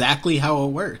 that's exactly how it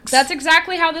works. That's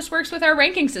exactly how this works with our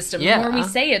ranking system. Yeah. The more we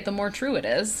say it, the more true it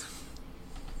is.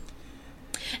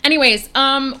 Anyways,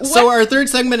 So our third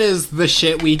segment is the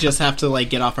shit we just have to, like,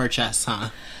 get off our chests, huh?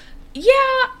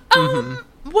 Yeah,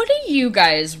 what do you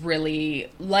guys really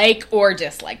like or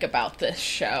dislike about this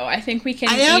show? I think we can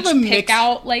each pick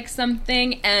out, like,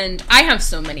 something, and I have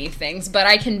so many things, but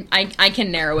I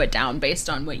can narrow it down based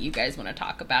on what you guys want to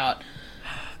talk about.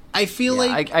 I feel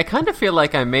like... I kind of feel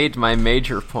like I made my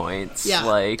major points. Yeah.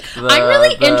 Like, I'm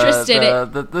really interested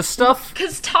in... The stuff...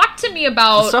 Because talk to me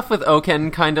about... The stuff with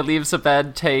Oaken kind of leaves a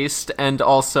bad taste, and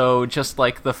also just,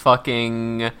 like, the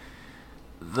fucking...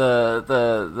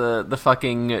 The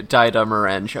fucking Daida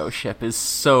Miranjo ship is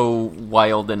so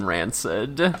wild and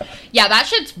rancid. Yeah, that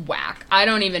shit's whack. I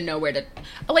don't even know where to...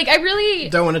 Like, I really...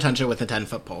 Don't want to touch it with a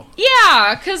 10-foot pole.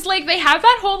 Yeah, because, like, they have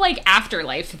that whole, like,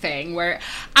 afterlife thing where...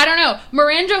 I don't know.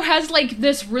 Miranjo has, like,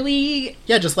 this really...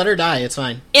 Yeah, just let her die. It's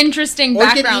fine. Interesting or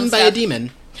background get eaten stuff. by a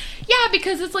demon. Yeah,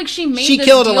 because it's like she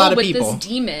killed a lot deal of with people. this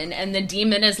demon, and the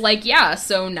demon is like, yeah,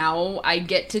 so now I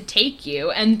get to take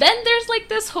you. And then there's like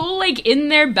this whole like in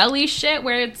their belly shit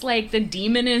where it's like the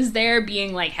demon is there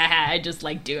being like, haha, I just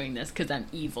like doing this because I'm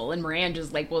evil. And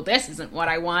Miranda's like, well, this isn't what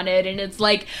I wanted. And it's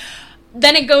like,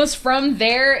 then it goes from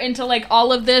there into like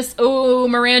all of this, oh,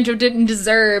 Miranjo didn't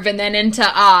deserve, and then into,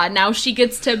 now she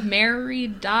gets to marry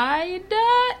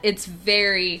Daida. It's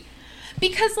very...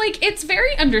 Because, like, it's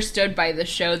very understood by the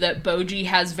show that Boji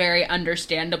has very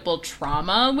understandable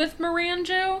trauma with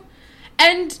Miranjo.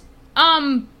 And,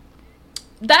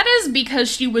 that is because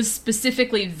she was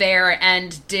specifically there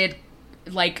and did,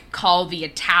 like, call the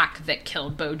attack that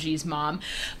killed Boji's mom.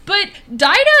 But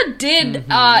Daida did,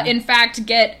 in fact,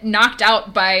 get knocked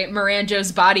out by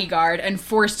Miranjo's bodyguard and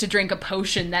forced to drink a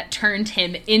potion that turned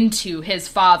him into his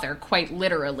father, quite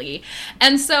literally.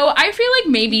 And so I feel like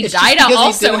maybe Daida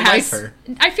also has...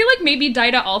 I feel like maybe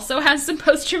Daida also has some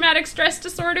post-traumatic stress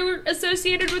disorder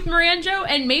associated with Miranjo,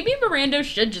 and maybe Miranjo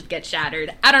should just get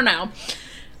shattered. I don't know.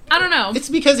 It's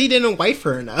because he didn't wife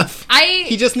her enough.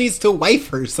 He just needs to wife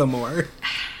her some more.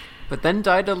 But then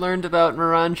Daida learned about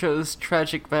Miranjo's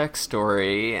tragic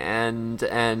backstory, and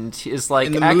is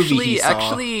like,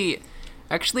 actually,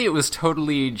 it was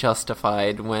totally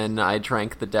justified when I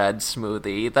drank the dad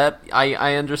smoothie. That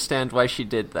I understand why she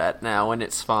did that now, and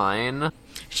it's fine.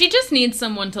 She just needs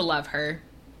someone to love her,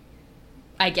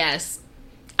 I guess.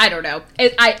 I don't know.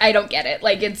 I don't get it.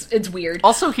 Like, it's weird.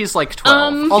 Also, he's like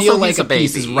 12. Also, feel he's like a a baby.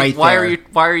 piece is right why there.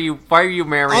 are you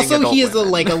marrying Also, adult he is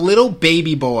women? a little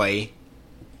baby boy.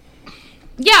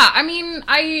 Yeah, I mean,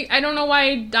 I don't know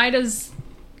why Daida's,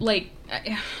 like...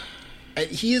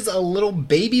 He is a little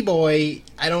baby boy.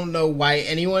 I don't know why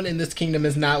anyone in this kingdom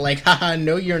is not like, haha,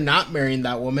 no, you're not marrying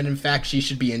that woman. In fact, she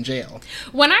should be in jail.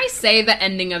 When I say the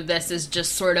ending of this is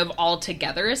just sort of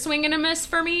altogether a swing and a miss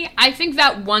for me, I think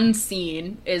that one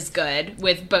scene is good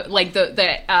with, but like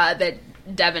that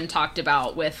Devin talked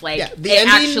about with like the it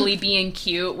ending... actually being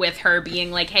cute with her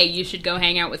being like, hey, you should go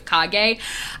hang out with Kage.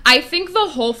 I think the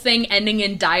whole thing ending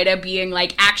in Daida being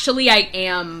like, actually, I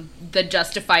am the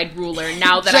justified ruler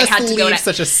now that I had to go to...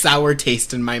 such a sour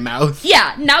taste in my mouth.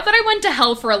 Yeah, now that I went to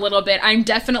hell for a little bit, I'm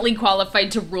definitely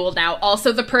qualified to rule now.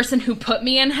 Also, the person who put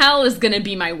me in hell is gonna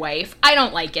be my wife. I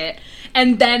don't like it.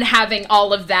 And then having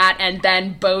all of that, and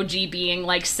then Boji being,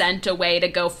 like, sent away to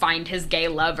go find his gay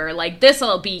lover. Like,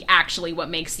 this'll be actually what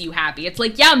makes you happy. It's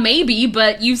like, yeah, maybe,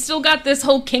 but you've still got this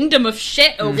whole kingdom of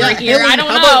shit over here. Haley, I don't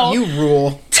how know. about you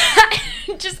rule?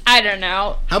 Just, I don't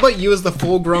know. How about you as the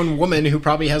full-grown woman who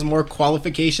probably has more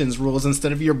qualifications rules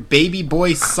instead of your baby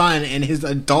boy son and his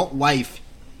adult wife?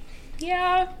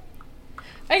 Yeah.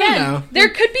 Again, there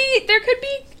could be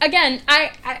again,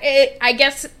 I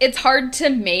guess it's hard to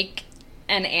make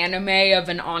an anime of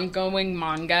an ongoing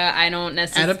manga. I don't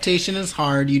necessarily... Adaptation is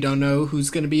hard. You don't know who's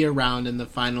going to be around in the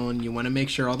final, and you want to make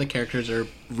sure all the characters are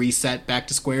reset back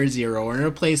to square zero or in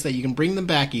a place that you can bring them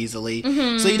back easily.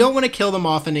 Mm-hmm. So you don't want to kill them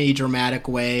off in a dramatic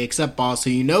way, except Boss,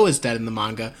 who you know is dead in the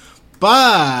manga.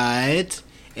 But,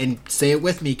 and say it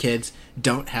with me, kids,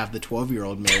 don't have the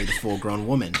 12-year-old marry the full-grown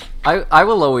woman. I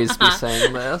will always be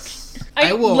saying this.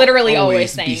 I will literally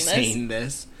always saying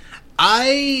this.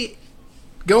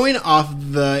 Going off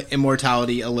the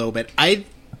immortality a little bit, I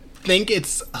think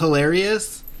it's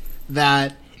hilarious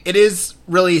that it is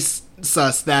really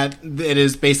sus that it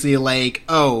is basically like,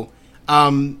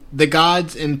 the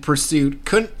gods in Pursuit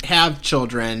couldn't have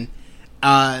children,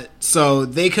 so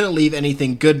they couldn't leave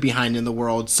anything good behind in the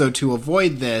world. So to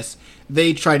avoid this,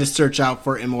 they try to search out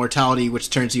for immortality,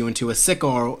 which turns you into a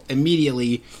sicko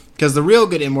immediately, because the real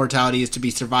good immortality is to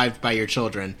be survived by your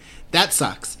children. That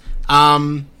sucks.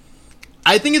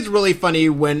 I think it's really funny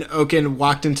when Oken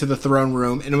walked into the throne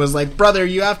room and was like, brother,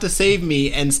 you have to save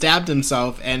me, and stabbed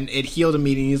himself, and it healed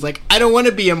immediately. He's like, I don't want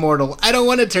to be immortal. I don't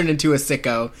want to turn into a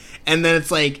sicko. And then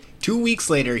it's like, 2 weeks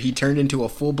later, he turned into a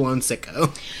full-blown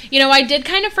sicko. You know, I did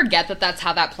kind of forget that that's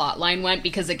how that plot line went,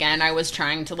 because, again, I was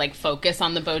trying to, like, focus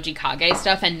on the Boji Kage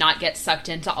stuff and not get sucked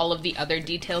into all of the other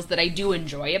details that I do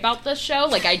enjoy about this show.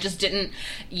 Like, I just didn't,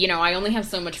 you know, I only have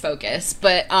so much focus,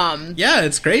 but, Yeah,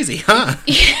 it's crazy, huh?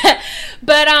 Yeah,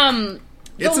 but,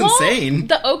 it's insane.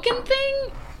 The Oken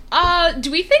thing... do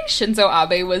we think Shinzo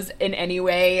Abe was in any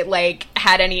way, like,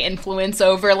 had any influence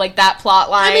over, like, that plot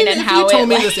line and how it... if you told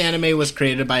me this anime was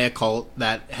created by a cult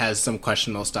that has some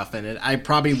questionable stuff in it, I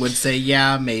probably would say,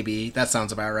 yeah, maybe. That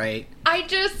sounds about right.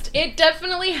 It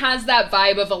definitely has that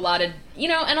vibe of a lot of, you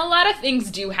know, and a lot of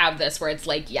things do have this where it's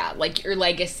like, yeah, like, your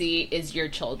legacy is your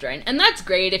children. And that's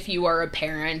great if you are a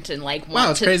parent and, like, want to...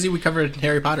 Wow, it's crazy we covered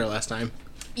Harry Potter last time.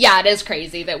 Yeah, it is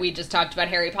crazy that we just talked about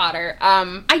Harry Potter.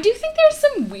 I do think there's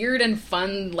some weird and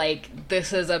fun, like,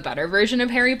 this is a better version of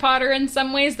Harry Potter in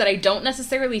some ways that I don't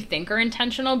necessarily think are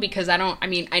intentional, because I know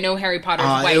Harry Potter's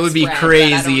widespread. It would be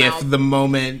crazy if the the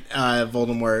moment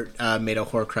Voldemort made a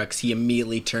Horcrux, he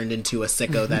immediately turned into a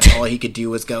sicko that all he could do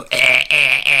was go,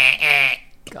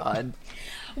 God.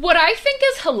 What I think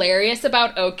is hilarious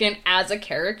about Oken as a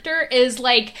character is,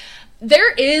 like...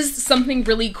 There is something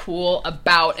really cool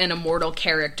about an immortal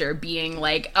character being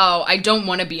like, oh, I don't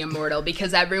want to be immortal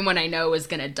because everyone I know is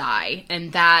going to die.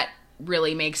 And that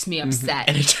really makes me upset.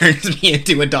 And it turns me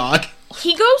into a dog.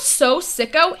 He goes so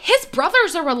sicko. His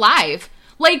brothers are alive.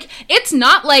 Like, it's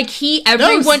not like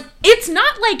it's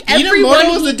not like everyone... Being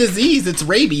immortal is a disease. It's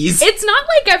rabies. It's not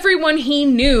like everyone he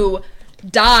knew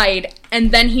died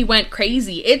and then he went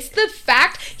crazy. It's the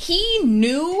fact he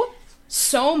knew...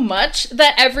 so much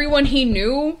that everyone he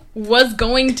knew was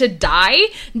going to die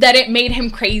that it made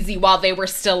him crazy while they were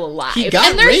still alive. He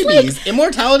got rabies. Like,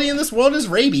 immortality in this world is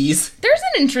rabies. There's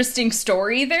an interesting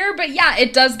story there, but yeah,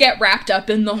 it does get wrapped up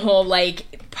in the whole,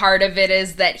 like, part of it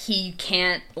is that he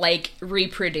can't, like,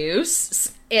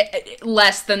 reproduce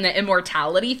less than the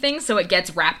immortality thing, so it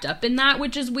gets wrapped up in that,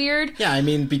 which is weird. Yeah, I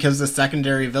mean, because the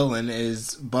secondary villain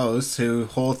is Bose,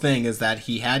 whose whole thing is that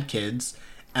he had kids,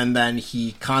 and then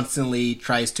he constantly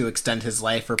tries to extend his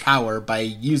life or power by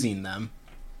using them.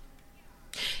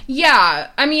 Yeah,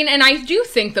 I mean, and I do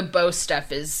think the Bo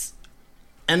stuff is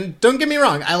And don't get me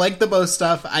wrong, I like the Bo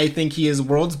stuff. I think he is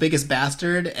world's biggest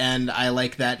bastard, and I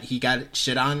like that he got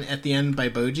shit on at the end by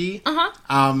Boji.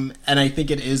 And I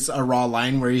think it is a raw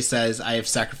line where he says, I have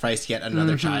sacrificed yet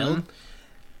another child.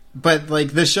 But,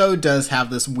 like, the show does have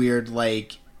this weird,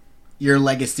 like, your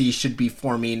legacy should be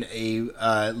forming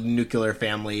a nuclear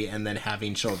family and then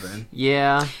having children.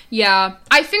 Yeah. Yeah.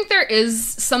 I think there is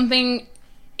something,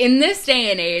 in this day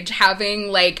and age, having,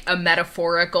 like, a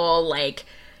metaphorical, like,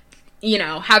 you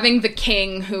know, having the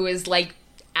king who is, like,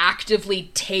 actively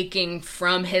taking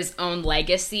from his own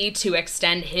legacy to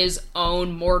extend his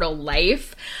own mortal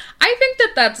life. I think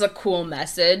that that's a cool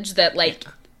message that, like...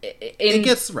 It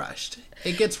gets rushed.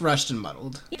 It gets rushed and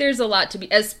muddled. There's a lot to be...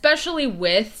 Especially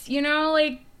with, you know,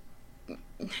 like...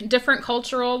 different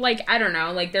cultural, like, I don't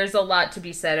know, like, there's a lot to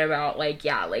be said about, like,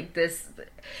 yeah, like, this,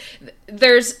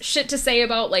 there's shit to say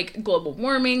about, like, global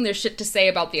warming, there's shit to say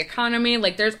about the economy,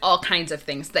 like, there's all kinds of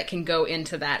things that can go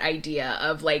into that idea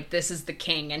of, like, this is the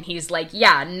king, and he's like,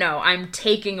 yeah, no, I'm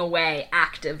taking away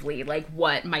actively, like,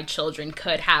 what my children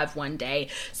could have one day,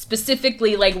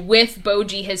 specifically, like, with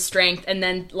Boji, his strength, and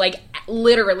then, like,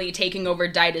 literally taking over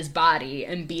Daida's body,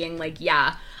 and being like,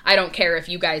 yeah, I don't care if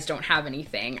you guys don't have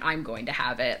anything, I'm going to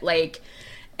have it. Like,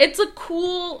 it's a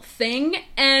cool thing,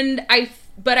 and I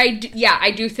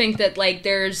do think that, like,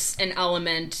 there's an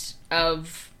element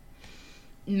of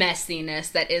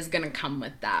messiness that is going to come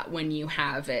with that when you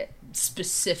have it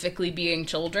specifically being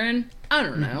children. I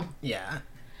don't know. Yeah.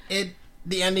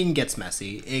 The ending gets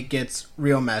messy. It gets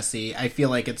real messy. I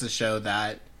feel like it's a show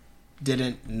that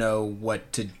didn't know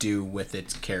what to do with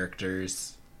its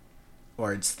characters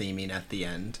or its theming at the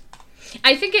end.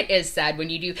 I think it is sad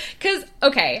when you do, because,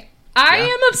 okay, I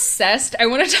am obsessed. I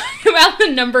want to talk about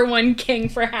the number one king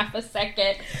for half a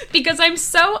second, because I'm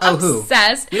so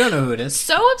obsessed. Who? You don't know who it is.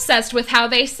 So obsessed with how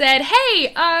they said,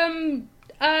 hey,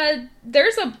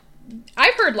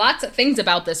 I've heard lots of things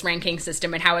about this ranking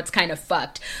system and how it's kind of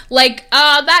fucked. Like,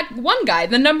 that one guy,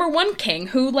 the number one king,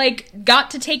 who, like, got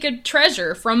to take a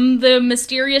treasure from the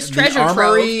mysterious treasure trove. The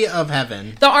Armory of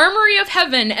Heaven. The Armory of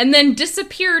Heaven, and then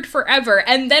disappeared forever.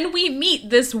 And then we meet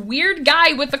this weird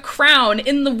guy with a crown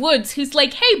in the woods who's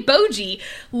like, hey, Boji,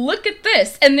 look at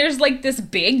this. And there's, like, this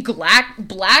big black,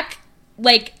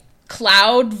 like,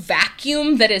 cloud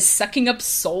vacuum that is sucking up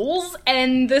souls,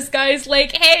 and this guy's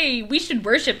like, hey, we should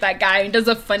worship that guy, and does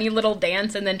a funny little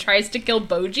dance and then tries to kill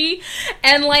Boji.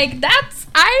 And, like, there's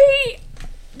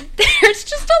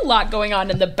just a lot going on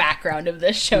in the background of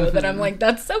this show that I'm like,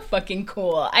 that's so fucking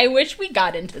cool. I wish we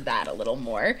got into that a little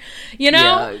more, you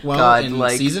know? Yeah, well, in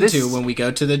like, season 2, when we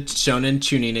go to the Shonen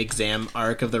Chunin exam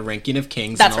arc of the ranking of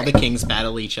kings, and all the kings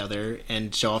battle each other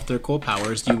and show off their cool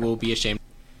powers, you will be ashamed.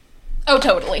 Oh,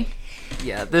 totally.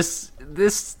 Yeah, this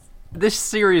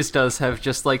series does have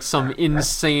just, like, some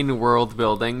insane world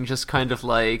building, just kind of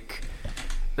like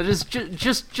that is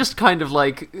just kind of,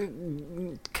 like,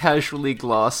 casually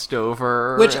glossed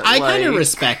over, which I kind of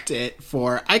respect it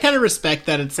for. I kind of respect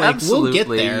that it's like, we'll get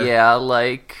there. Yeah,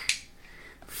 like,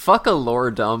 fuck a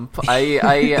lore dump.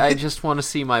 I just want to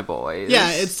see my boys.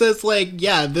 Yeah, it says, like,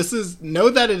 yeah, this is, know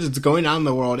that it is going on in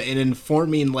the world and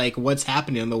informing, like, what's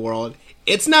happening in the world.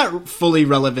 It's not fully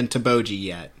relevant to Boji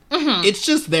yet. It's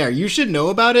just there. You should know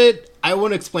about it. I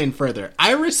won't explain further.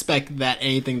 I respect that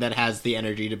anything that has the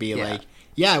energy to be like,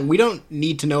 yeah, we don't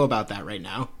need to know about that right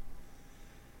now.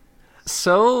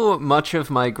 So much of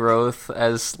my growth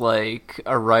as, like,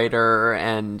 a writer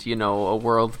and, you know, a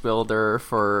world builder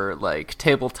for, like,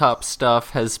 tabletop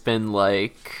stuff has been,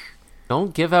 like,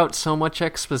 don't give out so much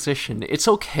exposition. It's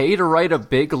okay to write a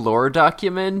big lore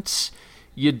document.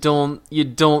 You don't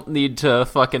need to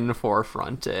fucking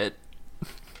forefront it.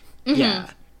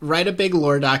 Yeah. Write a big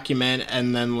lore document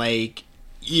and then, like,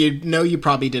 you know you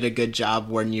probably did a good job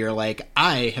when you're like,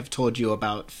 I have told you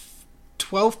about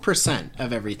 12%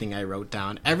 of everything I wrote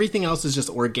down. Everything else is just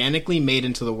organically made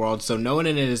into the world, so no one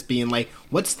in it is being like,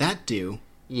 what's that do?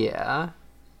 Yeah.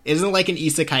 It isn't like an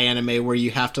isekai anime where you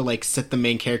have to, like, sit the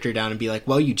main character down and be like,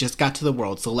 well, you just got to the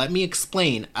world, so let me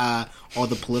explain all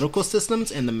the political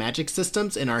systems and the magic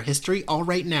systems in our history all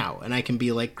right now. And I can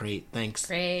be like, great, thanks.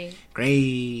 Great.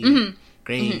 Yeah,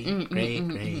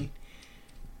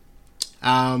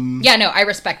 no, I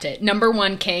respect it. Number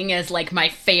one king is, like, my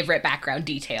favorite background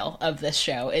detail of this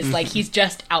show. Is like, he's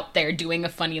just out there doing a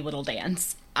funny little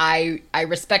dance. I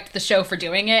respect the show for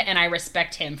doing it, and I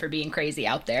respect him for being crazy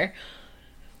out there.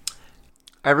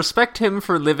 I respect him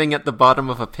for living at the bottom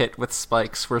of a pit with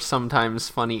spikes where sometimes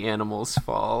funny animals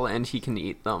fall, and he can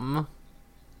eat them.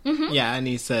 Yeah, and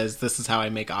he says, this is how I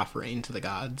make offering to the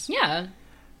gods. Yeah.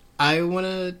 I want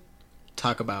to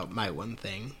talk about my one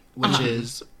thing, which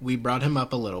is, we brought him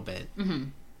up a little bit,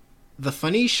 the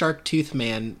funny shark tooth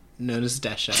man known as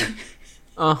Desha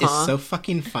Uh-huh. is so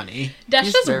fucking funny.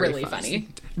 Desha's very really funny.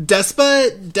 funny.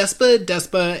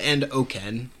 Despa, and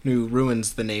Oken, who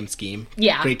ruins the name scheme.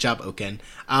 Yeah. Great job, Oken.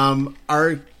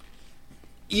 Are,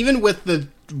 even with the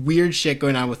weird shit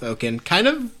going on with Oken, kind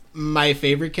of my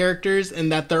favorite characters in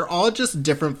that they're all just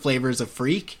different flavors of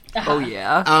freak. Oh,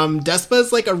 yeah?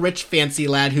 Despa's like a rich, fancy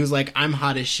lad who's like, I'm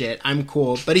hot as shit, I'm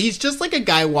cool. But he's just like a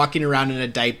guy walking around in a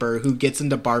diaper who gets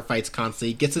into bar fights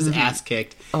constantly, gets his ass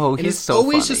kicked. Oh, and he's is so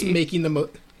always funny. just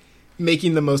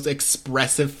making the most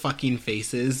expressive fucking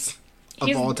faces of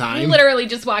He's all time. literally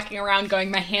just walking around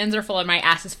going, my hands are full and my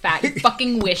ass is fat. You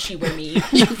fucking wish you were me.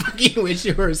 You fucking wish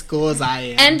you were as cool as I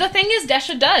am. And the thing is,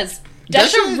 Desha does.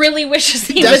 Desha Desha- really wishes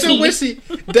he was me.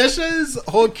 Desha's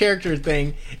whole character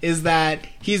thing is that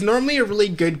he's normally a really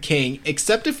good king,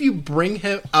 except if you bring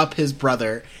him up his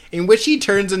brother, in which he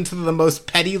turns into the most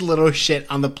petty little shit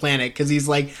on the planet, because he's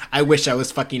like, I wish I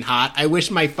was fucking hot. I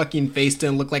wish my fucking face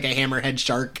didn't look like a hammerhead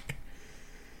shark.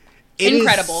 It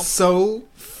Incredible. is so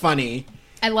funny.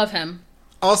 I love him.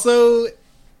 Also,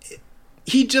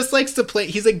 he just likes to play.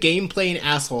 He's a game playing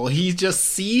asshole. He just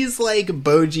sees like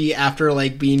Boji after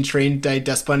like being trained by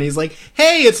Despa, and he's like,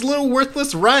 "Hey, it's a little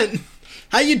worthless runt.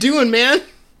 How you doing, man?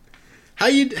 How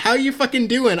you fucking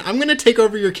doing? I'm gonna take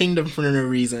over your kingdom for no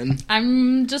reason.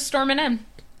 I'm just storming in.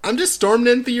 I'm just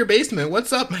storming in through your basement.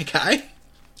 What's up, my guy?"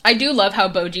 I do love how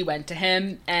Boji went to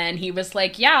him and he was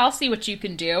like, yeah, I'll see what you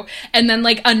can do. And then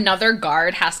like another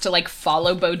guard has to like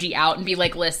follow Boji out and be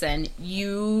like, listen,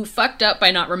 you fucked up by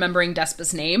not remembering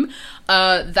Despa's name.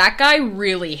 That guy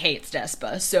really hates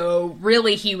Despa. So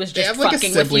really he was just have, like, a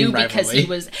fucking with you sibling because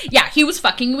rivalry. he was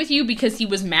fucking with you because he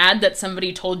was mad that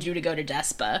somebody told you to go to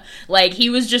Despa. Like he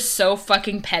was just so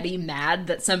fucking petty mad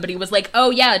that somebody was like,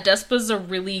 oh yeah, Despa's a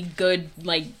really good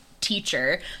like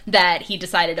teacher, that he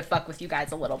decided to fuck with you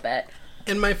guys a little bit.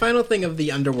 And my final thing of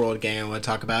the Underworld gang I want to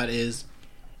talk about is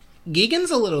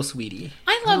Gigan's a little sweetie.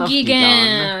 I love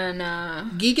Gigan.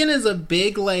 Gigan. Gigan is a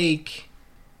big like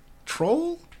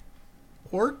troll,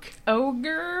 orc,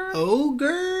 Ogre?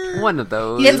 ogre. One of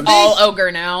those. It's all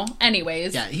ogre now.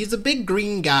 Anyways. Yeah, he's a big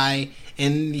green guy,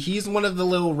 and he's one of the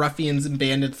little ruffians and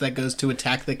bandits that goes to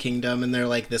attack the kingdom. And they're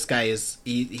like, "This guy is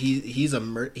he's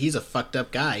a fucked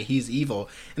up guy. He's evil."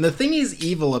 And the thing he's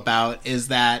evil about is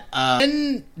that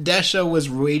when Desha was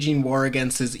waging war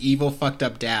against his evil, fucked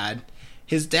up dad,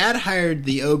 his dad hired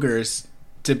the ogres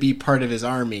to be part of his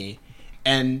army,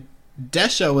 and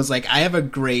Desha was like, "I have a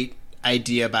great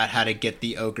idea about how to get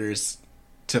the ogres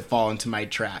to fall into my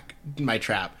trap,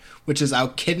 which is I'll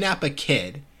kidnap a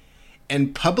kid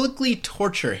and publicly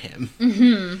torture him."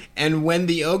 Mm-hmm. And when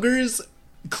the ogres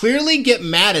clearly get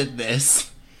mad at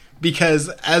this, because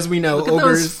as we know, Look at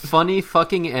ogres those funny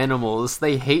fucking animals.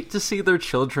 They hate to see their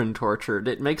children tortured.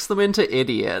 It makes them into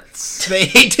idiots. they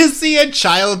hate to see a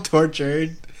child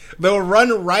tortured. They'll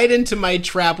run right into my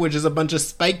trap, which is a bunch of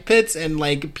spike pits and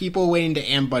like people waiting to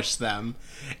ambush them.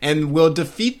 And we'll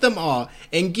defeat them all.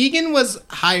 And Gigan was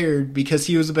hired because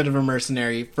he was a bit of a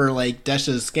mercenary for like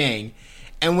Desha's gang.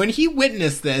 And when he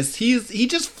witnessed this, he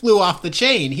just flew off the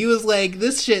chain. He was like,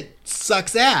 "This shit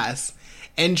sucks ass,"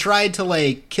 and tried to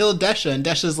like kill Desha. And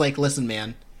Desha's like, "Listen,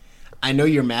 man, I know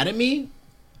you're mad at me,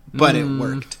 but it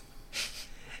worked."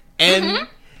 And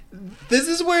this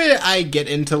is where I get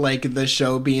into like the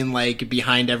show being like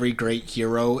behind every great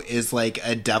hero is like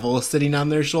a devil sitting on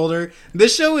their shoulder.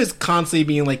 This show is constantly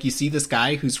being like, you see this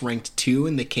guy who's ranked 2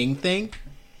 in the king thing?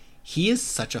 He is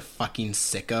such a fucking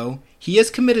sicko. He has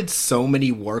committed so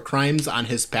many war crimes on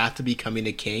his path to becoming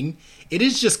a king. It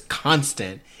is just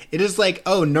constant. It is like,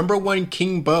 oh, number 1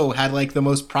 King Bo had like the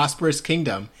most prosperous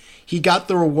kingdom. He got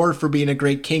the reward for being a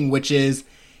great king, which is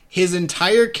his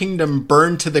entire kingdom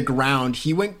burned to the ground.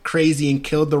 He went crazy and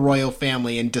killed the royal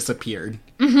family and disappeared.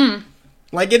 Mm-hmm.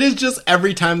 Like, it is just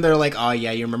every time they're like, oh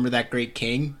yeah, you remember that great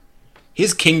king?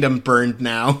 His kingdom burned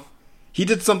now. He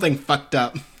did something fucked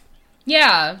up.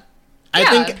 Yeah. I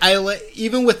think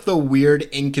even with the weird,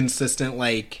 inconsistent,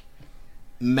 like,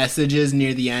 messages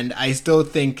near the end, I still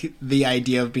think the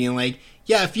idea of being like,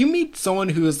 yeah, if you meet someone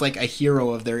who is like a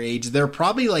hero of their age, they're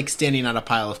probably like standing on a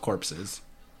pile of corpses.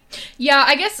 Yeah,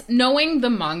 I guess knowing the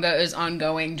manga is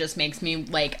ongoing just makes me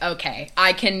like, okay,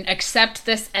 I can accept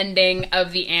this ending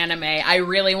of the anime. I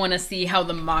really want to see how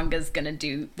the manga's gonna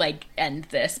end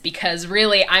this, because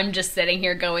really I'm just sitting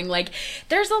here going like,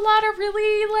 there's a lot of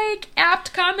really like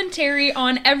apt commentary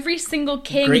on every single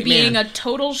king Great being man. a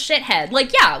total shithead.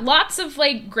 Like, yeah, lots of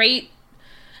like great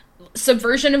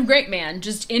subversion of Great Man,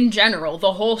 just in general,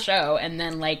 the whole show. And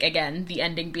then like, again, the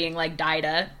ending being like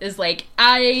Daida is like,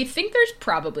 I think there's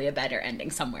probably a better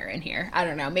ending somewhere in here. I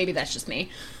don't know, maybe that's just me.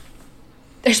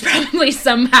 there's probably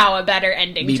somehow a better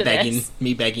ending to this.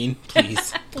 Me begging,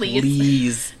 please.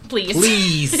 Please.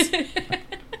 Please.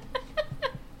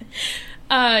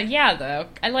 Yeah, though.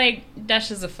 I like,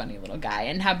 Desh is a funny little guy,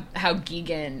 and how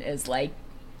Gigan is like,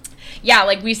 yeah,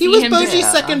 like we see he was him. Boji's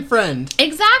second friend.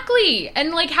 Exactly.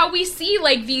 And like how we see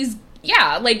like these,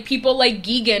 like people like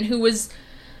Gigan, who was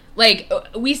like,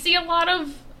 we see a lot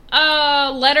of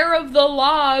letter of the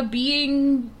law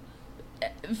being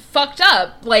fucked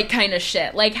up, like, kind of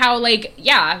shit. Like how, like,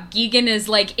 Gigan is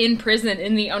like in prison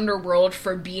in the underworld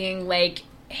for being like,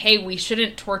 hey, we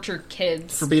shouldn't torture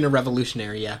kids. For being a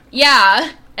revolutionary, yeah.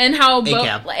 Yeah. And how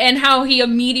and how he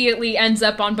immediately ends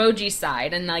up on Boji's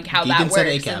side, and like how Gigan that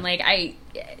works, and like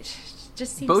it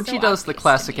just seems Boji so does the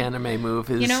classic to me. anime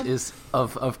move is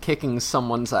of kicking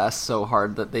someone's ass so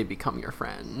hard that they become your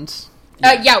friend.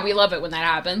 Yeah, we love it when that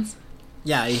happens.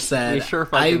 Yeah, he said, We sure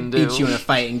I fucking beat do. you in a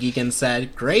fight, and Gigan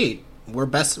said, great, we're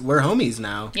homies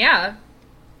now. Yeah.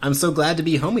 I'm so glad to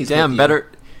be homies with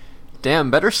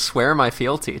you. Better swear my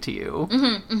fealty to you.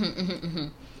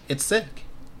 It's sick.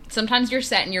 Sometimes you're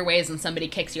set in your ways and somebody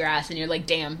kicks your ass and you're like,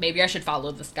 damn, maybe I should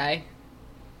follow this guy.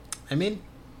 I mean,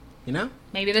 you know?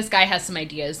 Maybe this guy has some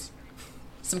ideas.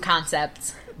 Some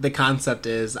concepts. The concept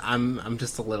is, I'm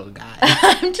just a little guy.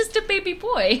 I'm just a baby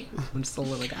boy. I'm just a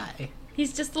little guy.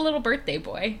 He's just a little birthday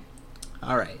boy.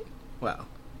 All right. Well,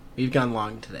 we've gone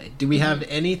long today. Do we have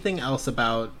anything else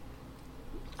about...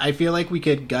 I feel like we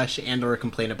could gush and or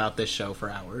complain about this show for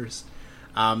hours.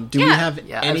 Do we have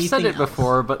anything I've said it else?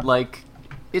 before, but, like,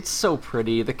 it's so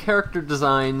pretty. The character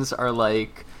designs are,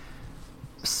 like,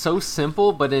 so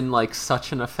simple, but in, like,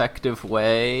 such an effective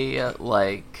way.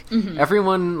 Like,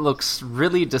 everyone looks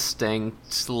really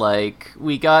distinct. Like,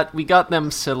 we got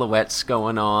them silhouettes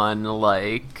going on.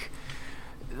 Like,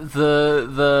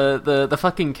 the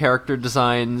fucking character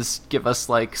designs give us,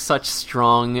 like, such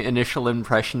strong initial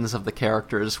impressions of the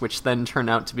characters, which then turn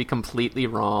out to be completely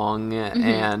wrong.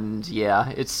 And yeah,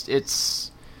 it's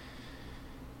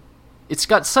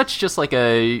got such just like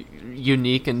a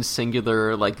unique and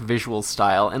singular like visual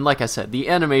style, and like I said, the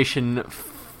animation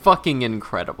fucking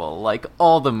incredible. Like,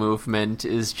 all the movement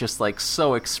is just like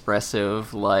so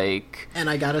expressive. Like, And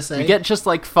I gotta say... you get just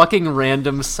like fucking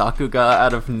random Sakuga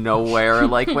out of nowhere,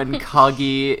 like when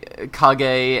Kage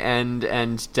and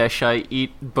Desha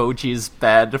eat Boji's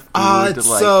bad food. Oh, it's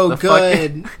like, so the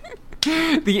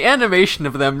good. the animation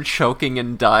of them choking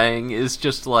and dying is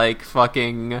just like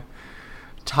fucking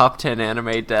top 10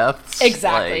 anime deaths.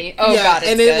 Exactly. Like, Oh, yeah, God,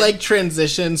 it's and good. it like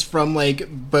transitions from like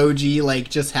Boji like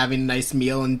just having a nice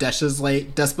meal, and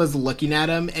Despa's looking at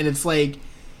him, and it's like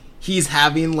he's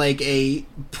having like a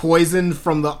poison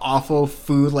from the awful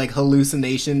food like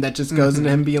hallucination that just goes into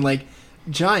him being like,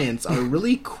 giants are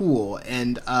really cool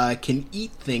and can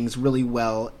eat things really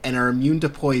well and are immune to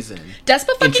poison. Despa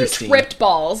fucking Interesting. tripped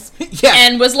balls Yeah.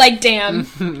 and was like, damn,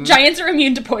 giants are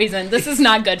immune to poison. This is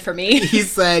not good for me. He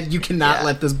said, you cannot Yeah.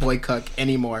 let this boy cook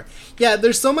anymore. Yeah,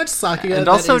 there's so much Sakuga And that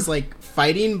also- is like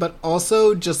fighting, but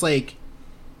also just like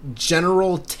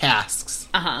general tasks.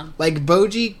 Uh-huh. Like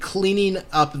Boji cleaning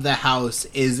up the house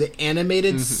is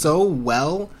animated so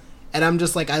well, and I'm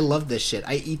just like, I love this shit.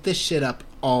 I eat this shit up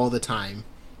all the time.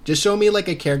 Just show me like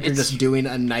a character It's- just doing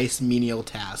a nice menial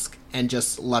task and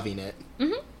just loving it.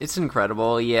 It's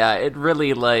incredible. Yeah, it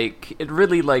really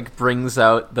brings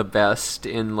out the best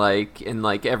in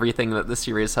everything that the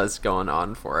series has going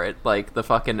on for it. Like the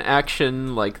fucking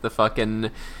action, like the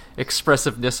fucking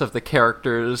expressiveness of the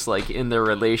characters, like in their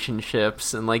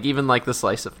relationships, and like even like the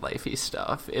slice of lifey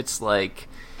stuff. It's like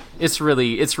it's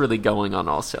really going on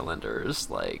all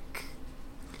cylinders. Like,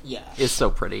 Yeah. it's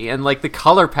so pretty. And like the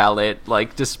color palette,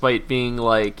 like despite being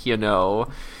like, you know,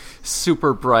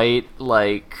 super bright,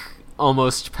 like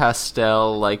almost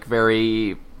pastel, like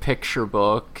very picture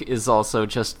book, is also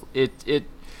just it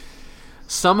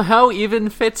somehow even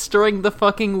fits during the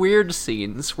fucking weird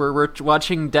scenes where we're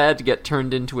watching Dad get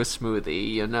turned into a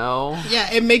smoothie, you know?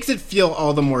 Yeah, it makes it feel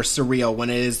all the more surreal when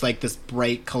it is like this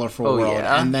bright, colorful Oh, world,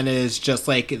 yeah. and then it is just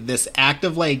like this act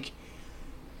of like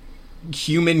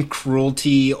human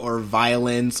cruelty or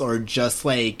violence or just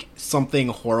like something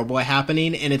horrible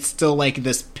happening, and it's still like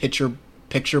this picture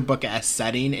book-esque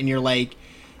setting, and you're like,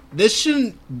 this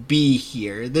shouldn't be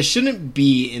here. This shouldn't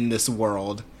be in this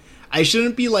world. I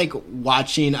shouldn't be like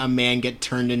watching a man get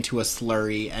turned into a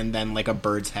slurry and then like a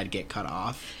bird's head get cut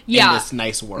off in this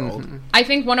nice world. I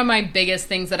think one of my biggest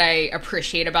things that I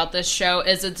appreciate about this show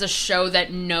is it's a show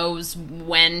that knows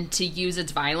when to use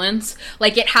its violence.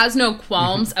 Like, it has no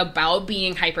qualms about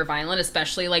being hyper violent,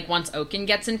 especially like once Oaken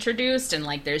gets introduced and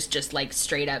like there's just like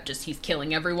straight up just he's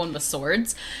killing everyone with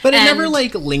swords. But it never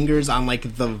like lingers on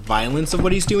like the violence of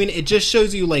what he's doing. It just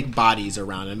shows you like bodies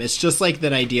around him. It's just like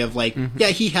that idea of like, yeah,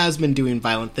 he has been doing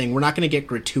violent thing. We're not going to get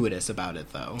gratuitous about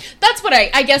it though. That's what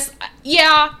I guess.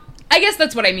 Yeah. I guess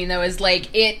that's what I mean, though, is, like,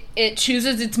 it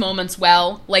chooses its moments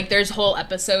well. Like, there's whole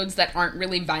episodes that aren't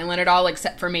really violent at all,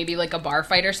 except for maybe, like, a bar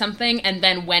fight or something, and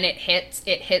then when it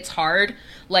hits hard,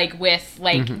 like, with,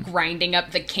 like, grinding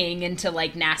up the king into,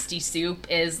 like, nasty soup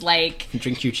is, like...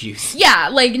 Drink your juice. Yeah,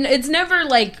 like, it's never,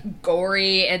 like,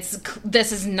 gory.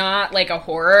 This is not, like, a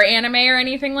horror anime or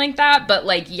anything like that, but,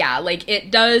 like, yeah, like, it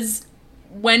does...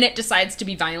 When it decides to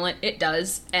be violent, it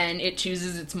does, and it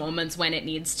chooses its moments when it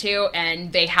needs to,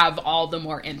 and they have all the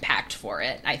more impact for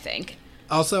it, I think.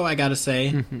 Also, I gotta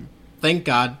say, thank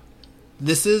God,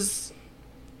 this is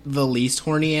the least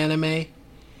horny anime,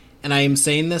 and I am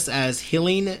saying this as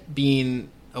Healing being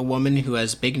a woman who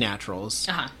has big naturals,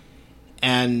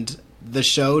 and the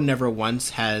show never once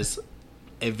has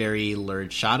a very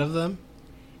lurid shot of them.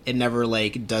 It never,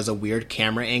 like, does a weird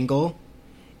camera angle.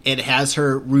 It has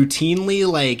her routinely,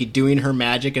 like, doing her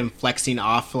magic and flexing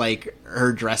off, like,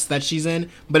 her dress that she's in.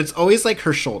 But it's always, like,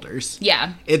 her shoulders.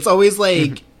 Yeah. It's always,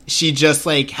 like, she just,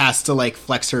 like, has to, like,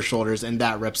 flex her shoulders and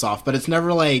that rips off. But it's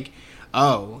never, like,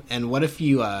 oh, and what if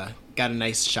you, got a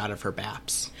nice shot of her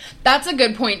baps? That's a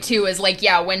good point, too, is, like,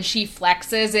 yeah, when she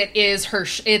flexes, it is her...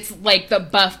 it's, like, the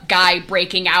buff guy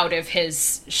breaking out of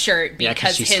his shirt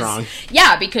because she's strong.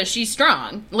 Yeah, because she's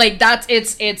strong. Like, that's...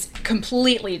 It's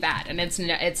completely that, and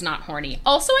it's not horny.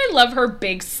 Also, I love her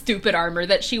big, stupid armor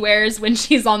that she wears when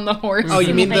she's on the horse. Oh,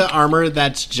 you mean like, the armor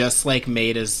that's just, like,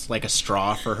 made as, like, a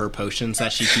straw for her potions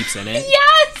that she keeps in it?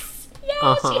 Yes!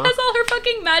 Yeah, she has all her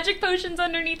fucking magic potions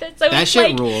underneath it, so that it's,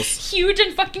 shit like, rules. Huge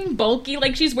and fucking bulky.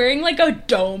 Like, she's wearing, like, a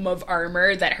dome of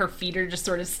armor that her feet are just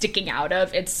sort of sticking out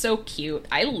of. It's so cute.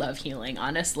 I love Healing,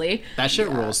 honestly. That shit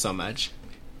rules so much.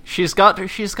 She's got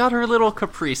her little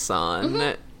Caprice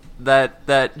on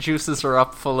that juices her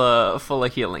up full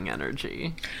of healing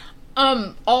energy.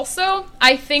 Also,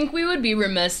 I think we would be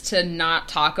remiss to not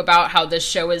talk about how this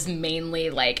show is mainly,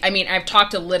 like, I mean, I've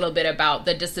talked a little bit about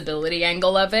the disability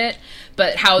angle of it,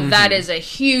 but how that is a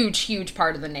huge, huge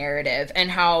part of the narrative,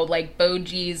 and how, like,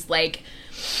 Boji's, like,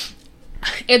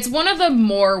 it's one of the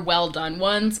more well-done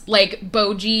ones. Like,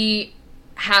 Boji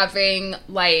having,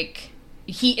 like...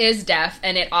 He is deaf,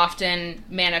 and it often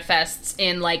manifests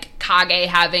in, like, Kage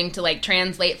having to, like,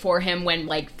 translate for him when,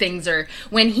 like, things are...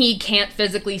 When he can't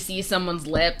physically see someone's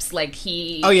lips, like,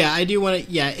 he... Oh, yeah, I do want to...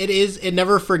 Yeah, it is... It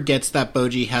never forgets that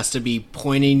Boji has to be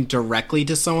pointing directly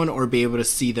to someone or be able to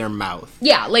see their mouth.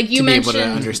 Yeah, like you mentioned... To be able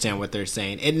to understand what they're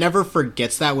saying. It never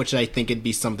forgets that, which I think it'd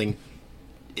be something...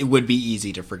 It would be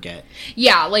easy to forget.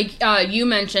 Yeah, like, you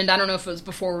mentioned, I don't know if it was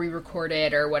before we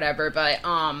recorded or whatever, but,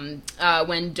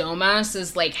 when Domas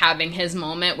is, like, having his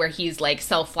moment where he's, like,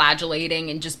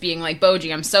 self-flagellating and just being like,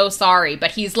 Boji, I'm so sorry,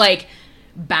 but he's, like,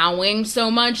 bowing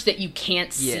so much that you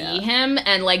can't see him,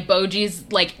 and, like, Boji's,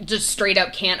 like, just straight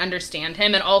up can't understand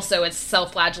him, and also it's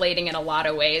self-flagellating in a lot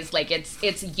of ways. Like,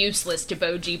 it's useless to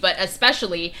Boji, but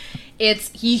especially, it's,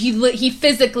 he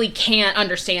physically can't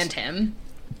understand him.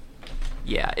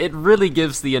 Yeah, it really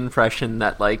gives the impression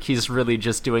that, like, he's really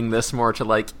just doing this more to,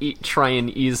 like, try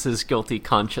and ease his guilty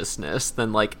consciousness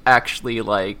than, like, actually,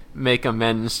 like, make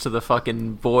amends to the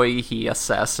fucking boy he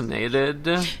assassinated.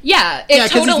 Yeah,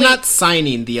 because he's not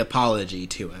signing the apology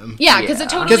to him. Yeah, because it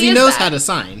totally is because he knows how to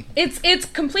sign. It's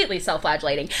completely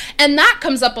self-flagellating. And that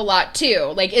comes up a lot,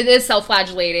 too. Like, it is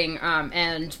self-flagellating,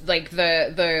 and, like,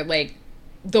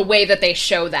 the way that they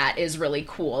show that is really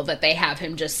cool, that they have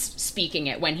him just speaking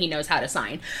it when he knows how to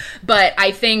sign. But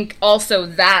I think also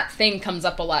that thing comes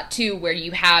up a lot, too, where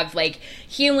you have, like,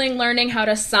 Healing learning how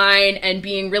to sign and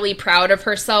being really proud of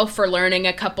herself for learning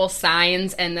a couple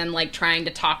signs and then, like, trying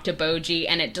to talk to Boji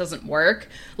and it doesn't work.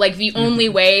 Like, the only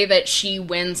way that she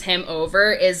wins him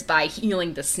over is by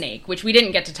healing the snake, which we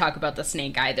didn't get to talk about the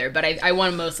snake either, but I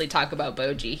want to mostly talk about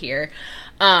Boji here.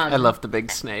 I love the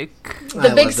big snake.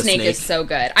 The big snake is so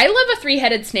good. I love a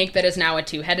 3-headed snake that is now a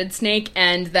 2-headed snake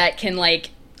and that can, like...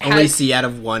 Only see out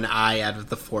of one eye out of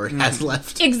the 4 it has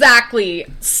left. Exactly.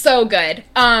 So good.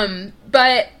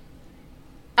 But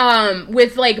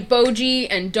with, like, Boji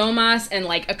and Domas and,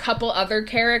 like, a couple other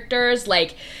characters,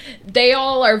 like, they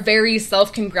all are very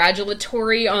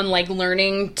self-congratulatory on, like,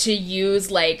 learning to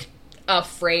use, like, a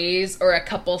phrase or a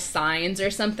couple signs or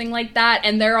something like that,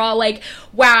 and they're all like,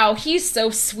 wow, he's so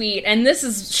sweet, and this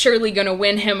is surely gonna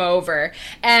win him over.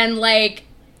 And, like,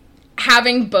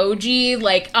 having Boji,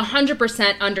 like,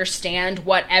 100% understand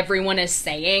what everyone is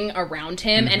saying around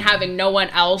him, and having no one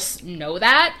else know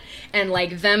that, and,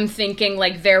 like, them thinking,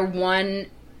 like, their one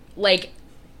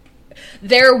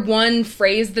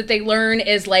phrase that they learn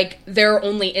is, like, their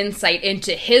only insight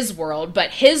into his world,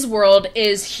 but his world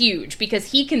is huge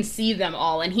because he can see them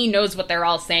all, and he knows what they're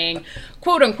all saying,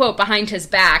 quote-unquote, behind his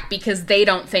back, because they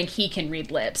don't think he can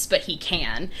read lips, but he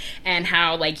can. And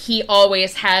how, like, he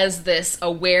always has this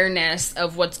awareness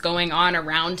of what's going on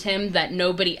around him that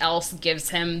nobody else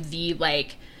gives him the,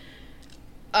 like,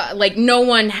 no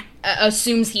one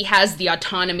assumes he has the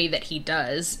autonomy that he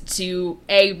does to,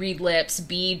 A, read lips,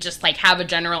 B, just, like, have a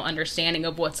general understanding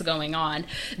of what's going on.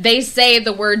 They say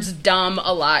the words dumb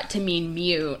a lot to mean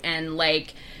mute, and,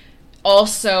 like,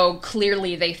 also,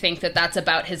 clearly they think that that's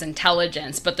about his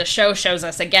intelligence, but the show shows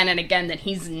us again and again that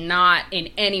he's not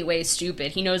in any way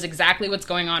stupid. He knows exactly what's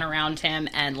going on around him,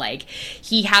 and, like,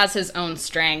 he has his own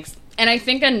strengths. And I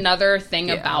think another thing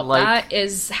about that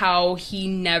is how he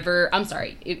never... I'm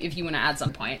sorry, if you want to add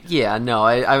some point. Yeah, no,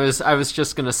 I was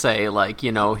just gonna say, like,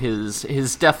 you know,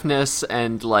 his deafness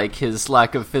and, like, his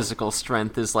lack of physical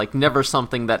strength is, like, never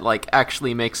something that, like,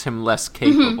 actually makes him less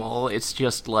capable. It's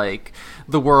just, like,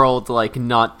 the world, like,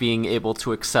 not being able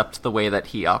to accept the way that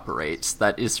he operates.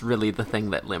 That is really the thing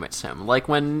that limits him. Like,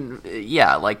 when...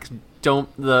 Yeah, like...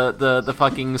 the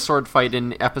fucking sword fight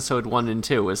in episode 1 and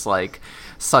 2 is, like,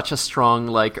 such a strong,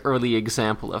 like, early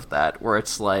example of that, where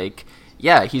it's like,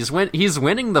 yeah, he's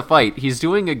winning the fight, he's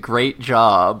doing a great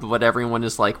job, but everyone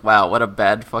is like, wow, what a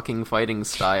bad fucking fighting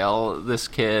style, this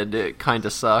kid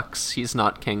kinda sucks, he's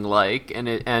not king-like,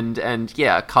 and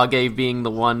yeah, Kage being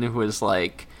the one who is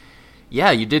like,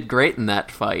 yeah, you did great in that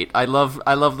fight, I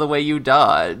love the way you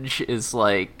dodge, is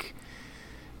like...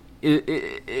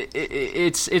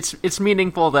 It's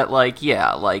meaningful that, like,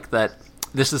 yeah, like, that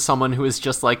this is someone who is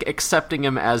just, like, accepting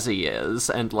him as he is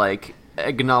and, like,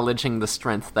 acknowledging the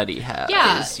strength that he has.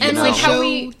 Yeah, and know? Like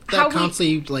how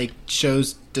constantly like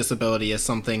shows disability as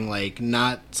something, like,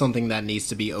 not something that needs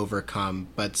to be overcome,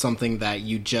 but something that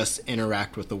you just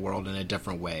interact with the world in a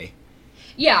different way.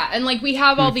 Yeah, and, like, we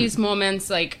have all these moments,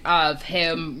 like, of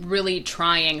him really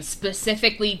trying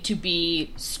specifically to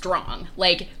be strong,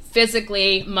 like,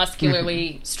 physically,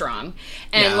 muscularly strong.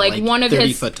 And, yeah, like, one of 30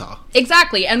 his... foot tall.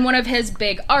 Exactly, and one of his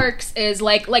big arcs is,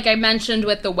 like I mentioned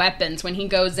with the weapons, when he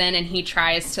goes in and he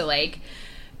tries to, like,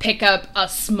 pick up a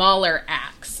smaller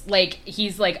axe. Like,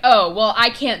 he's like, oh, well, I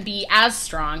can't be as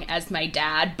strong as my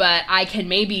dad, but I can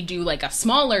maybe do, like, a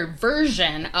smaller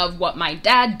version of what my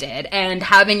dad did, and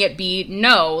having it be,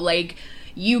 no, like...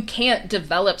 You can't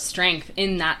develop strength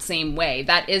in that same way.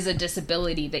 That is a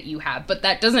disability that you have. But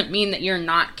that doesn't mean that you're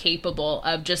not capable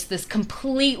of just this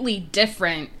completely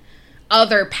different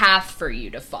other path for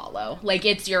you to follow. Like,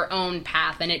 it's your own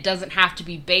path, and it doesn't have to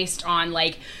be based on,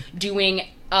 like, doing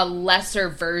a lesser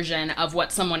version of what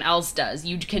someone else does.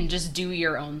 You can just do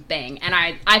your own thing. And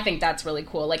I think that's really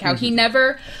cool. Like, how he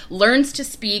never learns to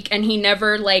speak, and he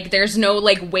never, like, there's no,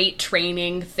 like, weight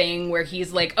training thing where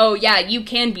he's like, oh, yeah, you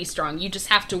can be strong. You just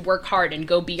have to work hard and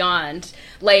go beyond.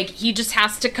 Like, he just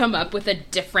has to come up with a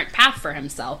different path for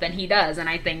himself, and he does. And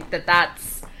I think that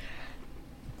that's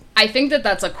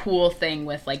a cool thing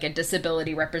with, like, a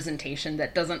disability representation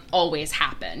that doesn't always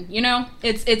happen, you know?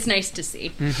 It's nice to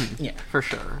see. Yeah. For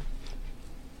sure.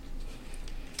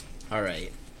 All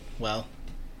right. Well,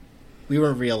 we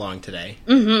weren't real long today.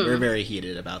 We were very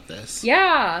heated about this.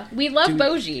 Yeah. We love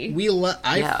Boji.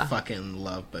 I fucking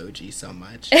love Boji so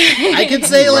much. I could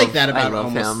say, like, that about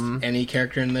almost any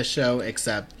character in this show,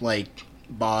 except, like,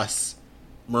 Boss,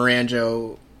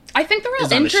 Miranjo... I think they're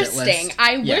all interesting.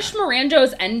 I wish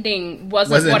Miranjo's ending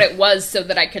wasn't what it was, so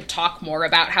that I could talk more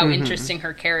about how interesting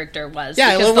her character was. Yeah,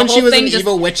 I love when she was an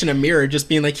evil witch in a mirror, just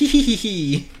being like, hee hee hee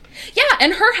hee. Yeah,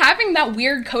 and her having that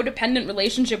weird codependent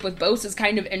relationship with Bose is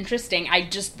kind of interesting. I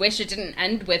just wish it didn't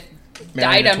end with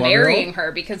Daida marrying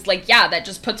her, because, like, yeah, that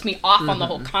just puts me off on the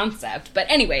whole concept. But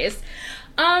anyways,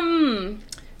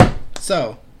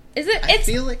 so... It's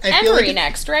Emery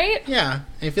next, right? Yeah.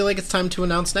 I feel like it's time to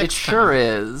announce next time. It sure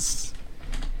is.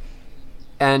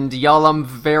 And y'all, I'm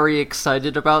very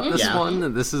excited about this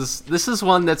one. This is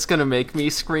one that's gonna make me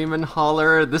scream and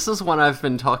holler. This is one I've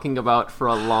been talking about for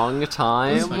a long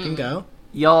time. Let's fucking go.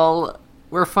 Y'all,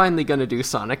 we're finally gonna do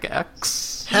Sonic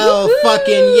X. Hell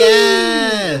fucking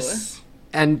yes!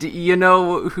 And you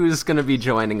know who's gonna be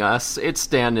joining us? It's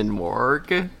Dan and Morg.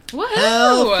 Woohoo!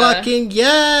 Hell fucking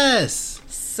yes!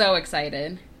 So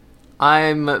excited.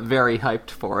 I'm very hyped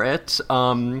for it.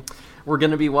 We're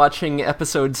going to be watching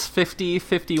episodes 50,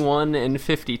 51, and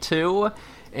 52.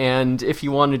 And if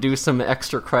you want to do some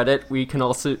extra credit,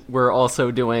 we're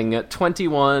also doing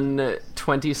 21,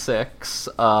 26,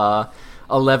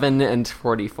 11, and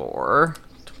 44.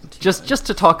 Just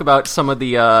to talk about some of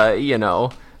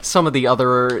the some of the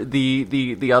other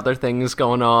things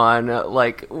going on.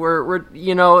 Like we're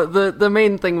the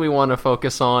main thing we want to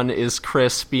focus on is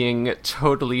Chris being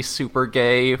totally super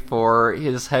gay for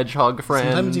his hedgehog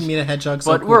friend. Sometimes you meet a hedgehog,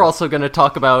 but we're also going to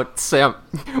talk about Sam.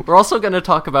 We're also going to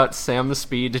talk about Sam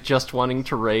Speed just wanting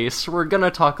to race. We're going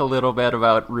to talk a little bit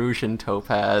about Rouge and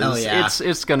Topaz. Hell yeah.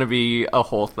 It's going to be a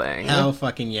whole thing. Hell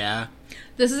fucking yeah.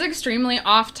 This is extremely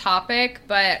off topic,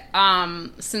 but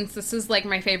since this is like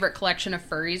my favorite collection of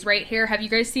furries right here, have you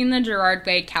guys seen the Gerard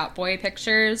Way Catboy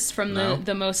pictures from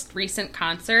the most recent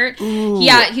concert? Ooh.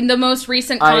 Yeah, the most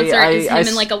recent concert is him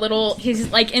in like a little,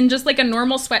 he's like in just like a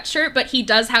normal sweatshirt, but he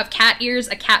does have cat ears,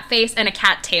 a cat face, and a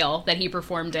cat tail that he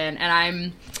performed in, and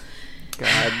I'm...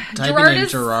 God, typing in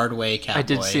Gerard Way Catboy. I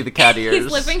did see the cat ears. He's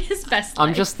living his best life.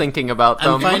 I'm just thinking about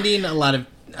them. I'm finding a lot of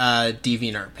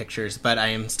DeviantArt pictures, but I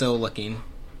am still looking.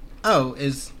 Oh,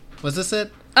 was this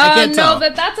it? I can't tell. No,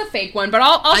 that's a fake one, but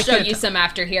I'll show you some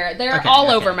after here. They're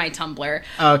all over my Tumblr.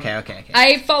 Okay.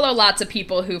 I follow lots of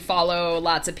people who follow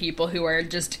lots of people who are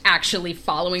just actually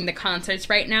following the concerts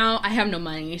right now. I have no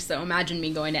money, so imagine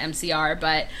me going to MCR,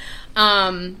 but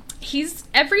he's,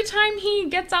 every time he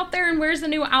gets out there and wears a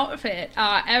new outfit,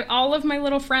 all of my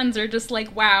little friends are just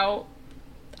like, wow,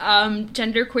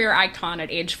 genderqueer icon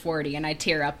at age 40, and I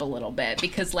tear up a little bit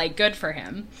because, like, good for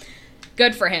him.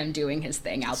 Good for him doing his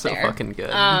thing out there. So fucking good.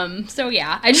 So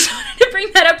yeah, I just wanted to bring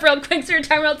that up real quick. So we're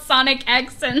talking about Sonic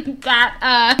X and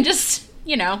that,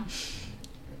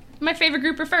 my favorite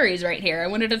group of furries right here. I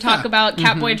wanted to talk about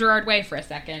Catboy Gerard Way for a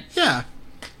second. Yeah.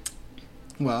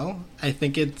 Well, I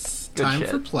think it's time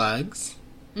for plugs.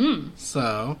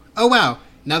 So, oh wow.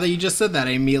 Now that you just said that,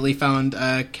 I immediately found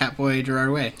Catboy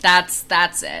Gerard Way. That's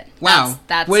it. Wow.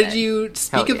 That's what it. did you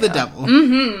speak of the devil?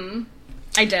 Mm-hmm.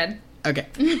 I did. Okay.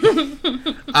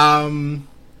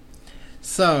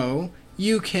 So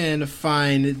you can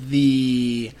find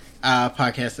the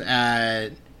podcast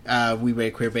at We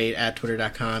Rate Queerbait at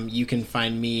twitter.com. You can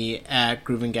find me at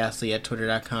GroovinGhastly at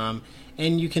twitter.com.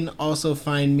 And you can also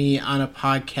find me on a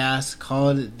podcast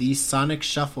called The Sonic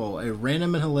Shuffle, a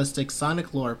random and holistic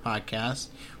Sonic lore podcast,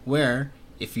 where,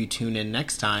 if you tune in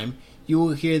next time, you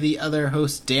will hear the other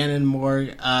hosts, Dan and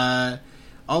Morg,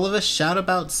 all of us shout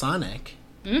about Sonic.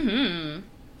 Mm-hmm.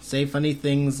 Say funny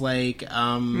things like,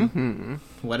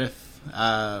 what if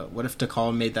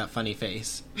Dakal made that funny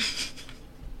face?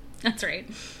 That's right.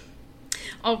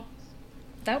 Oh,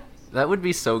 that would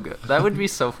be so good. That would be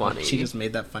so funny. She just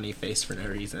made that funny face for no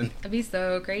reason. That'd be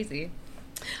so crazy.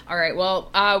 All right, well,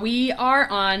 we are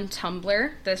on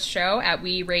Tumblr, this show, at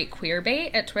We Rate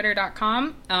Queerbait at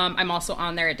twitter.com. I'm also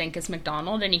on there at Dinkus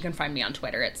McDonald, and you can find me on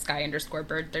Twitter at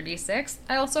Sky_Bird36.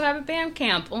 I also have a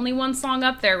Bandcamp. Only one song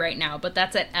up there right now, but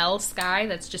that's at L Sky.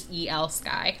 That's just EL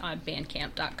Sky on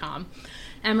Bandcamp.com.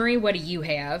 Emery, what do you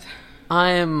have?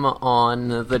 I'm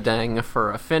on the Dang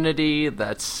for Affinity.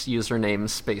 That's username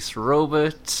Space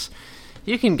Robot.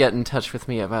 You can get in touch with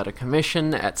me about a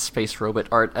commission at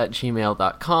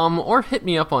spacerobotart@gmail.com or hit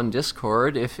me up on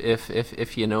Discord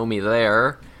if you know me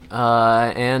there.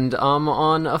 And I'm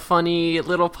on a funny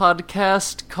little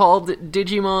podcast called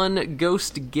Digimon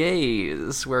Ghost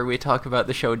Gaze, where we talk about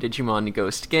the show Digimon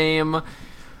Ghost Game.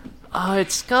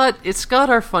 It's got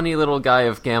our funny little guy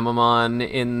of Gamamon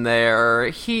in there.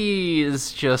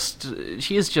 He's just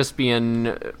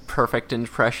being perfect and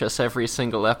precious every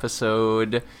single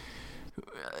episode.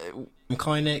 I'm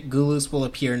calling it Gulus will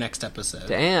appear next episode.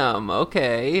 Damn,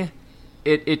 okay.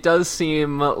 It does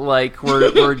seem like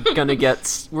we're gonna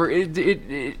get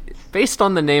based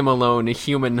on the name alone, a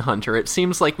Human Hunter. It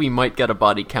seems like we might get a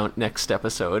body count next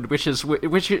episode, which is when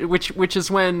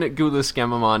Gulus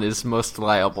Gamamon is most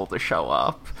liable to show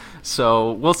up.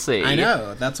 So we'll see. I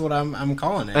know, that's what I'm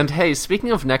calling it. And hey, speaking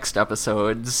of next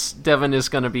episodes, Devin is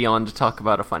going to be on to talk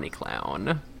about a funny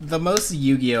clown. The most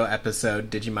Yu-Gi-Oh episode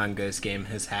Digimon Ghost Game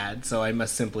has had, so I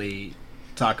must simply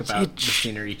talk about the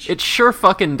scenery. It sure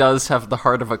fucking does have the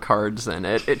heart of a cards in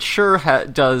it. It sure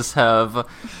does have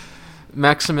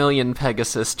Maximilian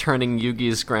Pegasus turning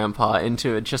Yugi's grandpa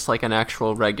into just like an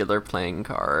actual regular playing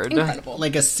card. Incredible.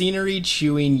 Like a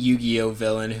scenery-chewing Yu-Gi-Oh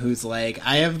villain who's like,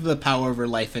 I have the power over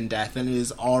life and death, and it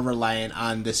is all reliant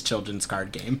on this children's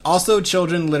card game. Also,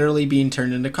 children literally being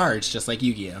turned into cards, just like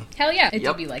Yu-Gi-Oh. Hell yeah, it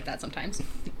do be like that sometimes.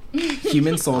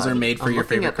 Human souls are made for your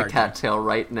favorite card. I'm looking at the cattail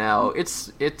right now.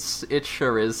 It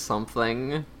sure is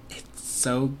something.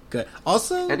 so good.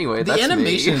 Also, Anyway, the that's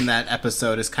animation me. in that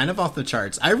episode is kind of off the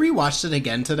charts. I rewatched it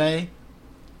again today.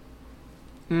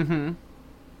 Mm-hmm.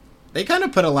 They kind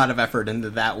of put a lot of effort into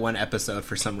that one episode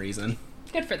for some reason.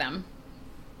 Good for them.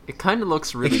 It kind of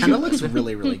looks really It kind of good. looks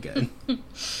really, really good.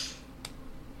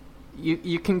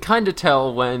 You can kind of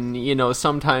tell when,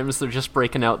 sometimes they're just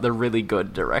breaking out the really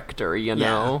good director, you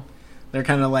know? They're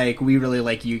kind of like, we really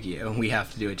like Yu-Gi-Oh! We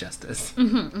have to do it justice.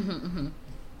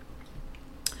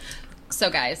 So,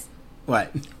 guys,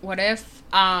 What? what if,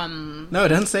 No,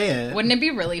 don't say it. wouldn't it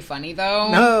be really funny, though?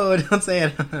 No, don't say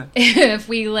it. If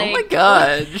we, like... Oh my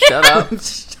god, shut up.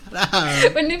 Shut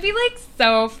up. Wouldn't it be, like,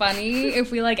 so funny if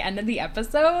we, like, ended the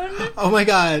episode? Oh my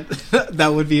god. That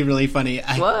would be really funny.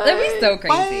 What? That'd be so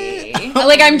crazy. What?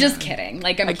 Like, I'm just kidding.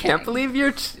 Like, I'm I kidding. can't believe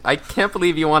I can't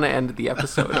believe you want to end the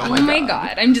episode. Oh Oh my, my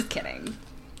god, I'm just kidding.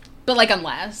 But, like,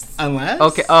 unless... Unless?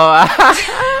 Okay.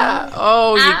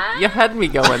 Oh, you had me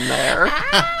going there.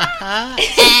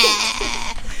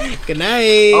 Good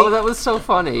night. Oh, that was so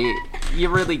funny. You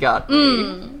really got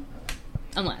me.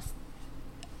 Unless.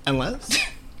 Unless?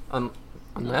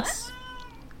 Unless.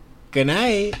 Good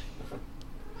night.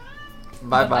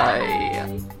 Bye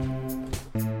bye.